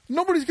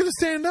 Nobody's going to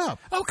stand up.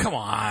 Oh, come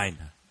on.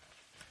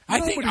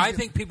 I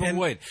think people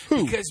would.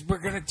 Who? Because we're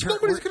going to turn...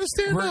 Nobody's going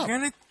to stand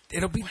up.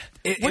 It'll be...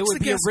 It What's would the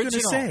be guest gonna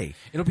original. say?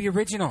 It'll be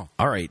original.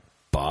 All right,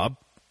 Bob,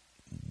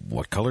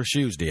 what color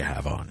shoes do you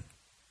have on?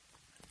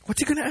 What's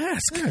he going to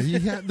ask?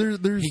 Yeah, there's...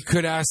 He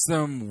could ask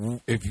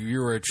them, if you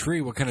were a tree,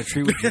 what kind of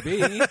tree would you be?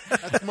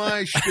 That's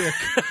my shtick.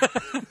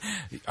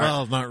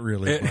 Well, not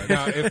really. But.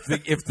 Now,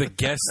 if the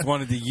guest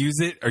wanted to use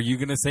it, are you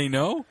going to say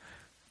no?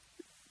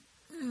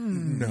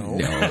 No.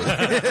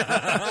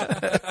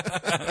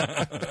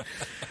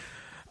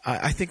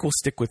 I think we'll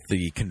stick with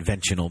the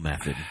conventional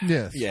method.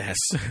 Yes. Yes.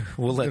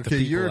 We'll let the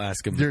people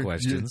ask him the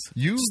questions.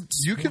 You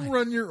can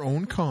run your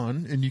own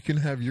con, and you can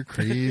have your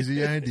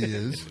crazy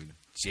ideas.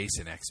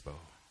 Jason Expo.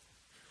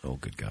 Oh,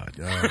 good God.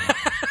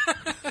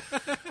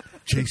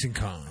 Jason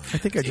Con. I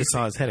think I just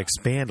saw his head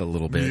expand a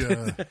little bit.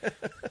 Yeah.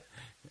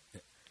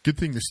 Good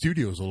thing the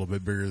studio's a little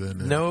bit bigger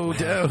than... No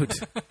doubt.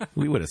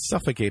 We would have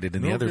suffocated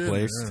in the other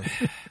place.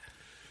 Yeah.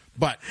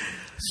 But,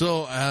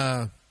 so,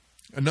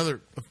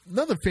 another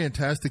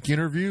fantastic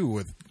interview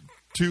with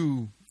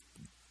two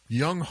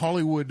young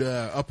Hollywood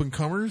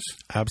up-and-comers.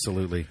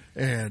 Absolutely.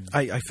 And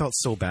I felt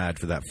so bad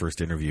for that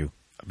first interview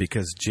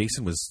because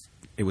Jason was...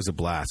 It was a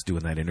blast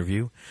doing that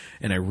interview,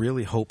 and I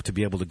really hope to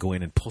be able to go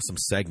in and pull some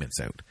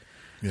segments out.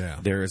 yeah,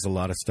 There is a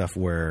lot of stuff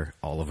where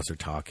all of us are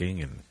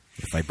talking, and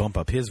if I bump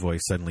up his voice,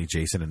 suddenly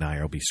Jason and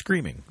I will be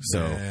screaming.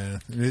 So yeah,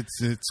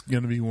 it's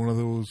going to be one of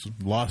those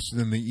lost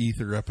in the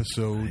ether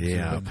episodes.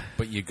 Yeah. And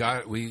But you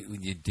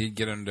did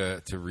get him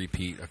to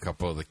repeat a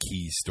couple of the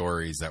key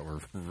stories that were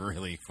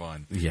really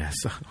fun. yes,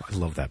 I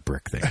love that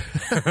brick thing.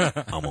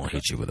 I'm gonna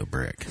hit you with a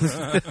brick.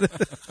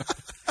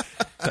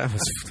 That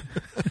was.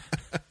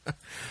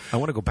 I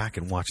want to go back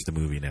and watch the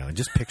movie now and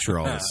just picture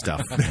all this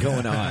stuff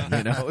going on.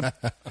 You know.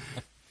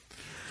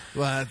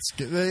 well,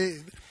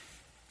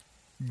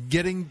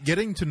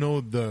 getting to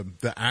know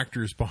the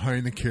actors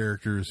behind the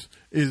characters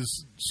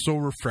is so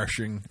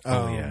refreshing.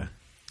 Oh yeah.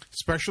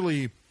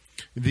 Especially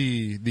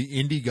the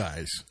indie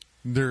guys.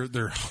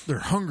 They're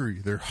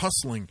hungry. They're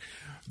hustling.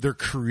 They're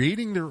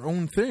creating their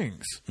own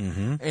things.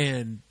 Mm-hmm.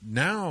 And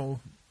now,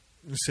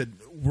 said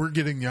we're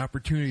getting the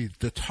opportunity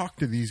to talk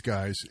to these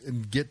guys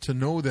and get to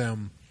know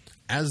them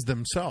as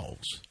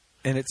themselves.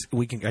 And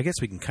I guess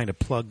we can kind of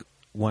plug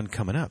one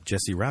coming up,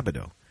 Jessie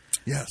Rabideau.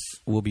 Yes.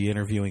 We'll be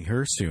interviewing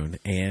her soon,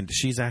 and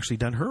she's actually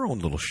done her own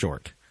little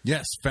short.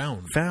 Yes,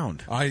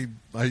 Found. I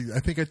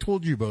think I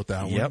told you about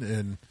that one,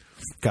 and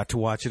got to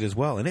watch it as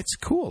well. And it's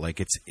cool. Like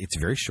it's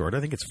very short.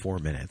 I think it's 4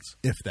 minutes,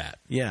 if that.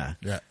 Yeah.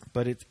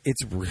 But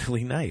it's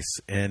really nice,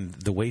 and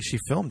the way she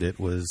filmed it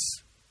was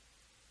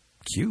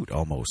cute,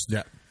 almost.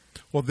 Yeah.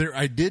 Well, there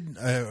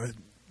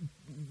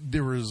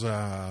was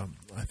I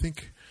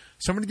think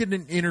somebody did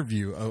an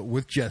interview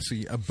with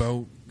Jessie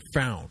about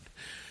Found,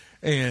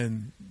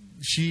 and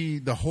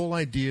the whole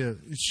idea,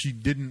 she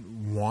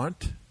didn't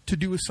want to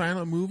do a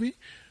silent movie,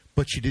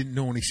 but she didn't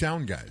know any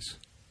sound guys,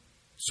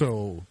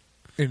 so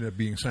it ended up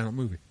being a silent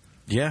movie.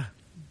 Yeah.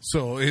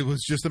 So it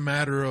was just a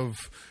matter of,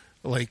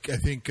 like, I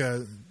think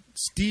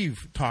Steve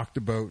talked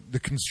about the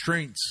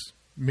constraints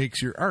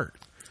makes your art.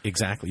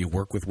 Exactly. You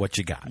work with what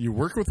you got.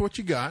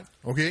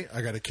 Okay,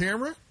 I got a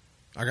camera.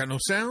 I got no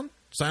sound.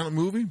 Silent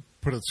movie.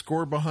 Put a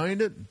score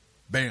behind it.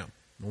 Bam.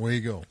 Away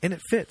you go. And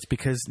it fits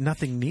because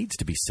nothing needs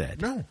to be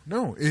said.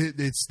 No.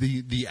 It's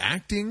the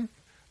acting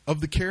of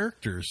the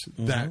characters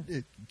that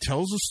it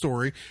tells a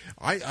story.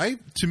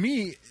 To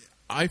me,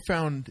 I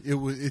found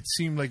it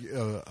seemed like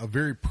a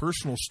very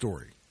personal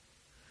story.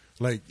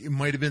 Like it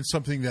might have been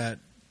something that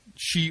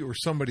she or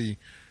somebody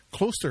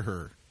close to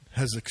her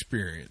has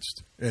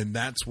experienced, and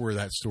that's where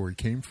that story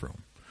came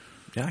from.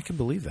 Yeah, I can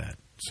believe that.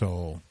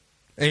 So,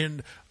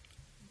 and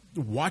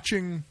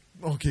watching.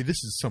 Okay, this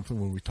is something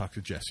when we talk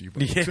to Jessie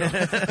about.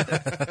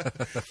 Yeah.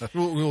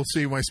 we'll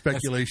see my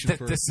speculation.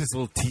 This is a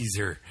little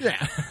teaser.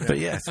 Yeah. But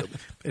yeah, so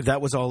that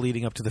was all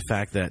leading up to the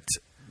fact that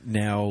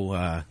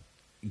now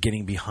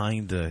getting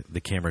behind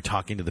the camera,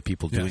 talking to the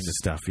people doing the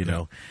stuff, you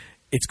know,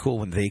 it's cool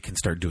when they can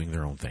start doing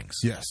their own things.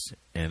 Yes.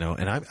 You know,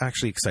 and I'm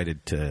actually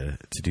excited to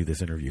do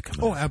this interview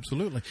coming up. Oh,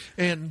 absolutely.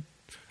 And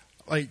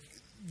like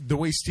the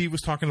way Steve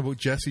was talking about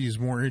Jessie is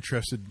more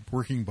interested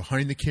working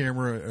behind the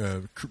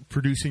camera,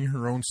 producing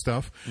her own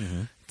stuff,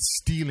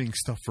 stealing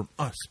stuff from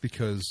us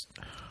because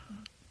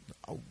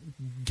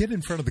get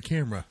in front of the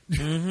camera.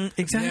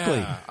 Exactly.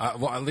 Yeah.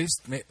 Well, at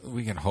least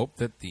we can hope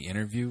that the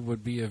interview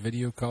would be a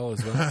video call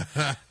as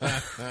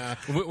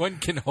well. One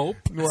can hope.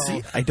 Well,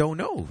 see, I don't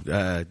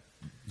know.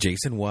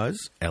 Jason was,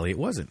 Elliott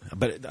wasn't.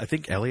 But I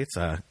think Elliott's,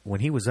 when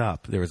he was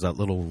up, there was that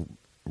little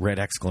red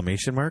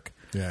exclamation mark.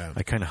 Yeah.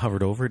 I kind of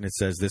hovered over it, and it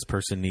says this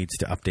person needs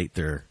to update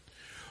their...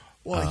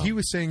 Well, he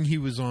was saying he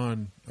was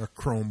on a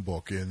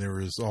Chromebook, and there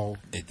was all...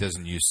 It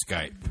doesn't use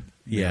Skype.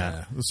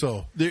 Yeah.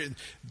 So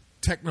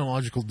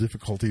technological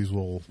difficulties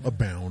will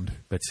abound.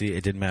 But see,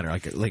 it didn't matter.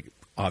 Like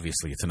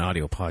obviously, it's an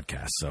audio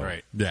podcast, so...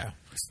 Right. Yeah.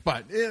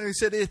 But like I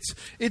said,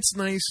 it's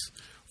nice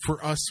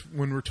for us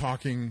when we're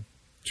talking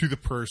to the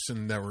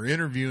person that we're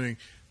interviewing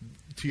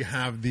to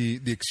have the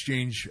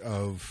exchange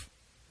of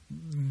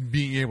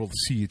being able to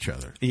see each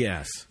other.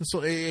 Yes.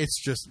 So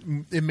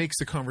it makes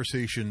the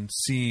conversation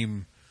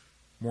seem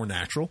more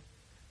natural.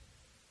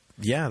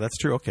 Yeah, that's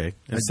true. Okay.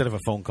 Instead of a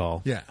phone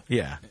call. Yeah.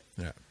 Yeah.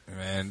 Yeah.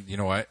 And you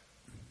know what?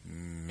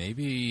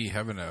 Maybe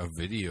having a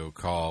video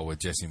call with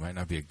Jessie might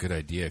not be a good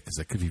idea because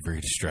that could be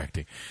very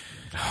distracting.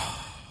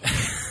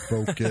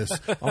 Focus.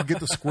 I'll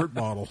get the squirt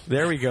bottle.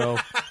 There we go.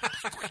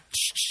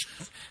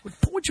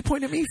 What'd you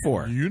point at me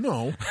for? You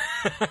know.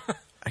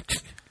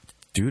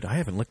 Dude, I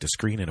haven't licked a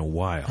screen in a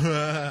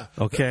while.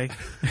 Okay?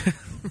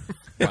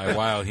 By a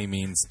while, he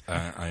means...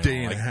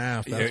 day and a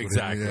half. That's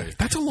exactly.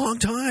 That's a long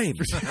time.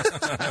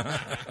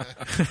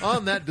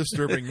 On that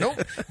disturbing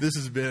note, this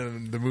has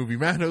been the movie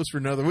Madhouse for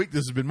another week.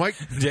 This has been Mike,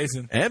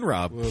 Jason, and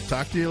Rob. We'll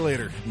talk to you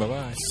later.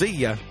 Bye-bye. See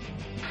ya.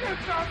 It's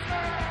a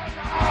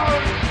madhouse!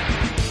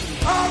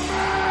 A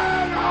madhouse!